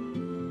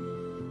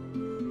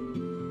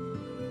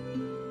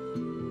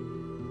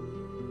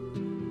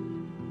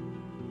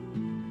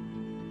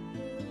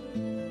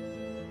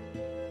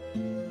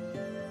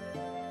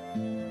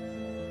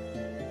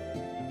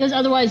 Because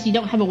otherwise you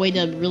don't have a way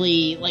to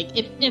really, like,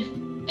 if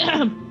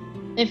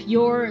if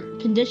your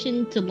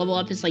condition to level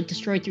up is like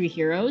destroy 3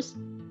 heroes,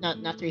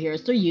 not 3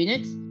 heroes, 3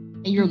 units,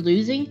 and you're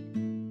losing,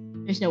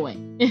 there's no way.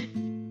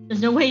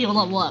 There's no way you'll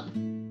level up.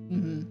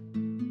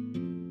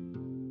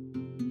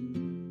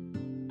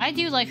 I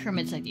do like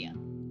Hermit's idea.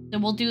 So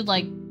we'll do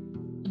like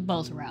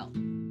both route.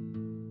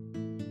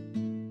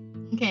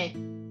 Okay.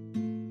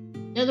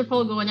 Another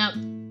poll going up.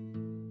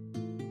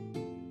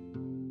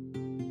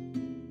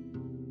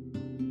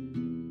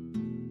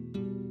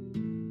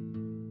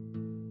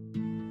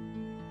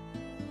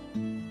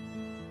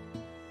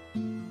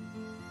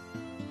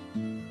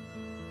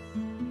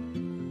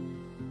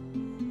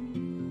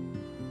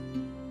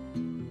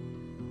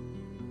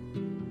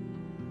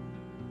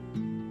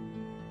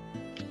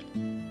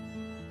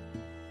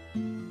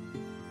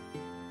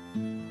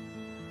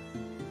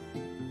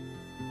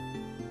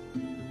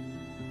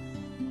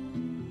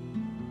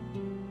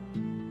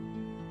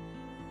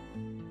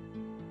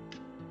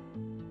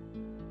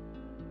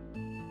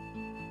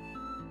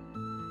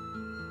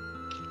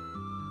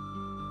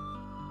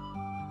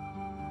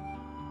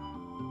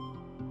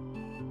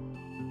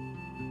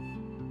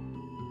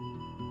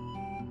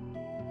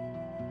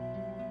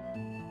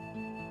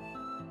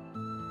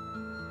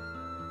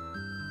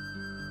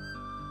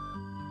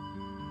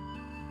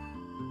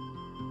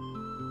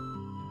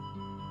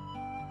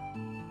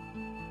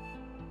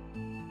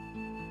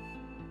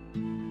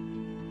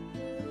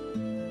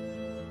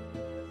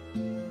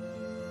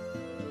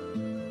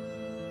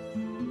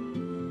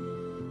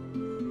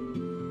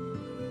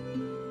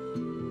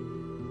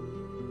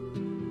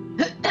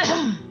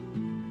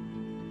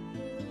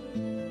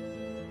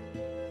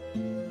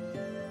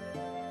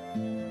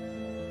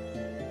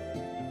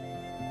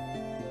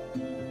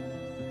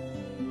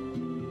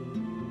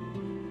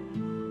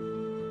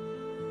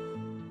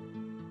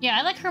 Yeah,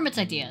 I like Hermit's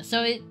idea.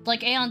 So,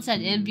 like Aeon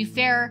said, it would be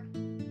fair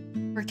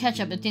for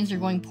catch-up if things are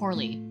going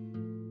poorly.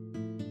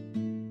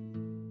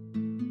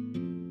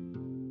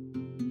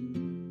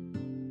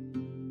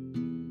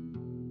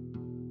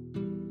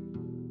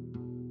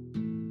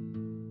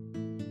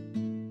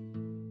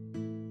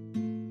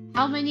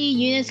 How many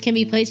units can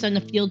be placed on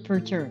the field per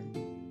turn?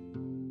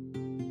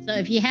 So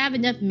if you have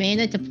enough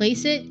mana to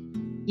place it,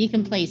 you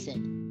can place it.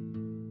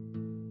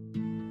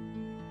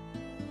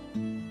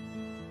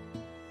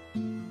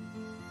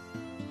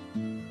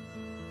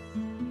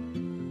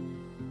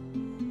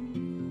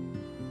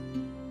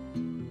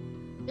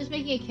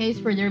 Making a case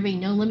for there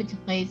being no limit to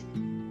plays.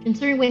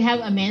 Considering we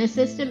have a mana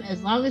system,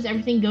 as long as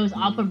everything goes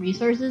off of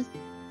resources,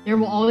 there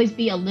will always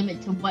be a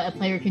limit to what a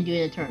player can do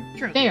in a turn.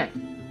 True. Fair.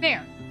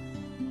 Fair.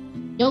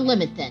 No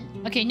limit then.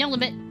 Okay, no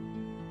limit.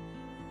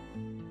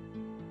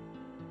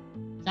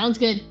 Sounds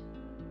good.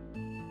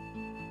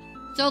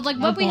 So, like,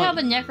 what we have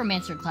a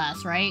Necromancer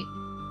class, right?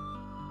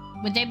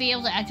 Would they be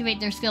able to activate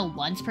their skill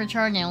once per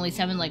turn and only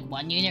summon, like,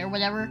 1 unit or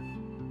whatever?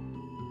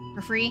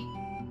 For free?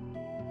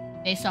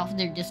 Based off of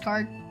their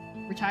discard?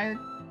 Retired?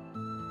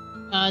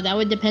 That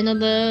would depend on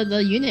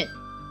the unit.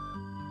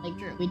 Like,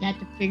 True. We'd have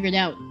to figure it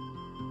out.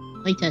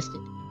 Play test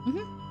it.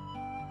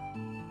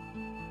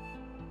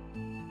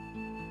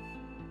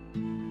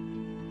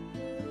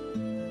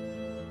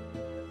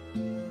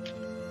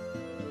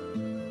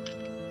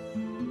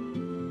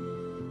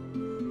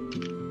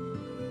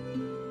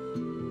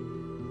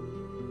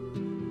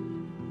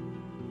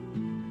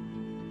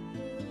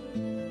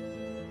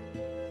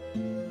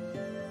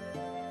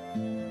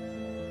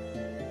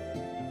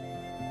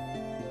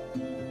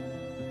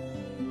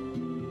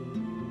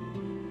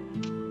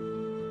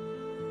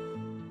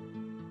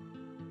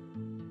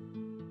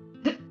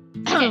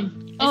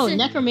 Oh,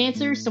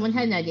 Necromancer, someone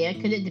had an idea.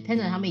 Could it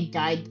depend on how many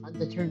died on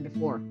the turn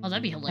before? Oh,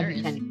 that'd be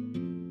hilarious.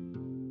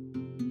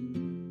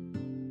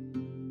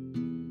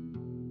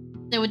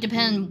 It would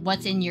depend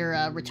what's in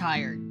your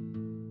retired.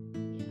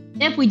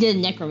 Yeah. If we did a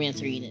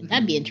Necromancer unit,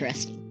 that'd be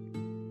interesting.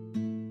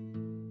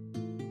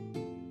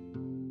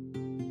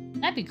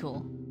 That'd be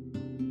cool.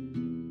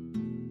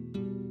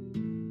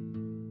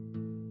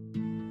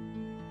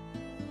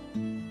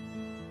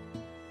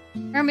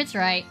 Hermit's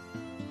right.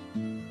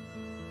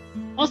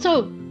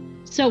 Also,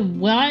 so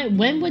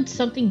when would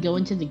something go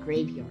into the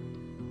graveyard?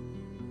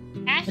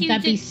 Would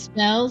that be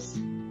spells,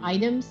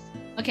 items?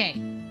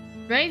 Okay.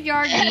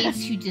 Graveyard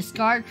needs to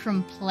discard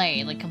from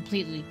play, like,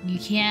 completely. You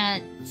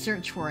can't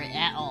search for it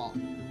at all.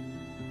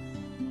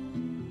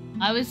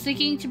 I was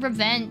thinking to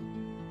prevent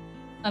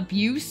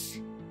abuse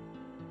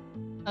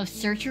of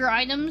searcher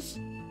items.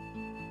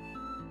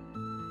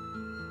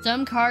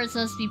 Some cards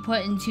must be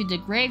put into the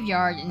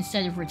graveyard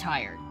instead of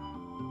retired.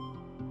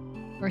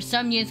 Or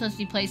some units must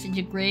be placed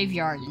into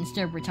graveyard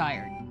instead of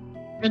retired.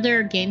 Are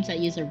there games that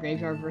use a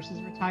graveyard versus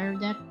retired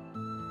deck?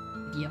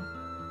 Yu-Gi-Oh.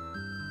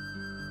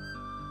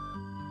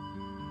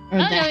 Or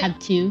that have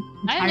two.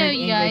 I don't know,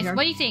 you guys. Graveyard.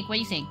 What do you think? What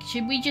do you think?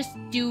 Should we just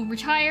do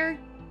retired?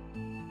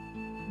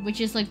 Which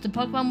is like the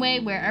Pokemon way,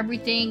 where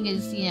everything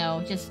is, you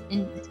know, just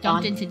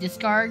dumped into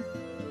discard.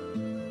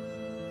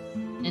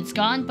 It's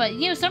gone, but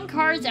you know, some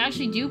cards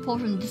actually do pull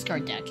from the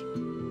discard deck.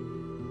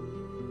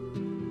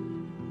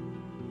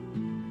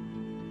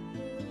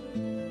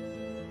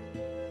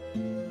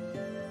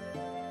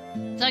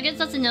 So I guess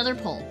that's another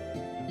poll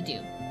to do.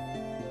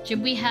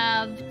 Should we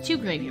have 2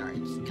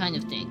 graveyards, kind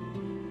of thing?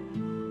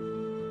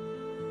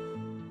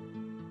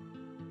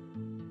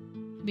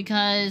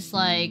 Because,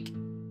 like,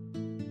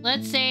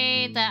 let's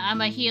say that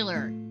I'm a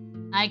healer.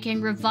 I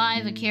can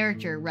revive a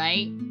character,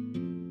 right?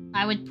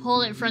 I would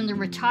pull it from the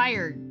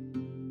retired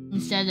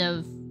instead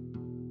of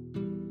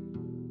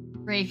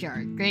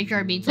graveyard.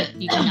 Graveyard means like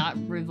you cannot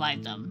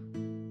revive them.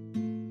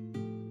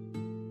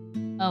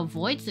 Oh,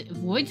 Void's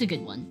a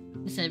good one.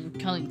 Instead of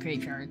calling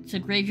graveyard. So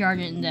graveyard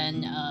and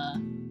then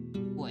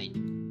Void.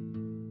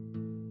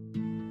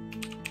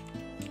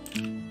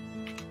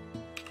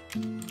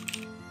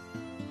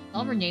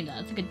 I'll rename that.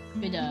 That's a good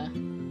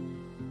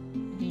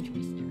name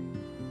choice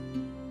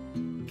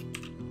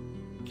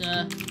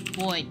there. The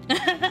Void.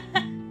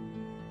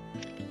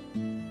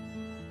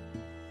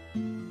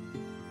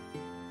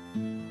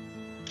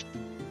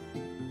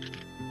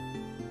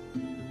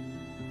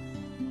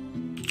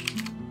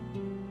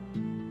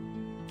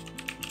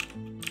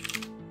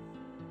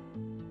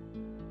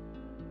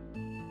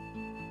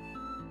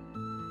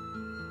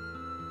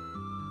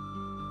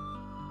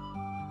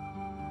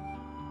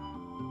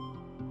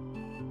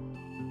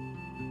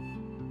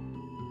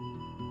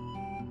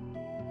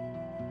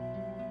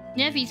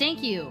 Neffy,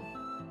 thank you.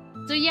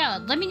 So yeah,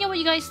 let me know what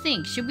you guys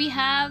think. Should we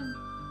have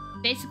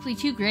basically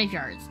 2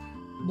 graveyards?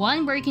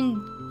 One where you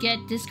can get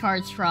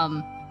discards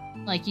from,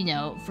 like, you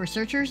know, for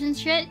searchers and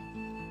shit.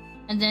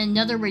 And then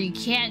another where you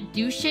can't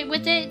do shit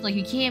with it, like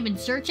you can't even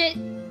search it.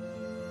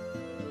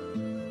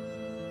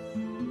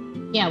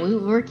 Yeah,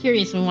 we're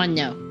curious. We want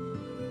to know.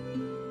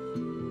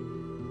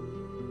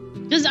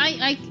 Because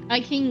I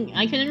can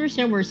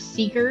understand where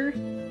Seekers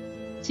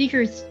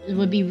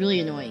would be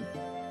really annoying.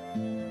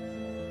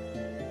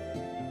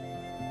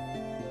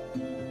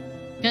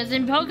 Because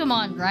in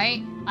Pokemon,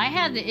 right, I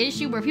had the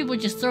issue where people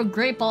just throw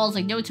great balls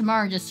like no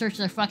tomorrow and just search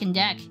their fucking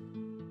deck.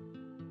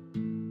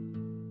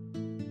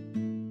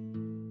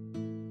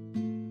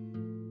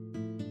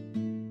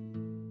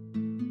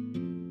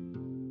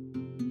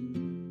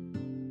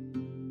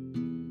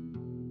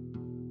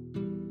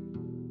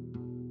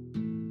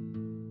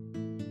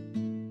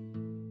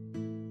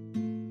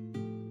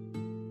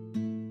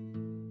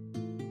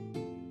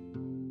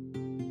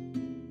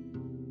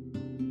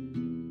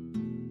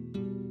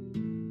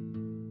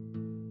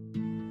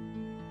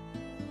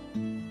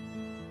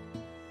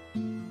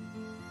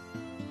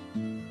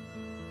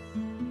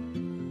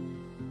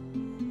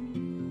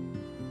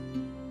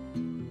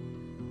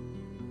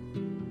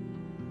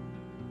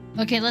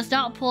 Okay, let's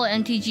not pull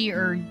MTG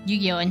or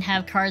Yu-Gi-Oh! And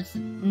have cards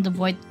in the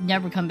void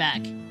never come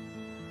back.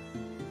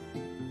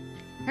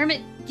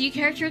 Hermit, do you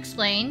care to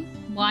explain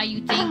why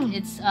you think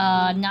it's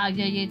not a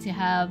good idea to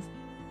have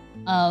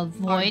a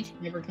void? Cards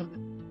never come back.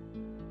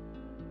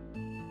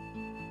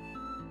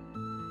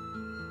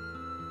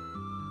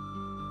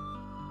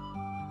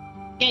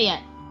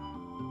 Yeah.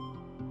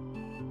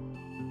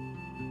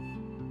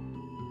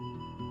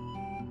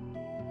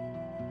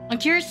 I'm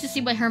curious to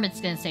see what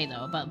Hermit's gonna say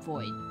though about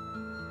void.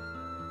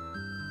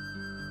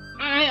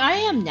 I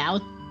am now.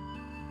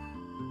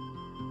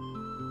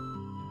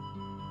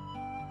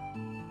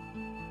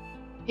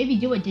 Maybe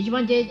do what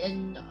Digimon did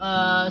and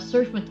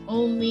search with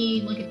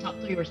only look at top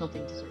 3 or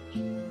something to search.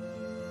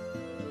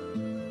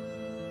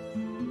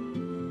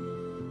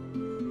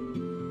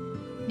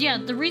 Yeah,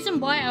 the reason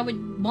why I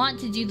would want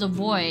to do the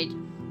void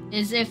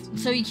is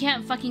so you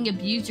can't fucking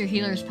abuse your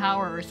healer's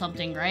power or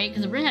something, right?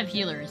 Because we're gonna have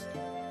healers.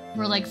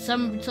 Or like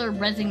some sort of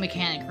rezzing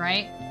mechanic,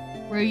 right?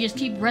 Where you just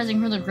keep rezzing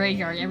from the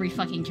graveyard every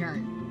fucking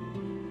turn.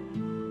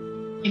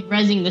 Like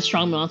rezzing the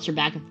strong monster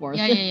back and forth.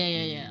 Yeah.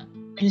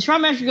 And the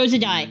strong monster goes to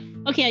die.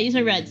 Okay, I use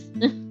my reds.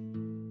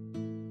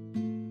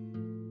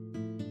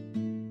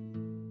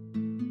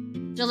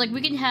 So like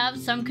we can have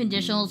some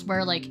conditionals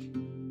where like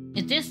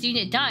if this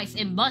unit dies,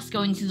 it must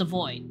go into the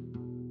void.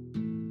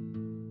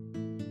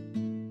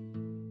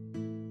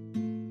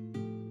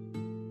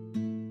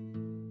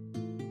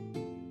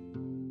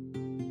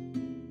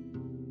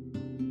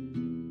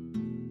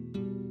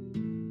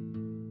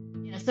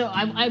 Yeah, so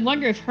I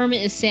wonder if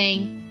Hermit is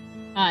saying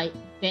that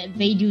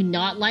they do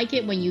not like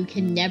it when you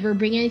can never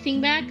bring anything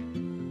back,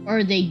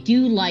 or they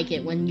do like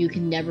it when you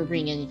can never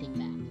bring anything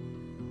back.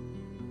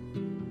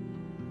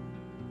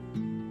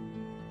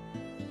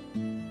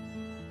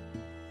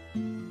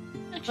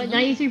 Actually, but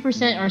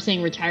 93% are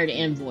saying retired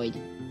and void.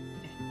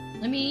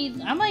 I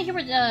want to hear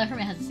what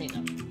Hermit has to say though.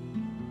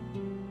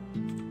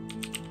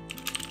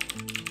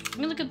 I'm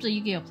gonna look up the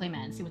Yu-Gi-Oh!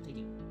 Playmat and see what they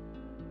do.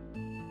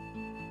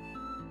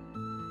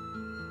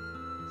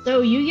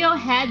 So Yu-Gi-Oh!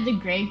 Had the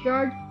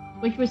graveyard,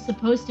 which was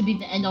supposed to be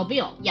the end-all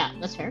be-all. Yeah,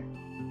 that's fair.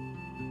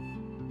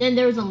 Then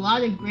there was a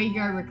lot of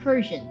graveyard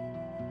recursion.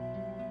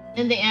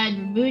 Then they add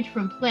removed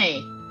from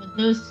play, but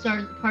those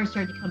cards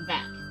started to come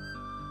back.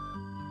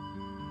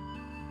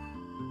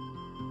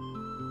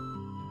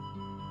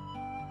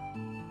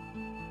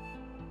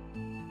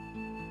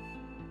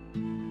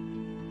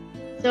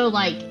 So,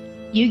 like,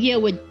 Yu-Gi-Oh!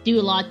 Would do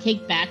a lot of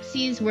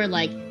take-backsies where,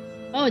 like,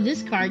 oh,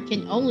 this card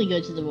can only go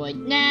to the void.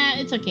 Nah,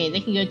 it's okay. They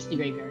can go to the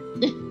graveyard.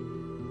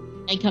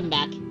 And come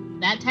back.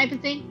 That type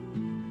of thing.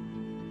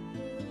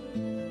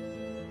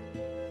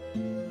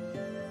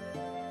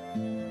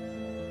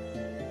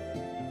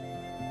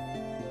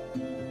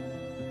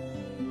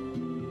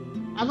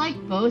 I like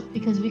both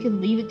because we can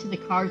leave it to the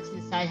cards to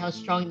decide how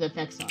strong the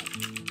effects are.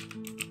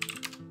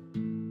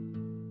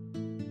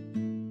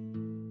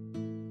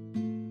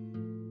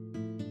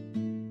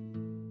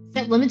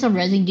 Set limits on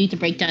resin due to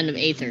breakdown of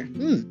Aether.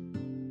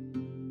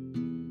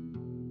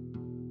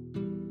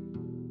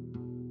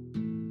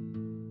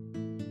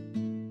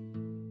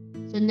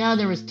 So now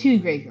there was 2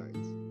 graveyards.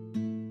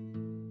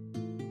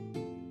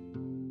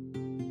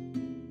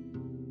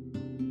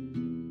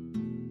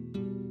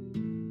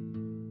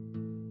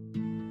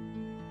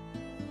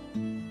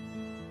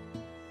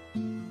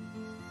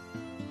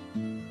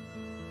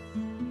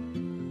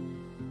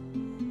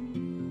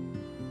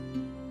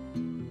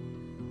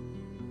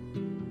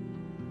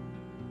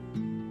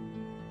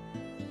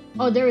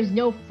 Oh, there is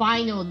no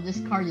final.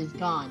 This card is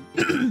gone.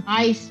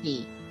 I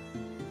see.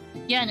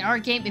 Yeah, in our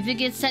game, if it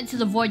gets sent to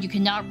the void, you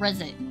cannot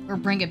res it or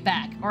bring it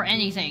back or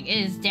anything. It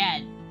is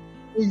dead.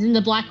 It's in the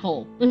black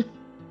hole.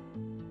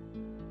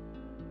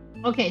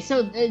 Okay,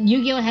 so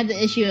Yu-Gi-Oh! Had the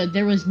issue of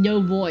there was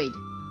no void.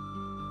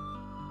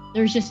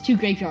 There was just 2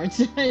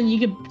 graveyards, and you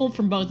could pull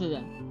from both of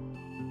them.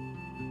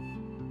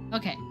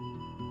 Okay.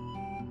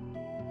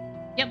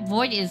 Yep,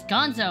 void is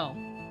gonzo.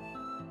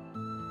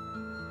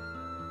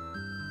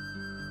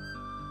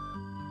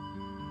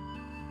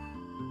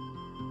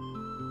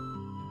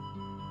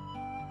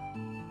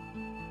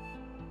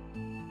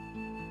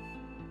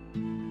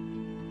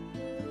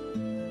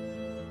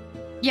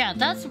 Yeah,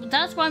 that's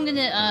what I'm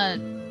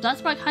gonna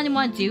that's what I kind of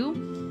want to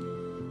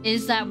do,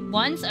 is that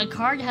once a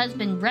card has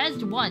been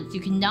rezzed once,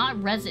 you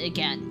cannot res it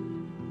again.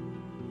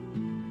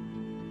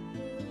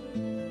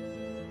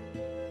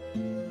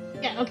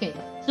 Yeah, okay.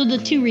 So the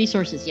 2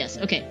 resources, yes,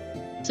 okay.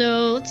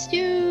 So let's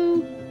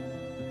do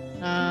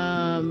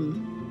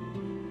and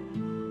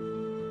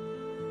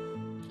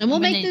we'll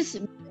make this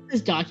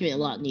document a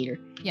lot neater.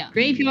 Yeah.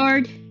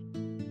 Graveyard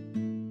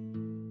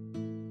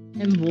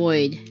and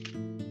void.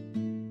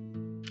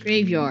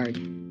 Graveyard.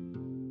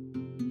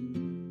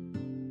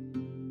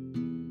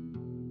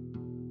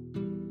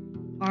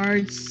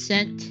 Cards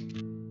sent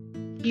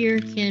here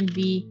can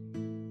be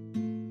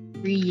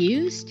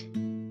reused.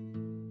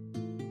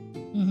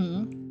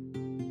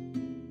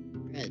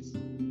 Res.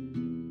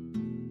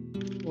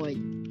 Void.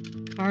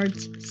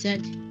 Cards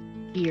sent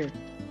here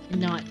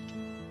cannot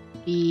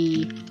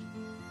be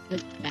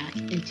put back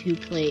into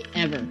play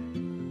ever.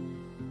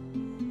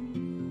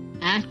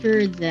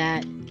 After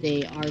that,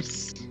 they are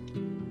sent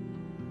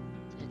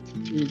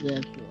to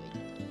the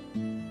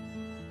void.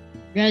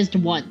 Rezzed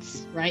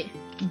once, right?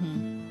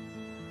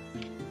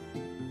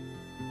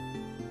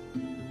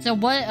 So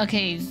what?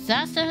 Okay,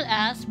 Zasta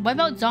asked, what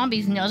about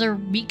zombies and other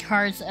weak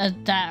cards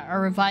that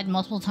are revived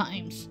multiple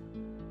times?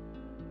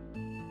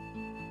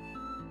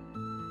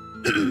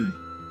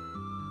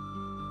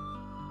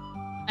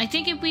 I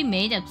think if we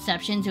made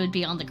exceptions, it would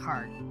be on the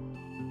card.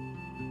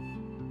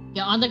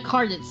 Yeah, on the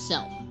card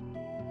itself.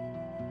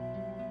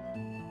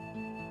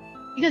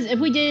 Because if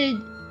we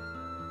did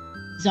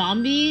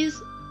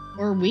zombies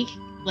or weak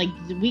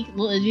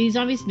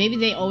zombies, maybe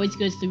they always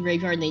go to the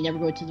graveyard and they never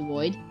go to the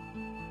void.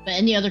 But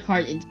any other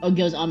card, it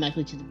goes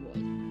automatically to the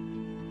void.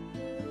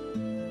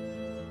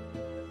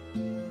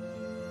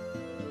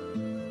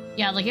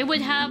 Yeah, like it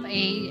would have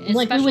a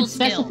like special we would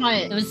skill. specify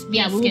it. It would be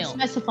yeah, a we skill. would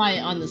specify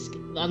it on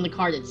the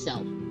card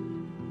itself.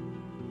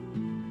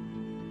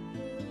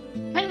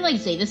 Kind of like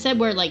Zeta said,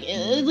 where like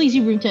it leaves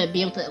you room to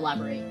be able to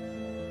elaborate.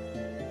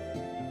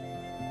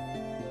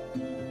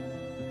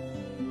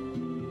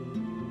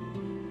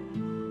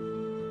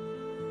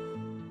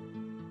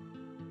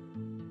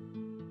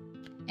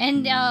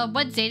 And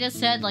what Zeta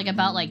said, like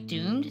about like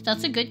doomed,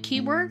 that's a good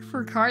keyword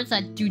for cards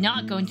that do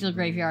not go into the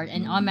graveyard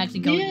and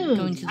automatically go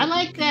into the, I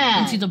like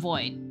that. into the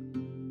void.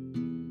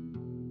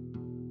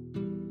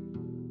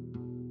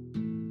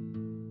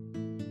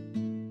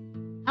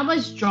 How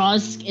much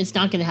draws? It's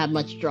not going to have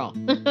much draw.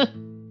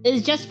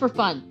 It's just for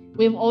fun.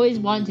 We've always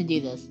wanted to do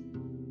this.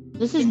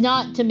 This is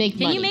not to make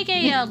money. Can you make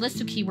a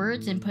list of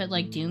keywords and put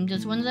like doomed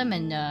as one of them?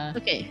 And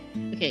Okay.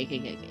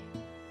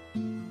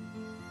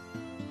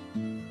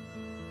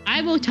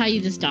 I will tie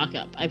you this doc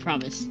up. I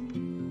promise.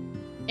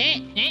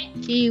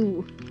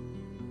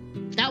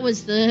 That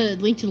was the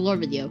link to the lore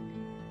video.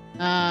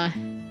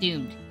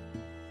 doomed.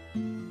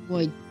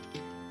 Void.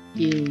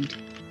 Doomed.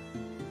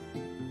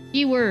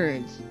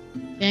 Keywords.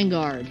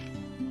 Vanguard.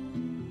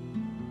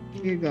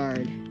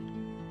 Rearguard.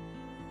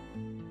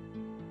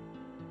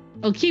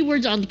 Oh,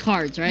 keywords on the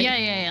cards, right?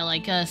 Yeah,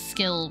 like a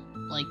skill,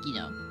 like, you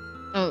know.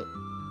 Oh,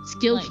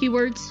 skill Like,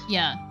 keywords?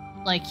 Yeah.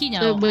 Like, you know,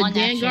 So would on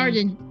Vanguard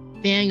action.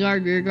 and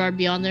Vanguard, Rearguard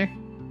be on there?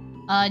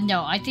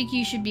 No, I think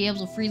you should be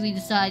able to freely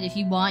decide if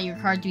you want your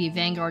card to be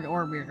Vanguard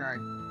or Rearguard.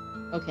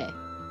 Okay.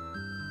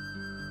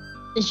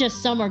 It's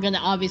just some are gonna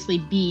obviously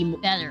be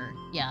better.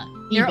 Yeah.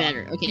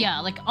 Better. Okay. Yeah,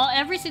 like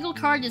every single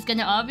card is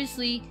gonna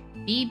obviously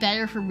be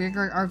better for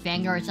Rearguard or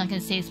Vanguard. It's not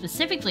gonna say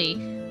specifically,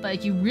 but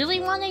if you really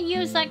want to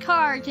use that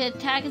card to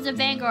attack as a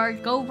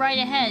Vanguard, go right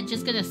ahead. It's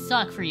just gonna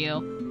suck for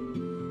you.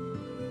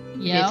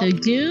 Yeah. Okay, so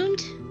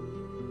doomed.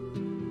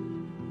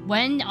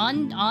 When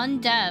on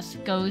death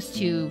goes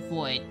to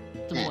void.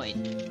 The void.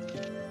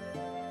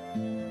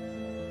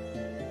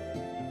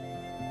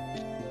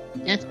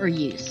 Death or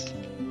use.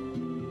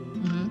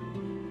 Mm-hmm.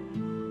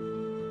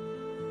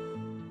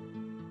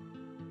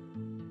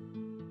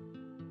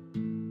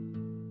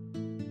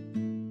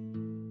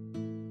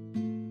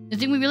 The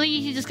thing we really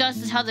need to discuss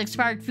is how the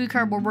expired food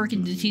card will work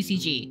in the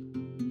TCG.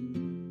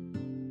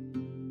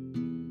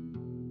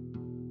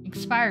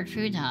 Expired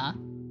food, huh?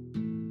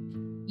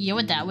 You know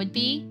what that would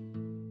be?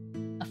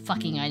 A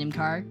fucking item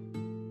card.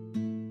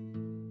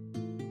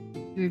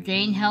 You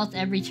regain health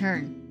every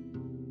turn,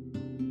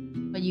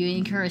 but you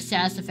incur a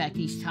status effect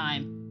each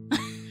time.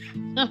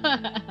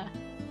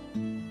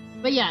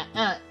 But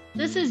yeah,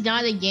 this is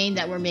not a game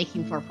that we're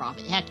making for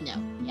profit. Heck no.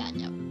 Yeah,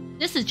 no.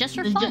 This is just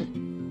for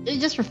fun.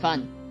 It's just for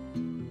fun.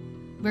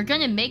 We're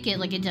gonna make it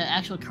like into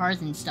actual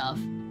cards and stuff.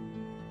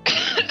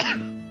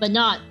 But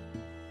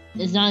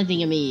it's not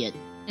anything immediate.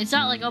 It's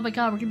not like, oh my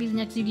god, we're gonna be the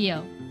next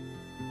Yu-Gi-Oh!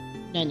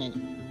 No.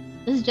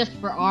 This is just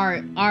for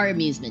our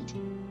amusement.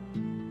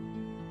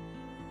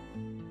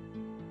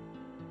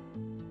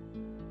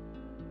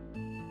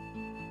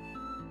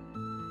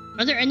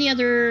 Are there any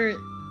other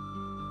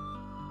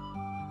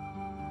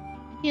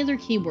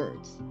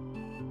keywords?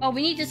 Oh,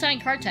 we need to assign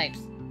card types.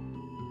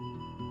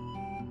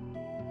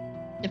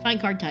 Define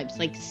card types,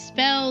 like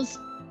spells,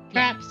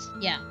 traps.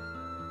 Yeah.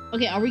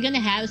 Okay, are we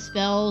gonna have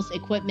spells,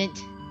 equipment?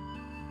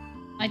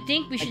 I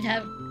think we should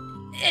have...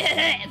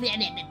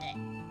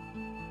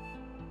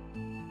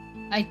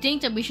 I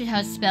think that we should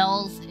have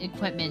spells,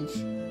 equipment,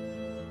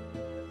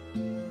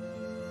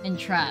 and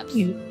traps.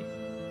 You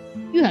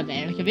have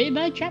activated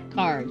my trap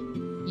card.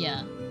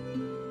 Yeah.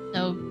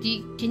 So,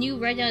 can you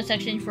write down a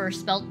section for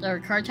spell or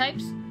card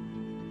types?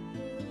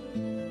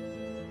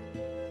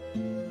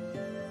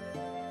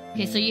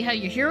 Okay, so you have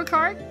your hero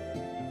card.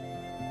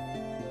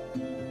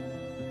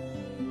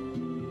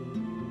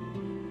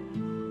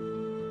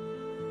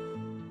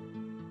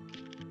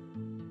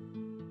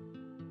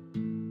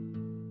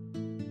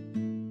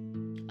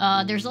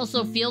 There's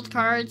also field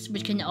cards,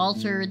 which can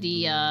alter the,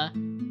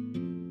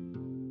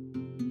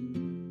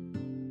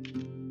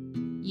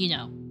 you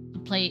know, the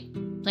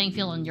playing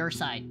field on your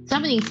side.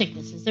 Summoning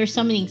sicknesses. There's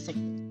summoning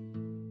sickness.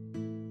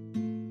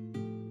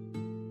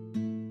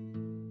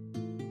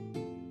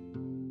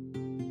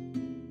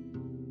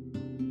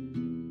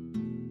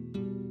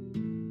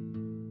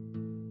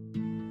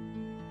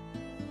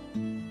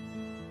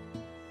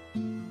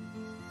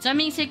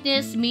 Summoning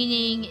sickness,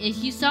 meaning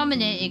if you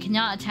summon it, it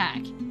cannot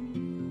attack.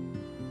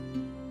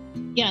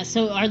 Yeah,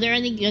 so are there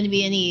going to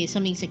be any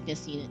summoning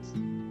sickness units?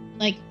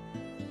 Like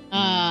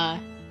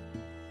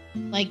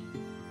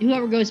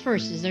whoever goes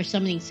first, is there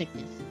summoning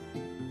sickness?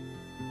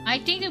 I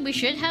think that we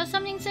should have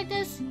summoning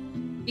sickness,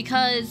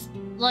 because,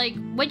 like,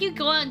 when you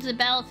go out into the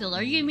battlefield,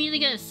 are you immediately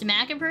gonna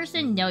smack a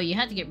person? No, you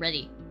have to get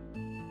ready.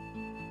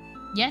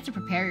 You have to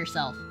prepare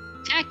yourself.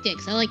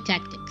 Tactics. I like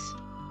tactics.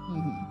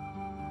 Mm-hmm.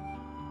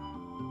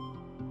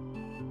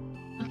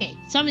 Okay,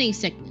 summoning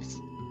sickness.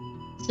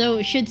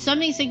 So, should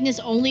summoning sickness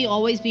only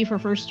always be for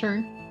first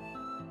turn?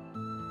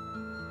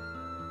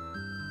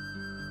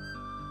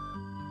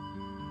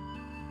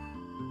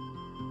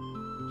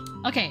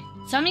 Okay,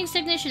 summoning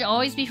sickness should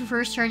always be for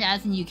first turn,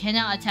 as in you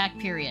cannot attack,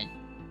 period.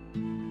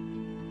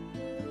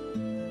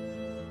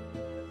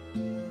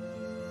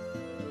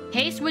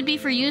 Haste would be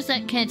for use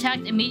that can attack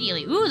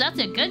immediately. Ooh, that's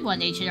a good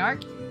one, Ancient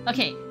Arc.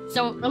 Okay,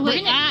 so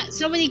wait,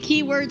 so many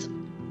keywords.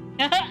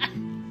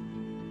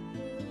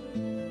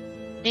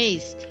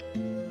 Haste.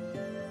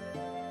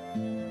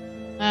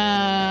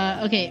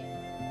 Okay.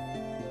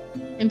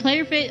 In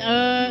player phase,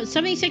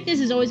 summoning sickness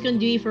is always going to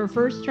be for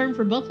first turn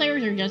for both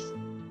players, or just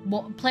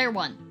player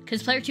 1,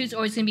 because player 2 is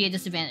always going to be a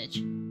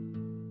disadvantage.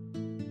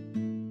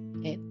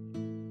 Okay.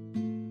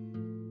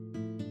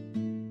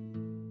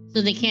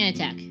 So they can't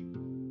attack.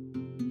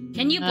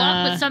 Can you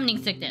block with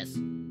summoning sickness?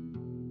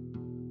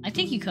 I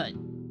think you could.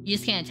 You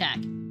just can't attack.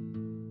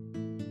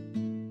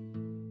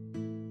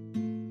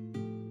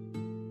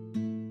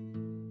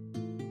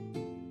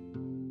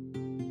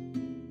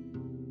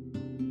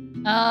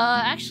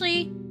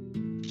 Actually,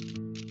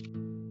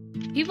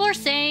 people are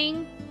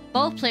saying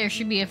both players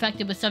should be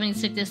affected with summoning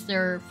sickness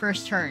their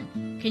first turn.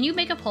 Can you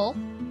make a poll?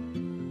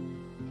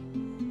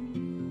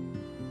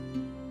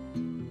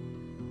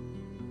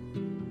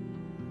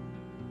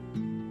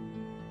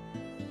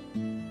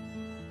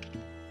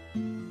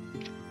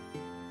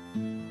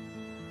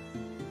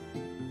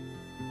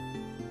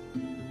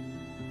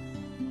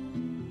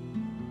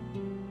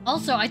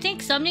 Also, I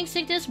think summoning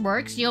sickness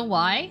works. You know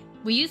why?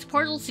 We use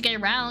portals to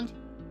get around.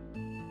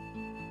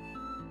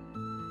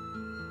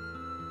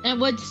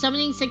 And would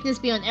summoning sickness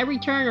be on every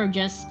turn or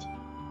just...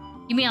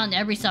 You mean on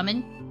every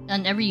summon?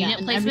 On every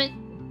unit placement?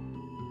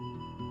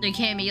 So you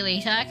can't immediately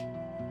attack?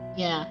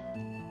 Yeah.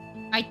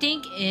 I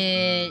think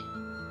it...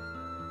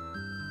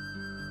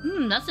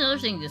 that's another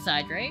thing to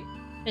decide, right?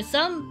 Because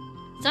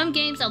some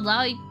games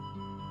allow you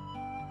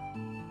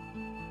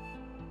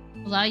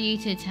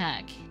to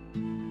attack.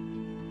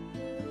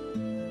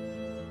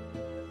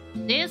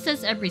 Data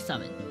says every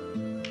summon.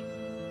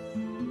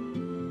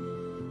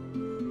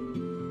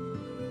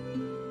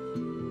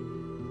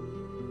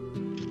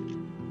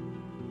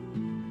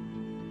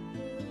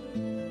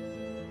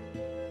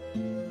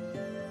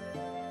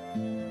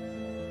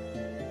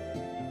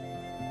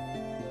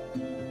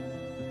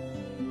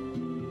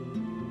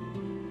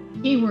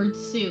 Keyword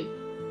soup.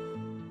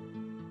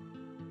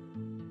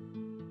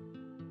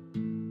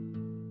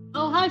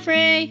 Oh, hi,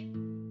 Frey.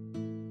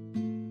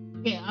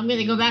 Okay, I'm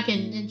gonna go back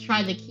and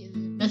try the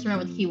mess around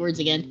with keywords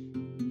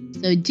again.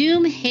 So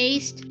Doom,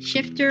 Haste,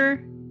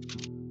 Shifter,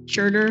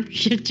 Shifter,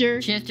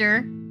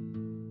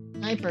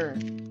 Sniper,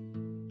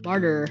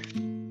 Martyr.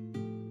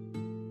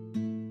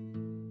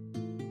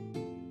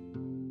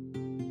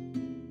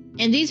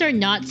 And these are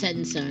not set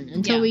in stone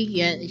until we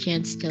get a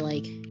chance to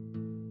like.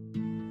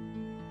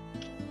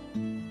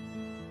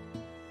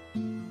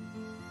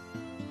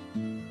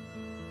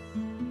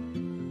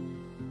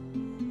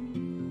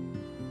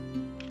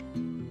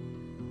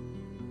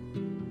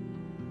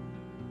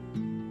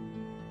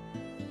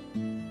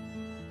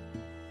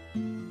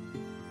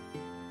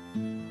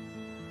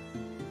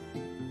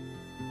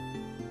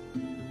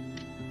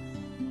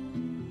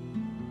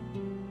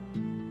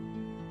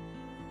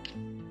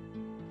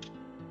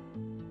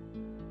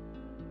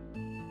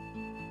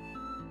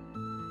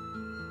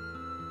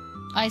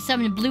 I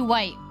summoned Blue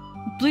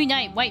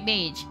Knight, White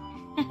Mage.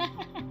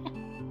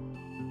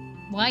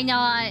 Why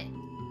not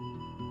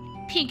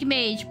Pink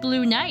Mage,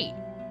 Blue Knight?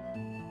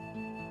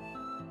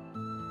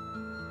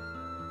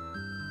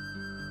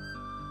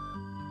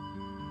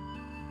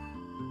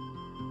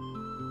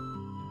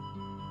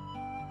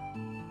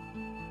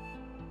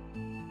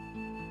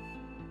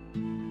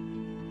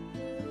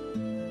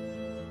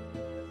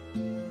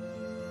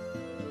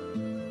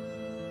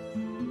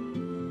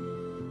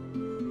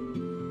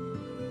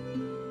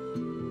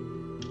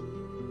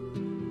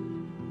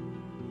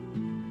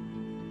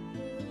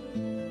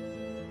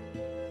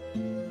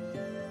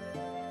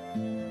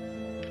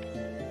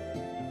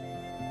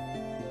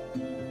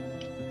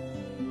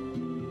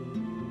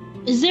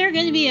 Is there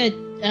going to be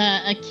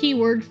a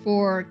keyword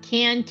for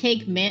can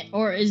take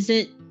or is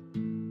it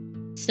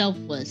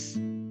selfless?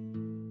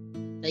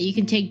 That you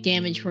can take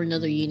damage for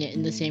another unit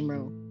in the same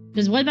row?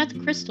 Because what about the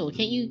crystal?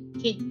 Can't you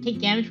take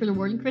damage for the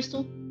warding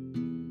crystal?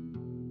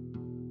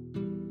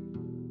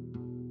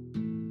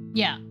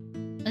 Yeah.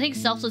 I think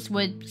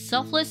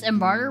selfless and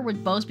barter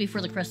would both be for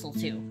the crystal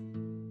too.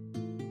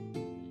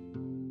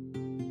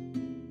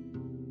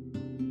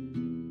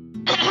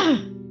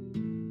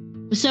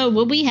 So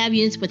will we have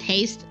units with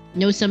haste?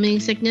 No summoning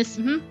sickness?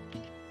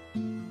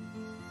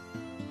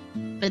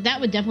 But that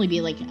would definitely be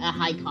like a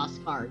high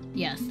cost card.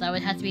 Yes, that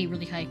would have to be a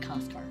really high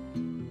cost card.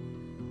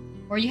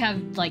 Or you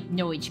have like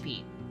no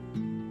HP.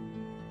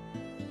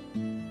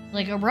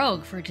 Like a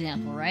rogue, for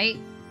example, right?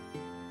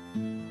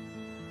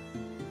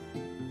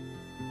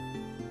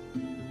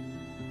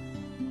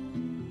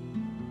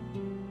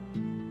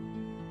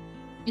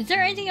 Is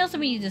there anything else that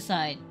we need to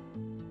decide?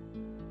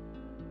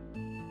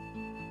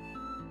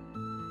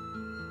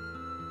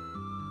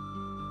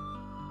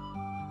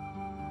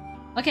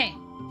 Okay,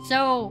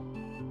 so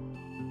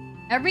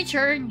every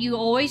turn you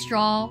always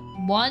draw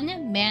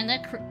one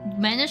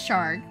mana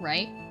shard,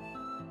 right?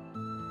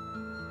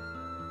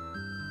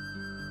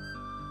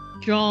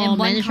 Draw and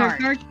mana shard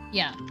card?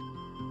 Yeah.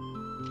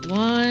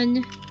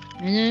 One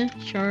mana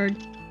shard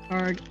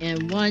card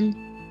and one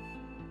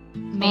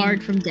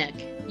card from deck.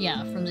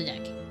 Yeah, from the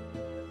deck.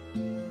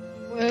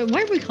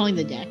 What are we calling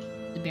the deck?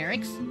 The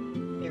barracks?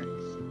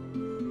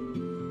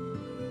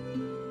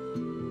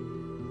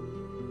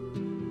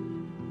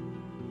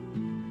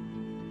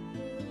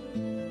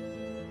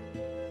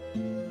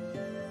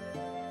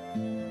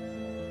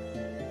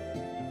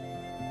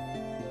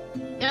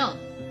 No,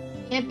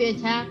 can't be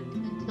attacked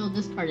until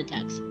this card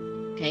attacks.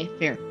 Okay,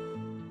 fair.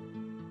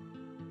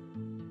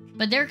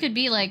 But there could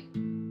be like...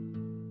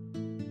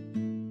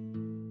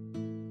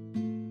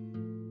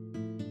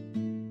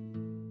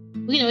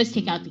 We can always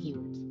take out the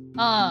keywords.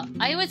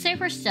 I would say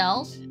for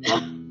stealth, that's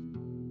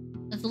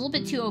a little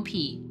bit too OP.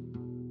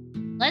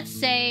 Let's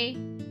say,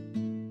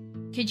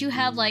 could you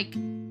have like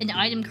an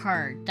item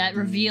card that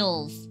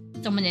reveals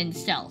someone in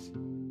stealth?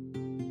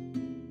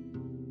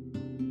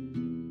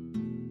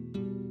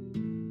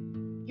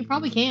 You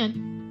probably can.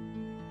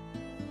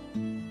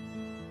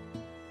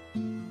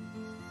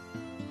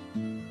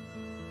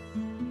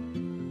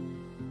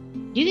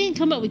 You didn't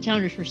come up with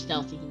counters for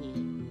stealth if you need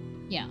it.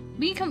 Yeah,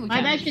 we can come with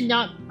I counters. imagine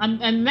not. I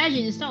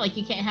imagine it's not like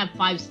you can't have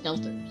 5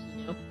 stealthers,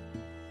 you know?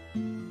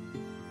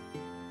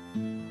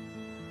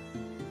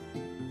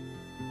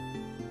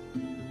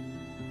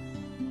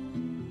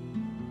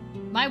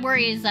 My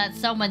worry is that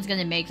someone's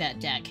gonna make that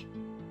deck.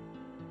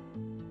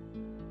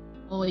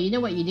 Oh, well, you know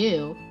what you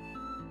do?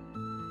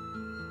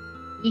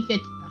 Weak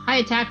high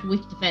attack,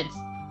 weak defense.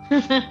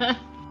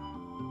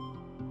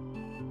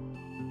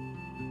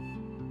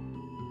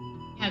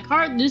 Yeah,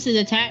 card loses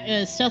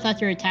attack stealth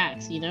after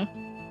attacks, you know?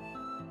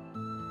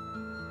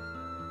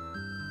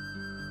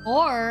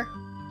 Or...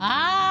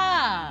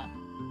 Ah!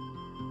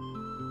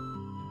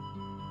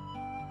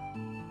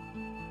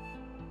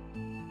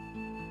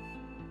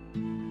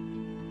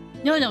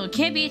 No, it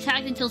can't be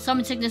attacked until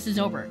summon sickness is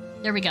over.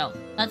 There we go.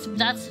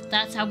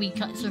 That's how we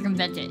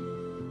circumvent it.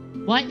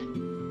 What?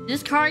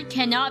 This card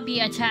cannot be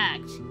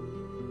attacked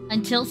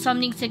until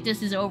summoning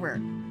sickness is over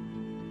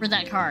for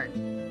that card.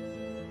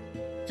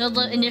 So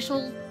the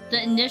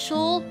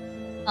initial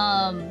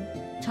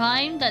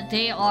time that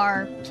they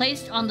are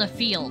placed on the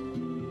field,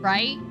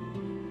 right?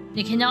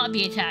 They cannot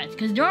be attacked.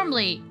 Because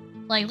normally,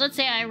 like, let's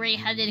say I already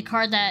had a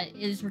card that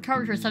is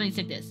recovered for summoning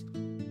sickness.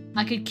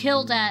 I could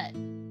kill that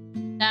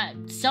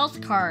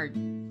stealth card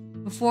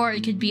before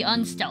it could be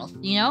unstealth,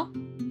 you know?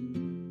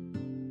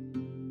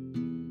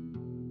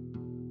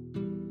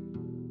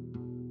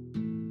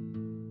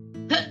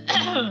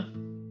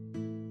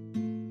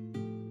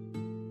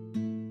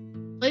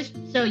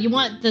 So you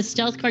want the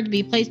stealth card to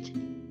be placed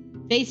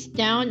face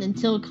down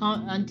until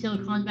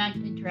combat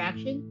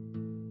interaction?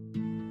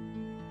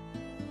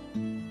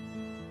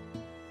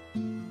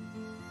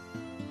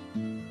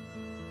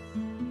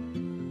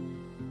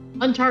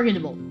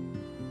 Untargetable.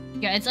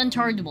 Yeah, it's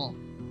untargetable.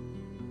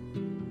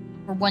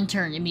 For one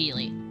turn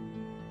immediately.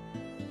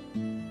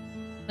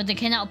 But they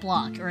cannot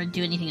block or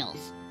do anything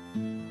else.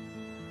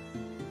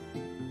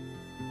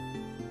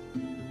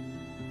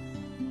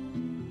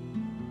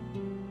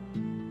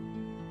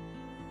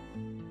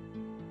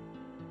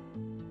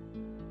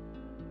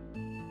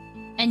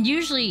 And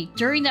usually,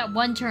 during that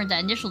one turn,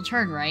 that initial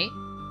turn, right?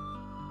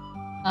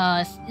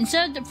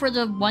 Instead of for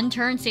the one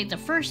turn, say the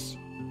first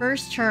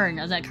turn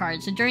of that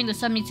card, so during the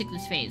summoning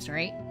sickness phase,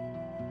 right?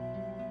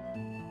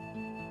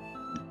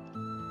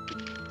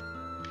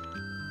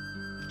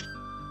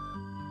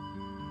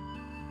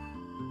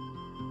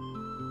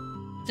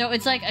 So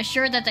it's like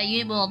assured that that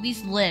unit will at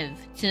least live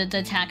to the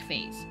attack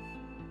phase.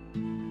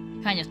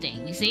 Kind of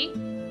thing, you see?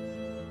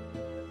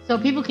 So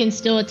people can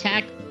still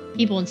attack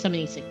people in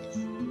summoning sickness?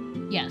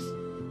 Yes.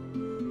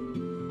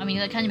 I mean,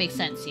 that kind of makes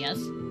sense, yes?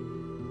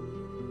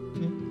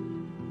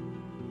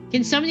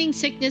 Can summoning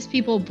sickness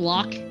people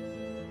block? Do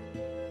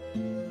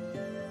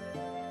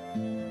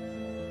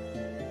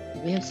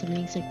we have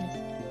summoning sickness?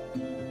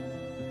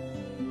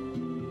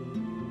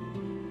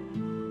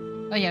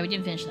 Oh yeah, we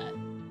didn't finish that.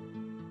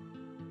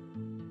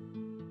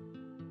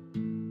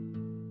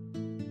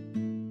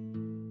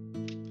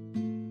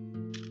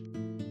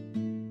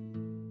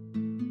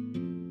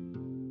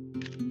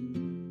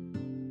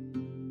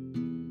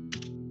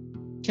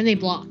 Can they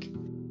block?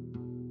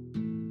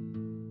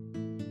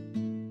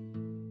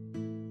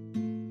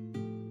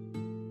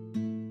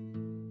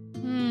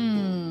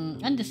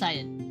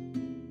 Undecided.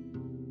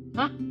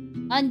 Huh?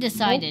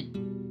 Undecided.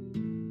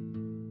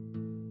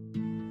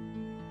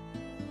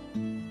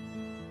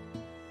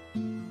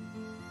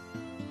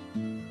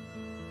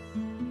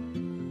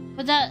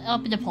 Put that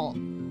up in the poll.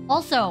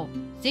 Also,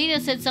 Zeta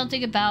said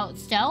something about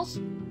stealth.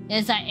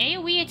 Is that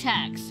AoE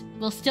attacks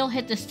will still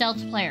hit the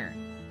stealth player.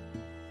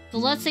 So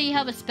let's say you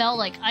have a spell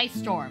like Ice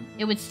Storm,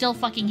 it would still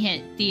fucking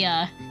hit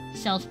the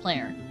stealth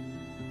player.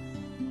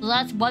 So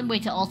that's one way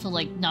to also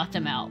like knock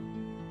them out.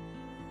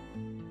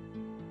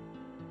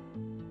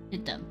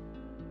 Hit them.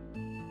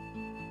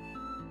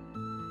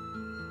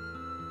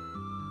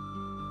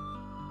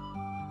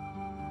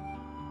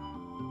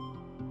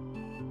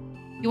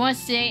 You want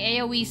to say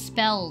AoE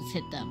spells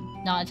hit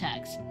them, not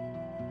attacks.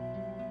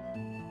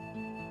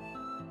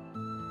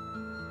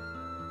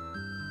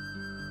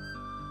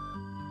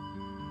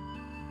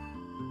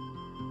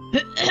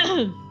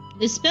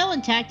 Is spell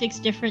and tactics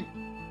different?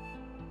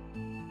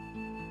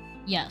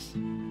 Yes.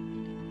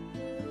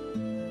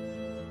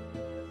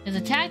 Because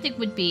a tactic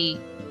would be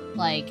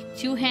like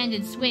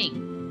two-handed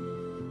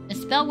swing. A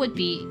spell would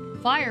be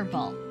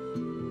fireball.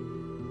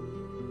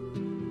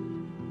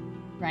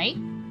 Right?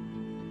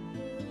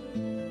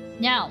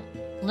 Now,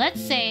 let's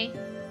say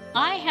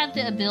I have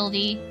the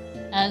ability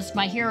as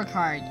my hero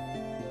card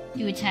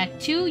to attack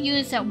 2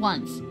 units at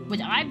once.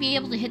 Would I be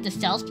able to hit the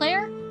stealth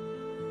player?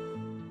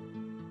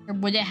 Or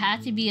would it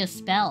have to be a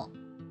spell?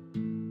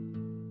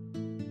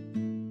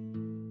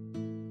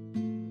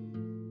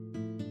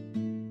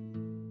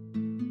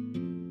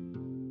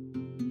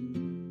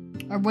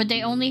 Or would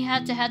they only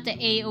have to have the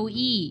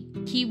AoE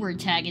keyword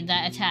tag in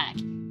that attack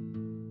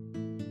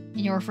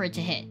in order for it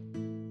to hit?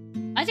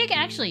 I think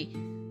actually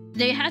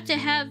they have to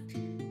have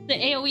the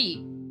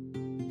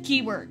AoE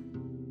keyword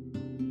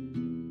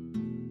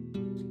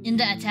in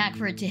the attack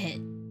for it to hit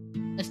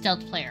the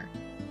stealth player.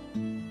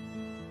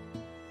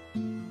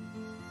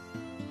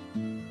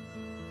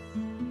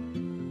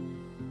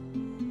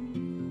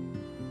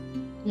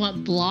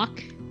 Want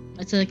block?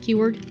 That's a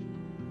keyword?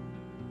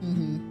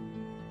 Mm-hmm.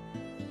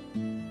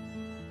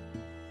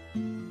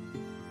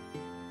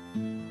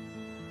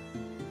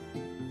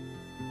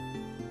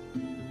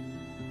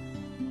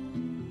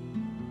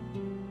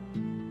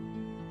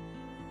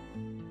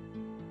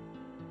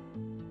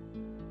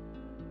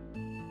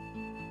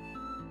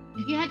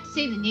 to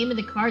say the name of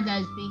the card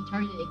that is being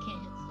targeted, it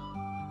can't hit stealth.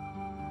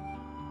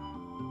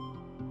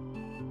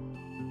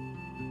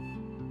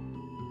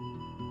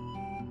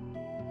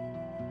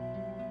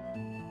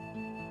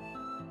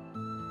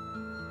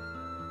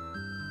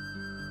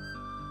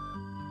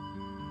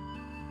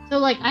 So,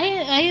 like,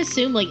 I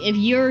assume, like, if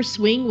your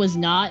swing was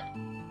not...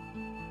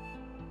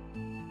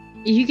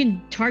 If you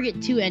can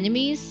target 2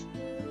 enemies,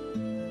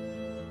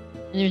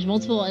 and there's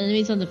multiple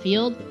enemies on the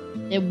field,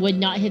 it would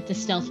not hit the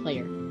stealth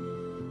player.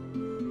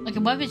 Okay,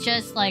 what if it's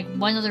just, like,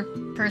 one other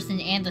person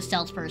and the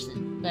stealth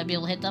person? Would I be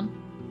able to hit them?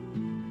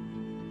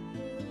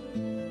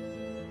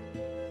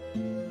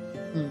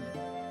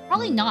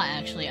 Probably not,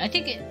 actually. I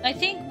think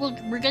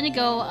we're gonna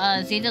go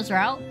Zeta's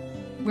route,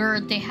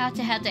 where they have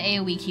to have the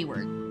AoE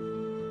keyword.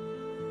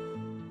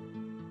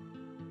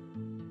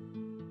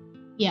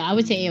 Yeah, I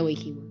would say AoE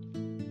keyword.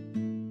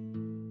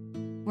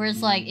 Where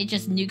it's like, it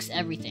just nukes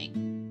everything.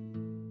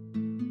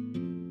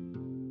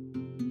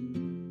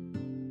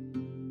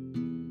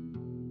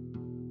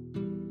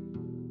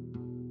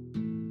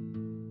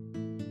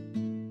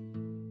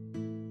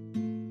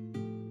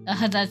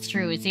 That's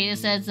true. Zeta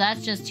says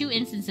that's just 2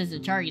 instances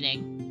of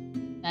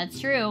targeting. That's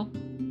true.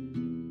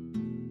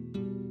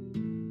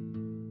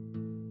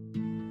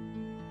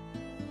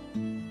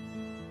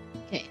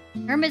 Okay.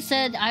 Hermit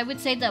said, I would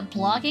say that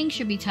blocking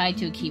should be tied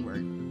to a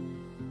keyword.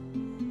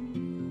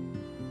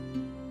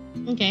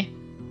 Okay.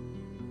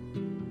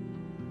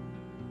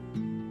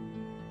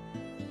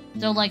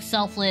 So, like,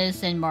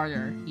 selfless and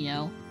martyr, you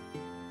know?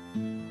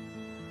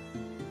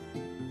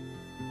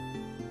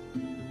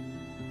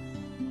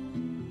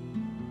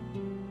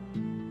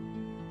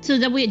 So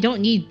that we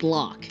don't need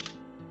block.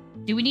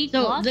 Do we need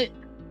block?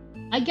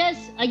 I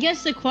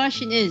guess the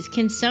question is,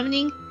 can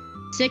summoning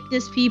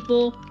sickness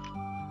people,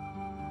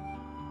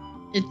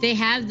 if they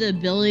have the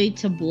ability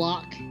to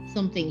block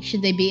something,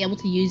 should they be able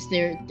to use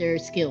their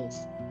skills?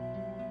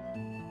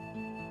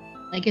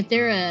 Like if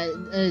they're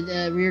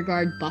a rear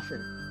guard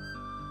buffer.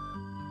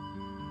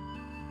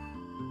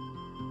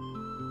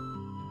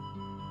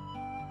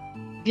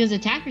 Because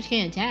attackers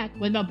can't attack.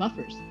 What about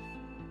buffers?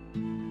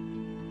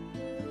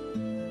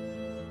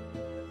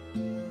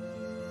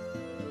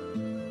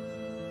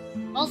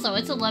 Also,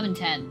 it's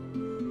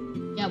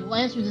 11:10. Yeah, we'll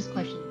answer this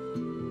question.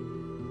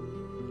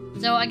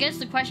 So I guess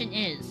the question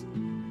is,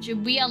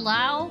 should we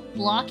allow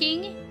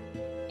blocking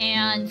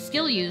and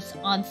skill use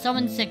on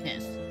summoned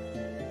sickness?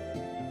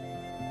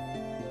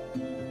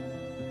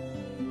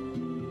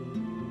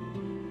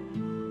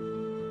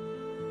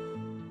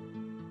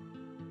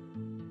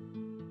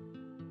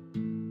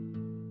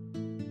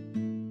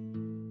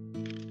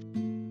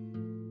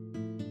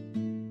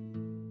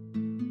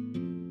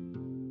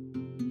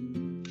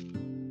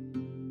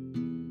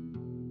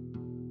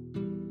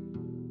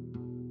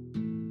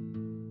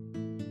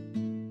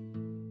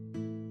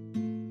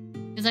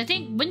 Because I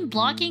think, wouldn't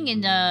blocking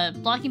and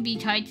blocking be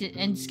tied to,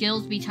 and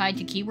skills be tied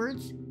to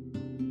keywords?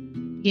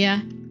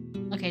 Yeah.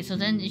 Okay, so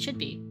then it should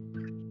be.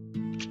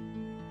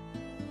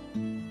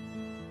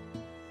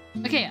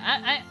 Okay,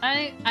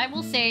 I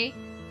will say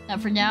that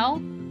for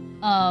now,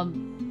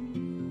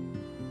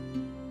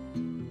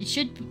 it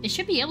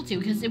should be able to,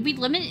 because if we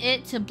limit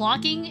it to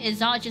blocking is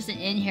not just an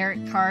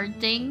inherent card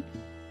thing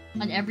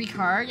on every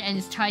card and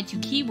it's tied to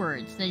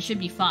keywords, then it should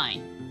be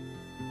fine.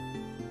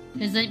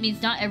 Because that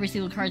means not every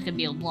single card is going to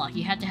be able to block.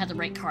 You have to have the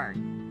right card.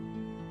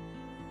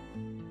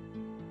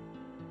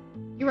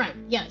 You're right.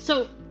 Yeah,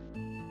 so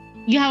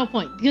you have a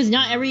point. Because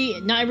not every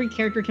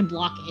character can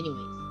block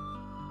anyways.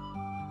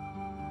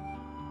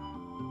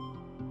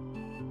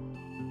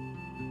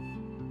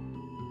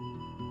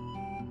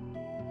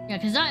 Yeah,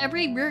 because not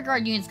every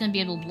rearguard unit is going to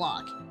be able to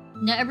block.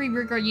 Not every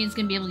rearguard unit is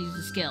going to be able to use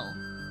the skill.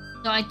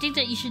 So I think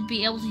that you should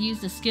be able to use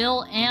the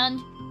skill and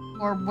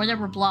or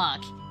whatever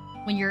block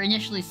when you're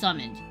initially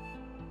summoned.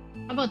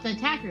 How about the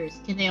attackers?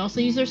 Can they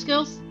also use their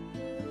skills?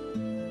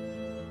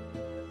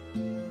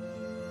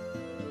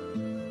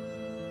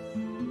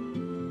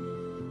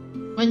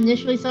 When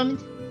initially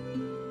summoned?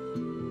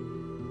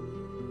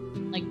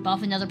 Like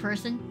buff another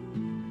person?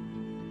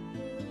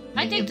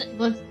 I think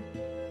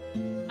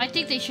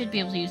they should be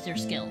able to use their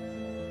skill.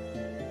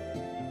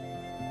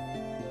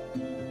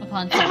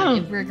 Upon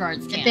summon, if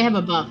rearguards can. If they have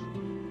a buff.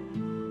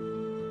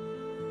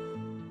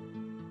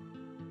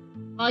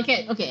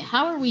 Okay,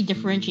 how are we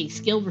differentiating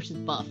skill versus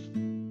buff?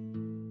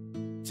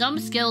 Some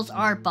skills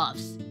are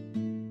buffs.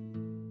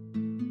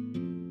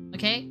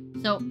 Okay?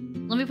 So,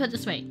 let me put it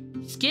this way.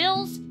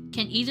 Skills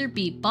can either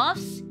be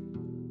buffs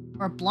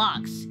or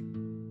blocks.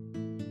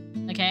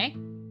 Okay?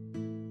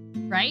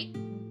 Right?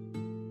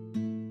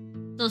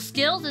 So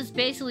skills is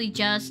basically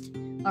just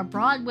a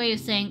broad way of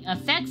saying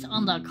effects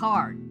on the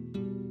card.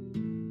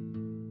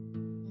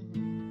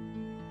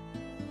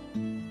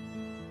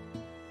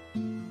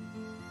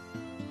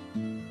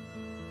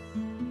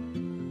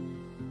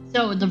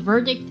 So the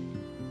verdict...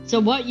 So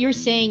what you're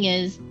saying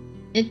is,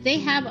 if they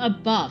have a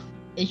buff,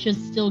 it should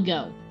still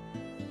go.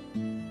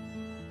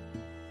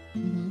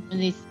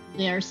 When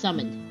they are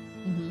summoned.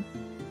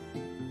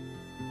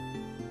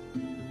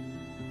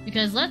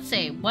 Because let's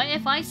say, what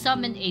if I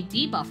summon a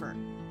debuffer?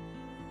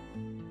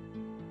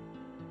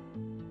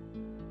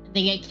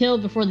 They get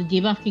killed before the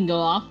debuff can go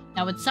off?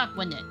 That would suck,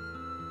 wouldn't it?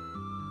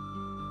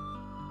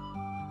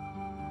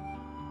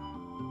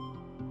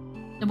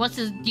 Then what's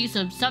the use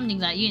of summoning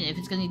that unit if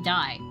it's gonna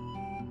die?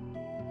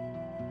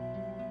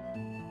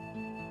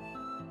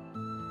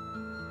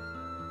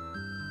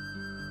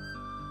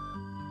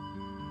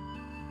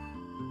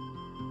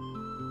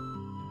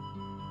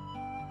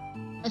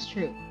 That's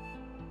true.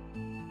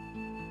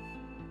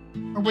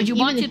 Or would you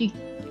want to?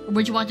 Or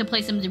would you want to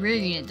play some of the rear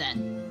unit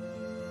then,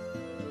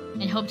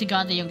 and hope to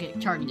God they don't get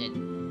targeted?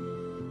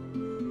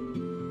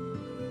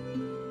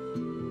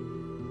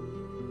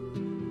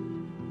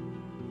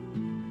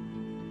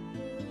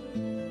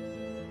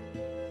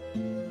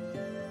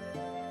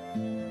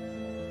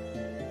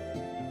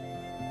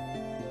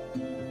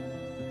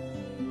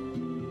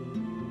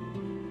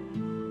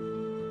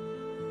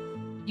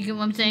 You get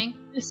what I'm saying?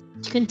 It's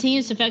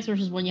continuous effects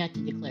versus one you have to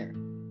declare.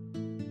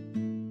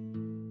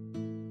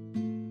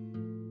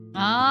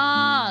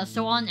 Ah,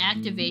 so on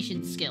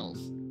activation skills.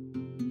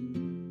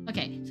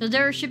 Okay, so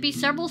there should be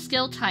several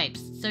skill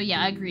types. So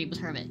yeah, I agree with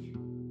Hermit.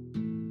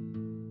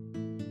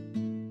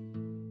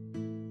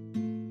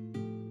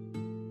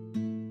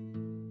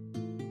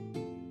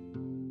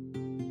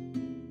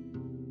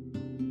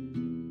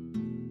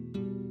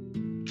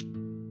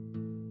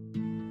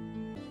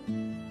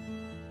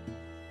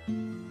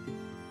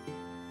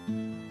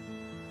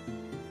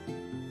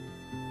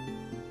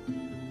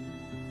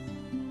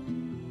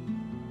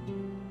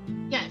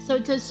 So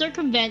to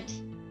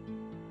circumvent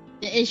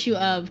the issue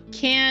of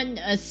can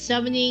a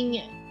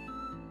summon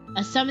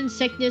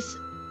sickness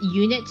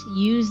unit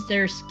use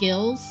their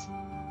skills,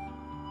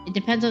 it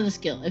depends on the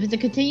skill. If it's a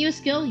continuous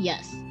skill,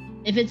 yes.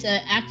 If it's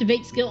an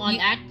activate skill on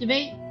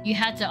activate, you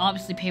had to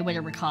obviously pay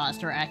whatever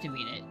cost or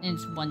activate it, and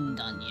it's one and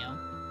done, you know.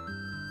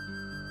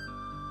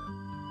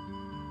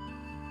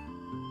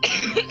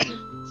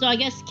 So I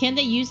guess can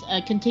they use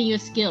a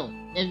continuous skill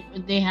if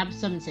they have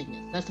summon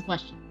sickness? That's the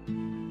question.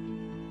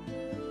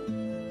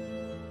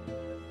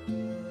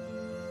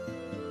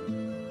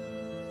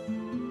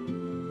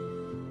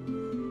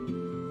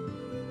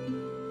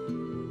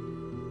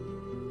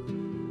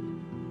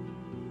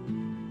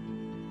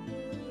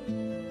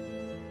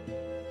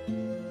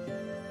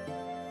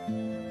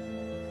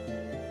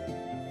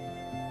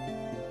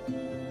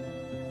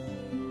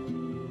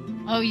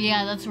 Oh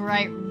yeah, that's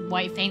right,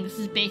 White Fang. This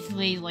is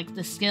basically like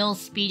the skill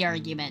speed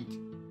argument.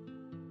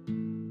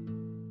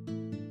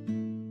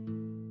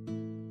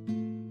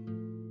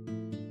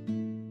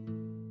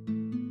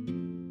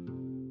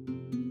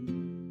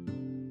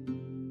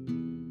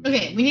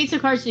 Okay, we need some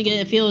cards to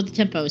get a feel of the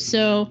tempo.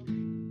 So,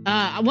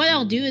 what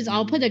I'll do is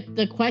I'll put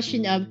the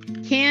question of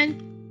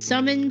can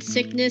summon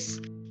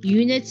sickness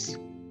units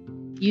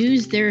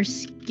use their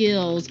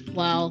skills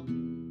while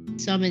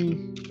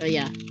summon. Oh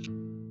yeah,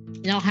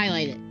 and I'll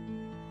highlight it.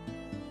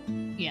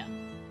 Yeah.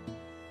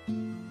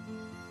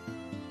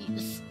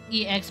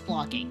 EX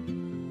blocking.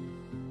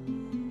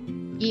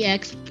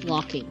 EX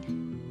blocking.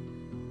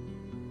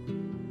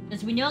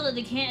 Because we know that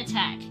they can't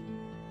attack.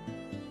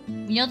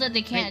 We know that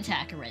they can't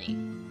attack already.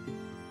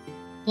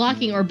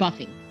 Blocking or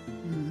buffing.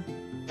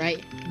 Mm-hmm.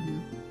 Right?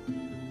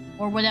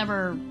 Mm-hmm. Or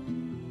whatever.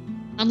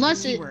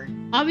 Unless it...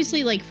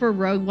 Obviously, like, for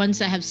rogue ones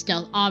that have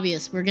stealth,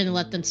 obvious, we're gonna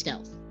let them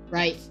stealth.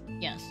 Right?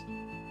 Yes.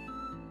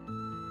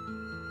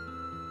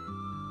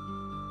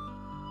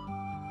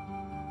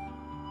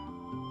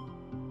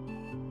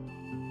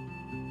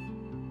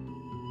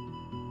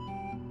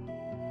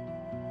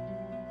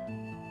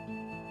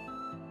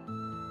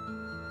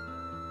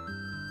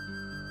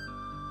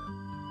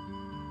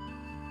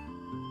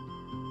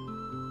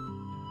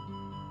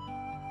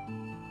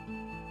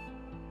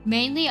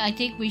 Mainly, I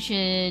think we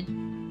should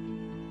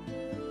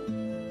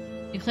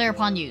declare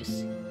upon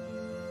use.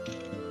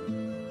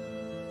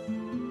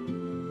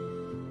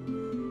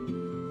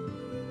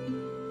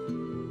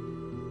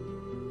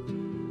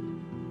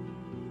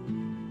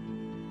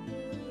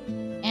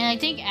 And I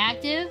think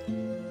active,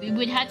 we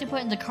would have to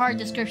put in the card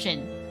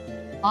description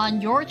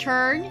on your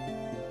turn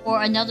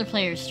or another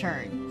player's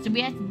turn. So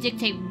we have to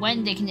dictate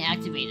when they can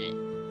activate it.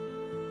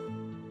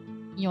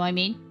 You know what I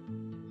mean?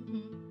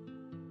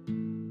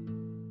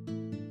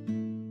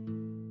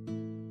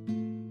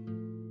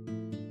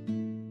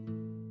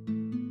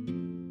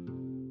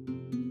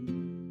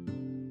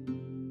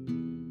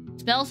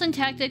 Spells and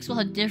tactics will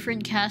have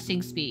different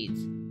casting speeds.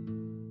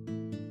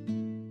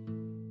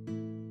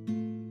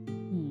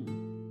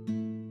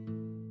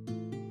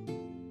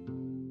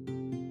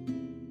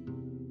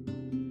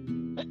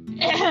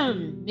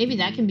 Maybe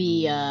that can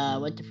be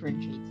what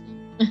differentiates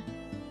them.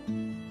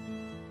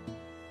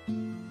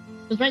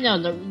 Because right now,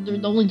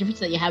 the only difference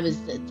that you have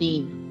is the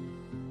theme.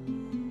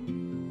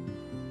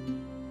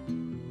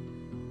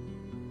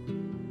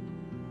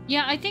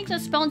 Yeah, I think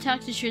that spell and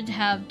tactics should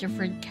have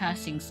different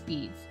casting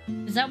speeds.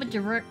 Is that what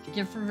different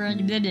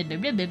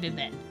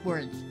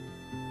words?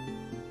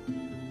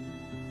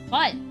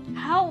 But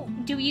how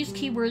do we use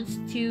keywords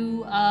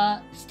to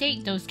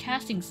state those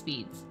casting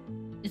speeds?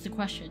 Is the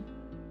question.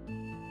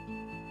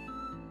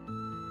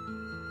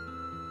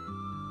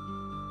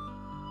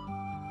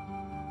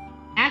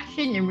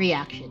 action and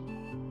reaction.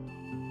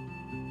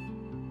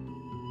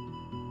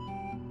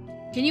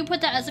 Can you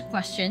put that as a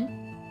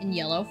question in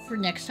yellow for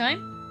next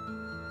time?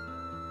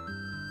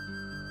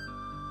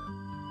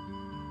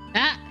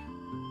 That.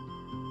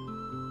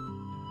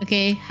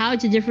 Okay, how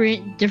to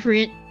different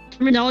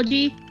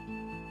terminology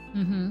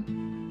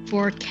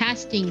for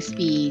casting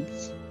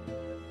speeds.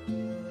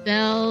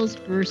 Spells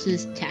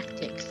versus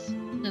tactics.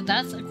 So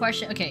that's a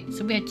question. Okay,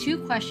 so we had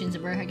 2 questions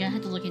that we're gonna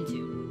have to look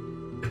into.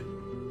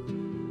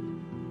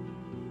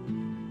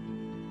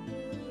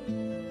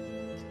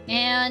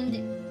 And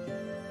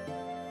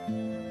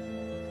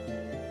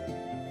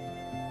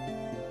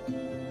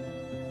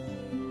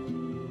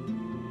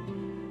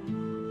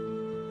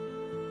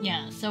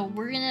yeah, so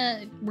we're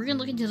gonna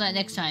look into that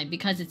next time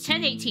because it's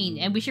 10:18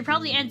 and we should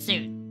probably end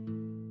soon.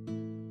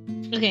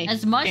 Okay.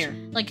 As much fair.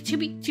 like to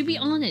be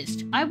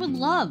honest, I would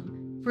love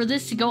for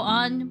this to go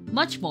on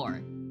much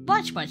more.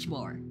 Much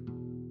more.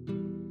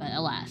 But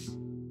alas.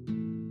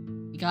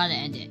 We gotta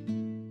end it.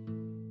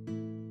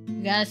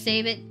 We gotta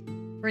save it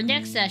for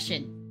next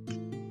session.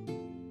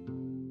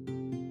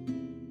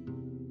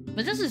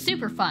 But this is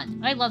super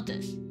fun. I love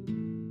this.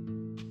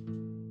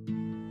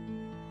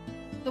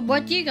 But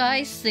what do you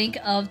guys think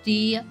of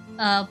the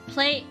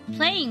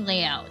playing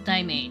layout that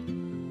I made?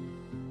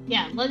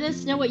 Yeah, let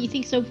us know what you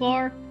think so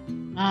far.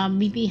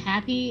 We'd be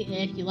happy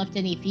if you left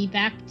any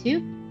feedback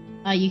too.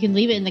 You can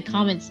leave it in the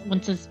comments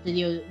once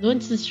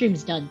the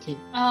stream's done too.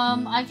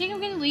 I think I'm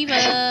gonna leave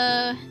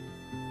a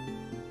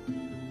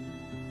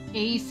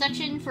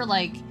section for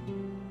like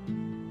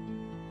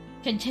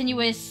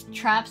continuous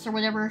traps or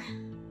whatever.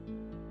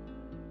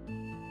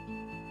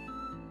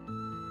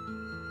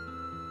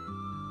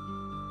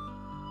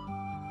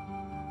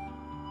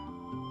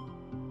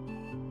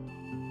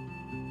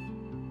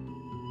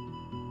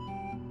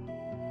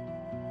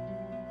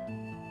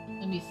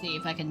 Let me see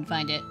if I can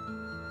find it.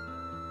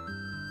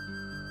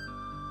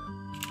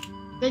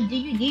 But do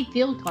you need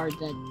field cards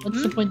then?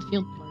 What's the point of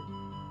field card?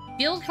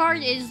 Field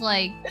card is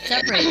like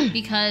separate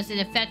because it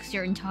affects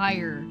your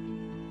entire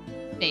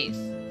base.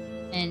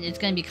 And it's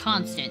gonna be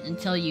constant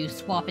until you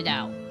swap it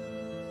out.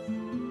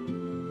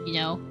 You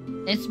know?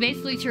 It's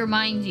basically to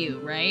remind you,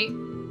 right?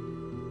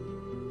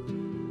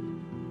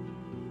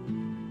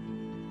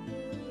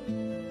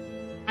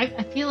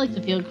 I feel like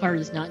the field card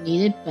is not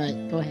needed, but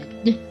go ahead.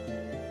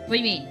 What do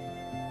you mean?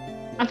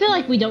 I feel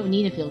like we don't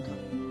need a field card.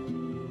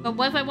 But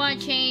what if I want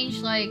to change,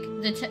 like,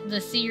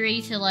 the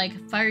scenery to, like,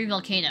 Fiery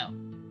Volcano?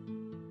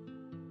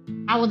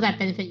 How would that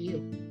benefit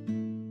you?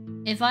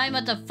 If I'm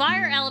at the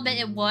fire element,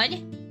 it would.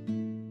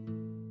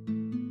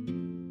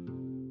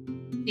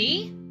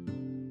 See?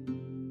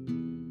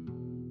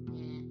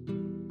 Yeah.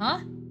 Huh?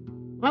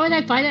 Why would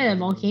I find it at a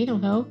volcano,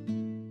 Ho?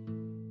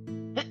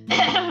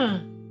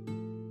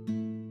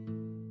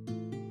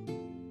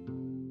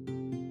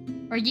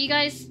 Or do you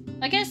guys...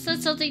 I guess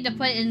that's something to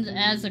put in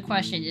as a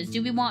question, is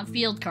do we want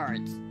field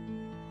cards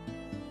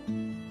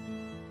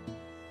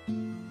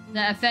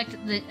that affect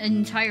the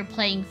entire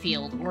playing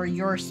field or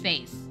your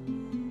space?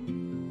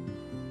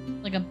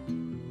 Like a...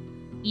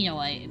 You know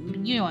what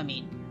I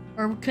mean.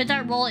 Or could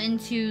that roll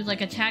into, like,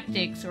 a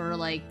tactics or,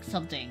 like,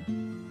 something?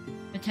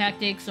 A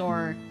tactics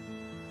or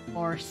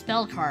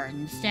spell card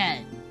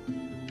instead?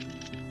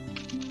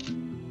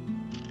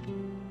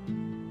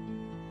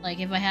 Like,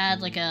 if I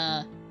had, like,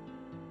 a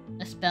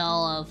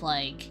spell of,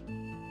 like,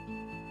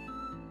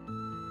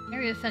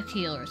 area effect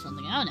heal or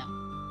something. I don't know.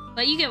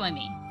 But you get what I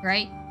mean,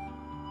 right?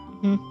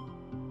 Mm-hmm.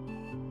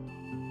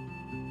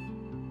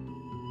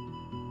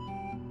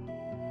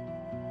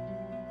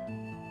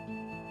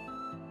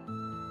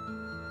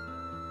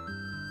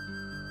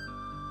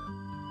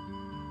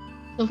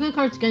 So field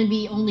card's going to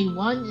be only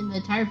one in the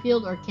entire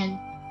field, or can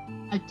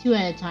have 2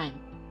 at a time?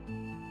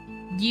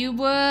 You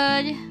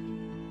would...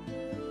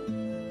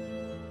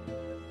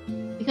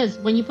 Because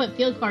when you put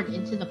field card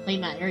into the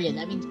playmat area,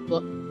 that means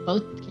both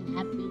can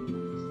have field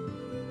cards.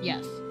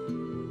 Yes.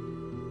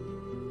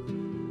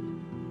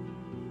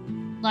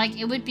 Like,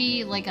 it would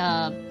be like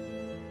a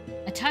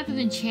type of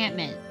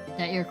enchantment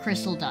that your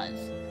crystal does.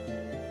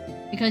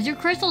 Because your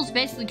crystal is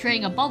basically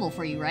creating a bubble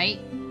for you, right?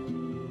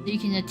 So you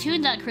can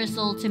attune that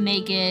crystal to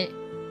make it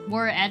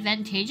more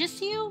advantageous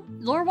to you,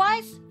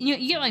 lore-wise? You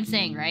get what I'm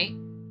saying, right?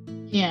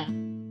 Yeah.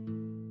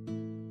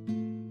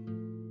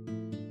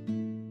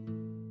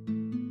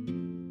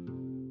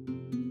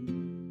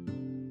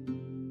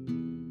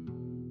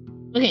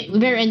 Okay, we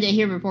better end it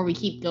here before we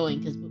keep going,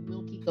 because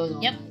we'll keep going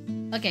all night.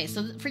 Okay,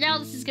 so for now,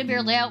 this is going to be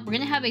our layout. We're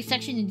going to have a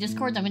section in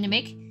Discord that I'm going to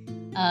make,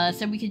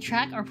 so we can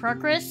track our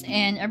progress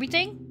and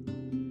everything.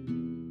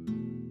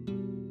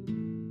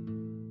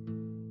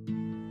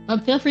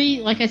 Feel free,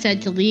 like I said,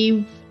 to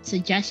leave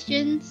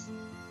suggestions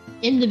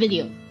in the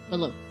video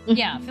below.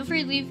 Yeah, feel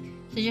free to leave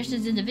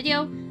suggestions in the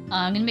video.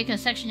 I'm going to make a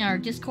section on our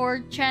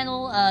Discord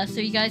channel, so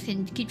you guys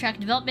can keep track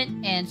of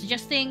development and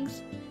suggest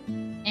things.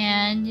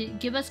 And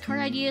give us card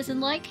ideas and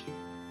like.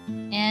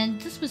 And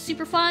this was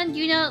super fun.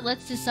 Yuna,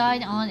 let's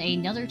decide on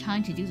another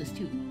time to do this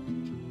too.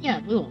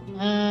 Yeah, we will.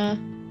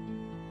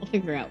 We'll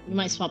figure out. We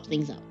might swap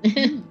things out.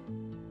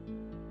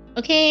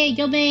 Okay,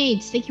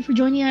 Guildmates, thank you for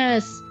joining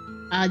us.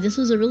 This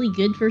was a really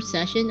good first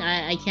session.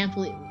 I can't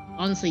believe,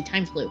 honestly,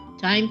 time flew.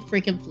 Time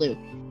freaking flew.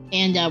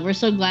 And we're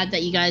so glad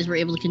that you guys were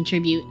able to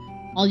contribute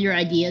all your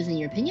ideas and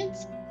your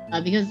opinions.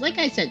 Because, like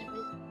I said,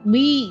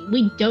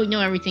 we don't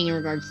know everything in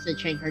regards to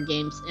trading card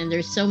games, and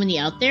there's so many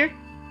out there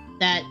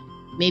that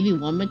maybe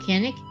one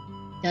mechanic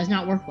does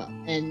not work well,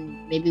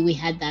 and maybe we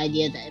had the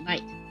idea that it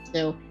might.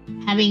 So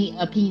having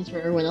opinions for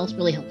everyone else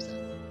really helps us.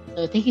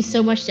 So thank you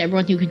so much to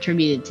everyone who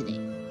contributed today,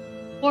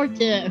 or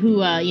to who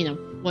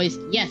voiced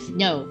yes,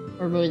 no,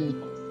 or voted in the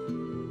polls.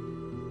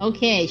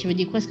 Okay, should we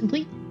do quest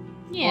complete?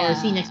 Yeah. Or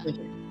see you next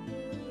adventure.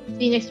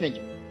 See you next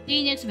adventure. See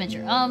you next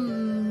adventure.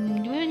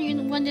 Do we have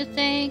anyone to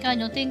think? I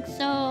don't think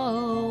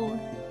so.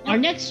 Our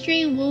next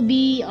stream will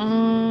be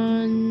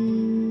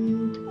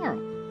on tomorrow.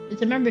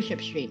 It's a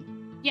membership stream.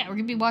 Yeah, we're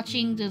gonna be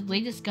watching the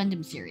latest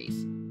Gundam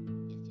series.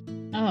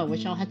 Oh,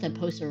 which I'll have to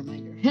post a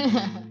reminder.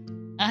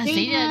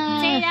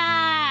 Zeta!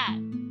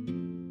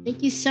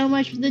 Thank you so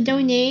much for the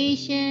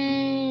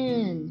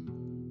donation.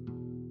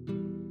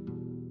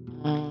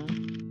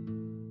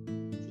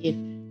 See if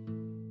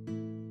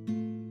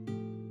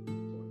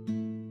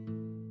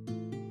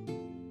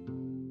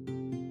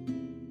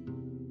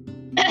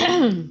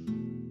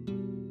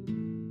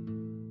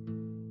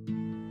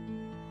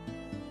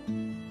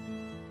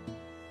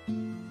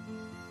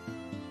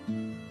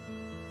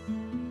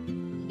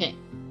okay.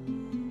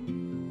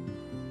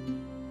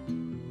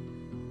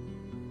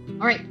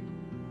 All right,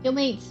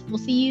 Guildmates, we'll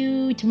see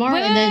you tomorrow,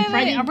 and then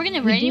Friday. Are we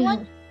gonna rate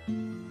anyone?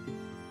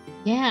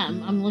 Yeah,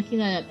 I'm looking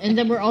that up, and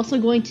then we're also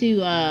going to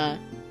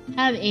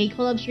have a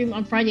collab stream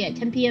on Friday at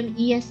 10 p.m.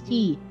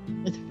 EST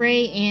with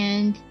Frey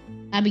and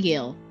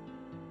Abigail,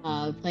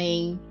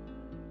 playing.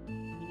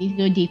 We need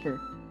to go deeper.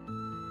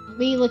 Let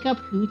me look up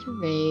who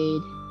to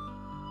raid.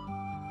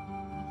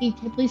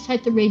 Please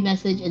type the raid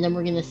message, and then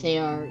we're gonna say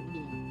our, see you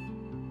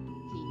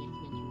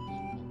next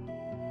mention thing.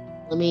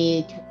 But let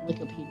me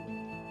look up who to raid.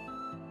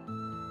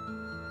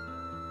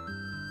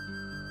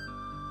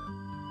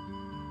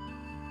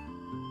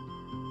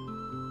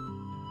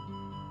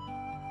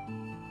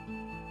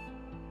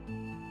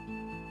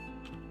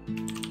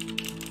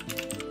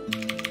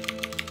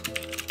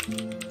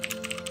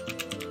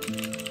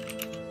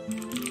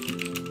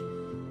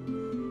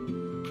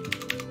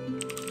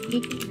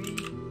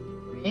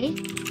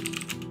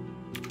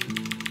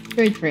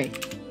 Free.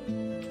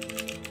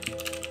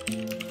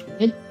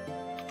 Good.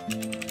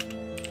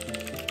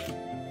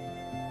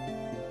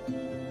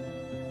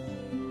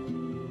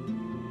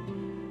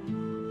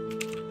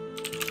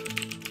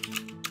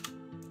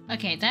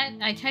 Okay, that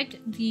I typed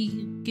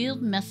the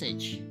guild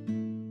message.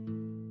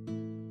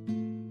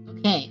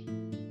 Okay.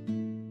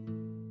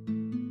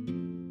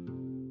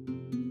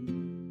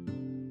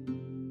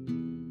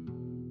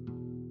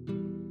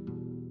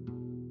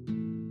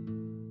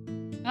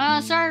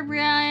 Sorry,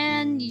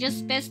 Brian, you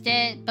just missed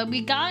it, but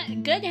we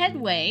got good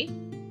headway.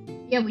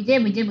 Yeah, we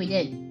did.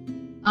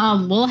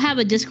 We'll have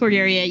a Discord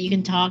area you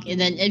can talk, and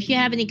then if you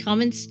have any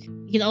comments,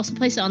 you can also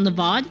place it on the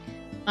VOD.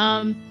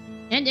 And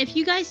if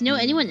you guys know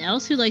anyone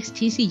else who likes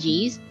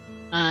TCGs,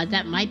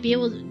 that might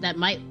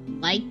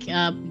like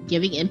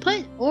giving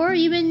input, or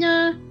even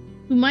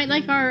who might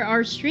like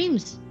our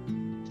streams,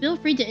 feel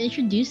free to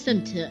introduce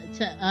them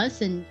to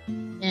us and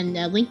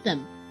link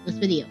them in this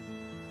video.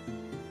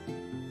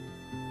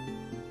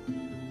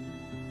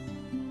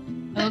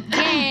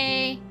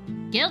 Okay,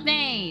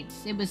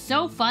 Guildmates, it was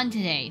so fun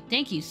today.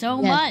 Thank you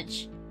so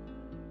much.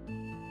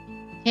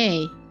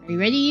 Okay, are you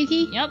ready,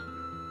 Yuki? Yep.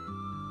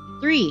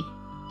 3,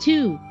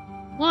 2,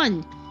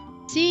 1.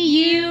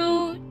 See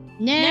you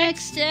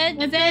next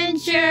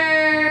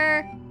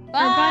adventure.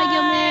 Bye,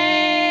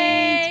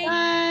 Guildmates.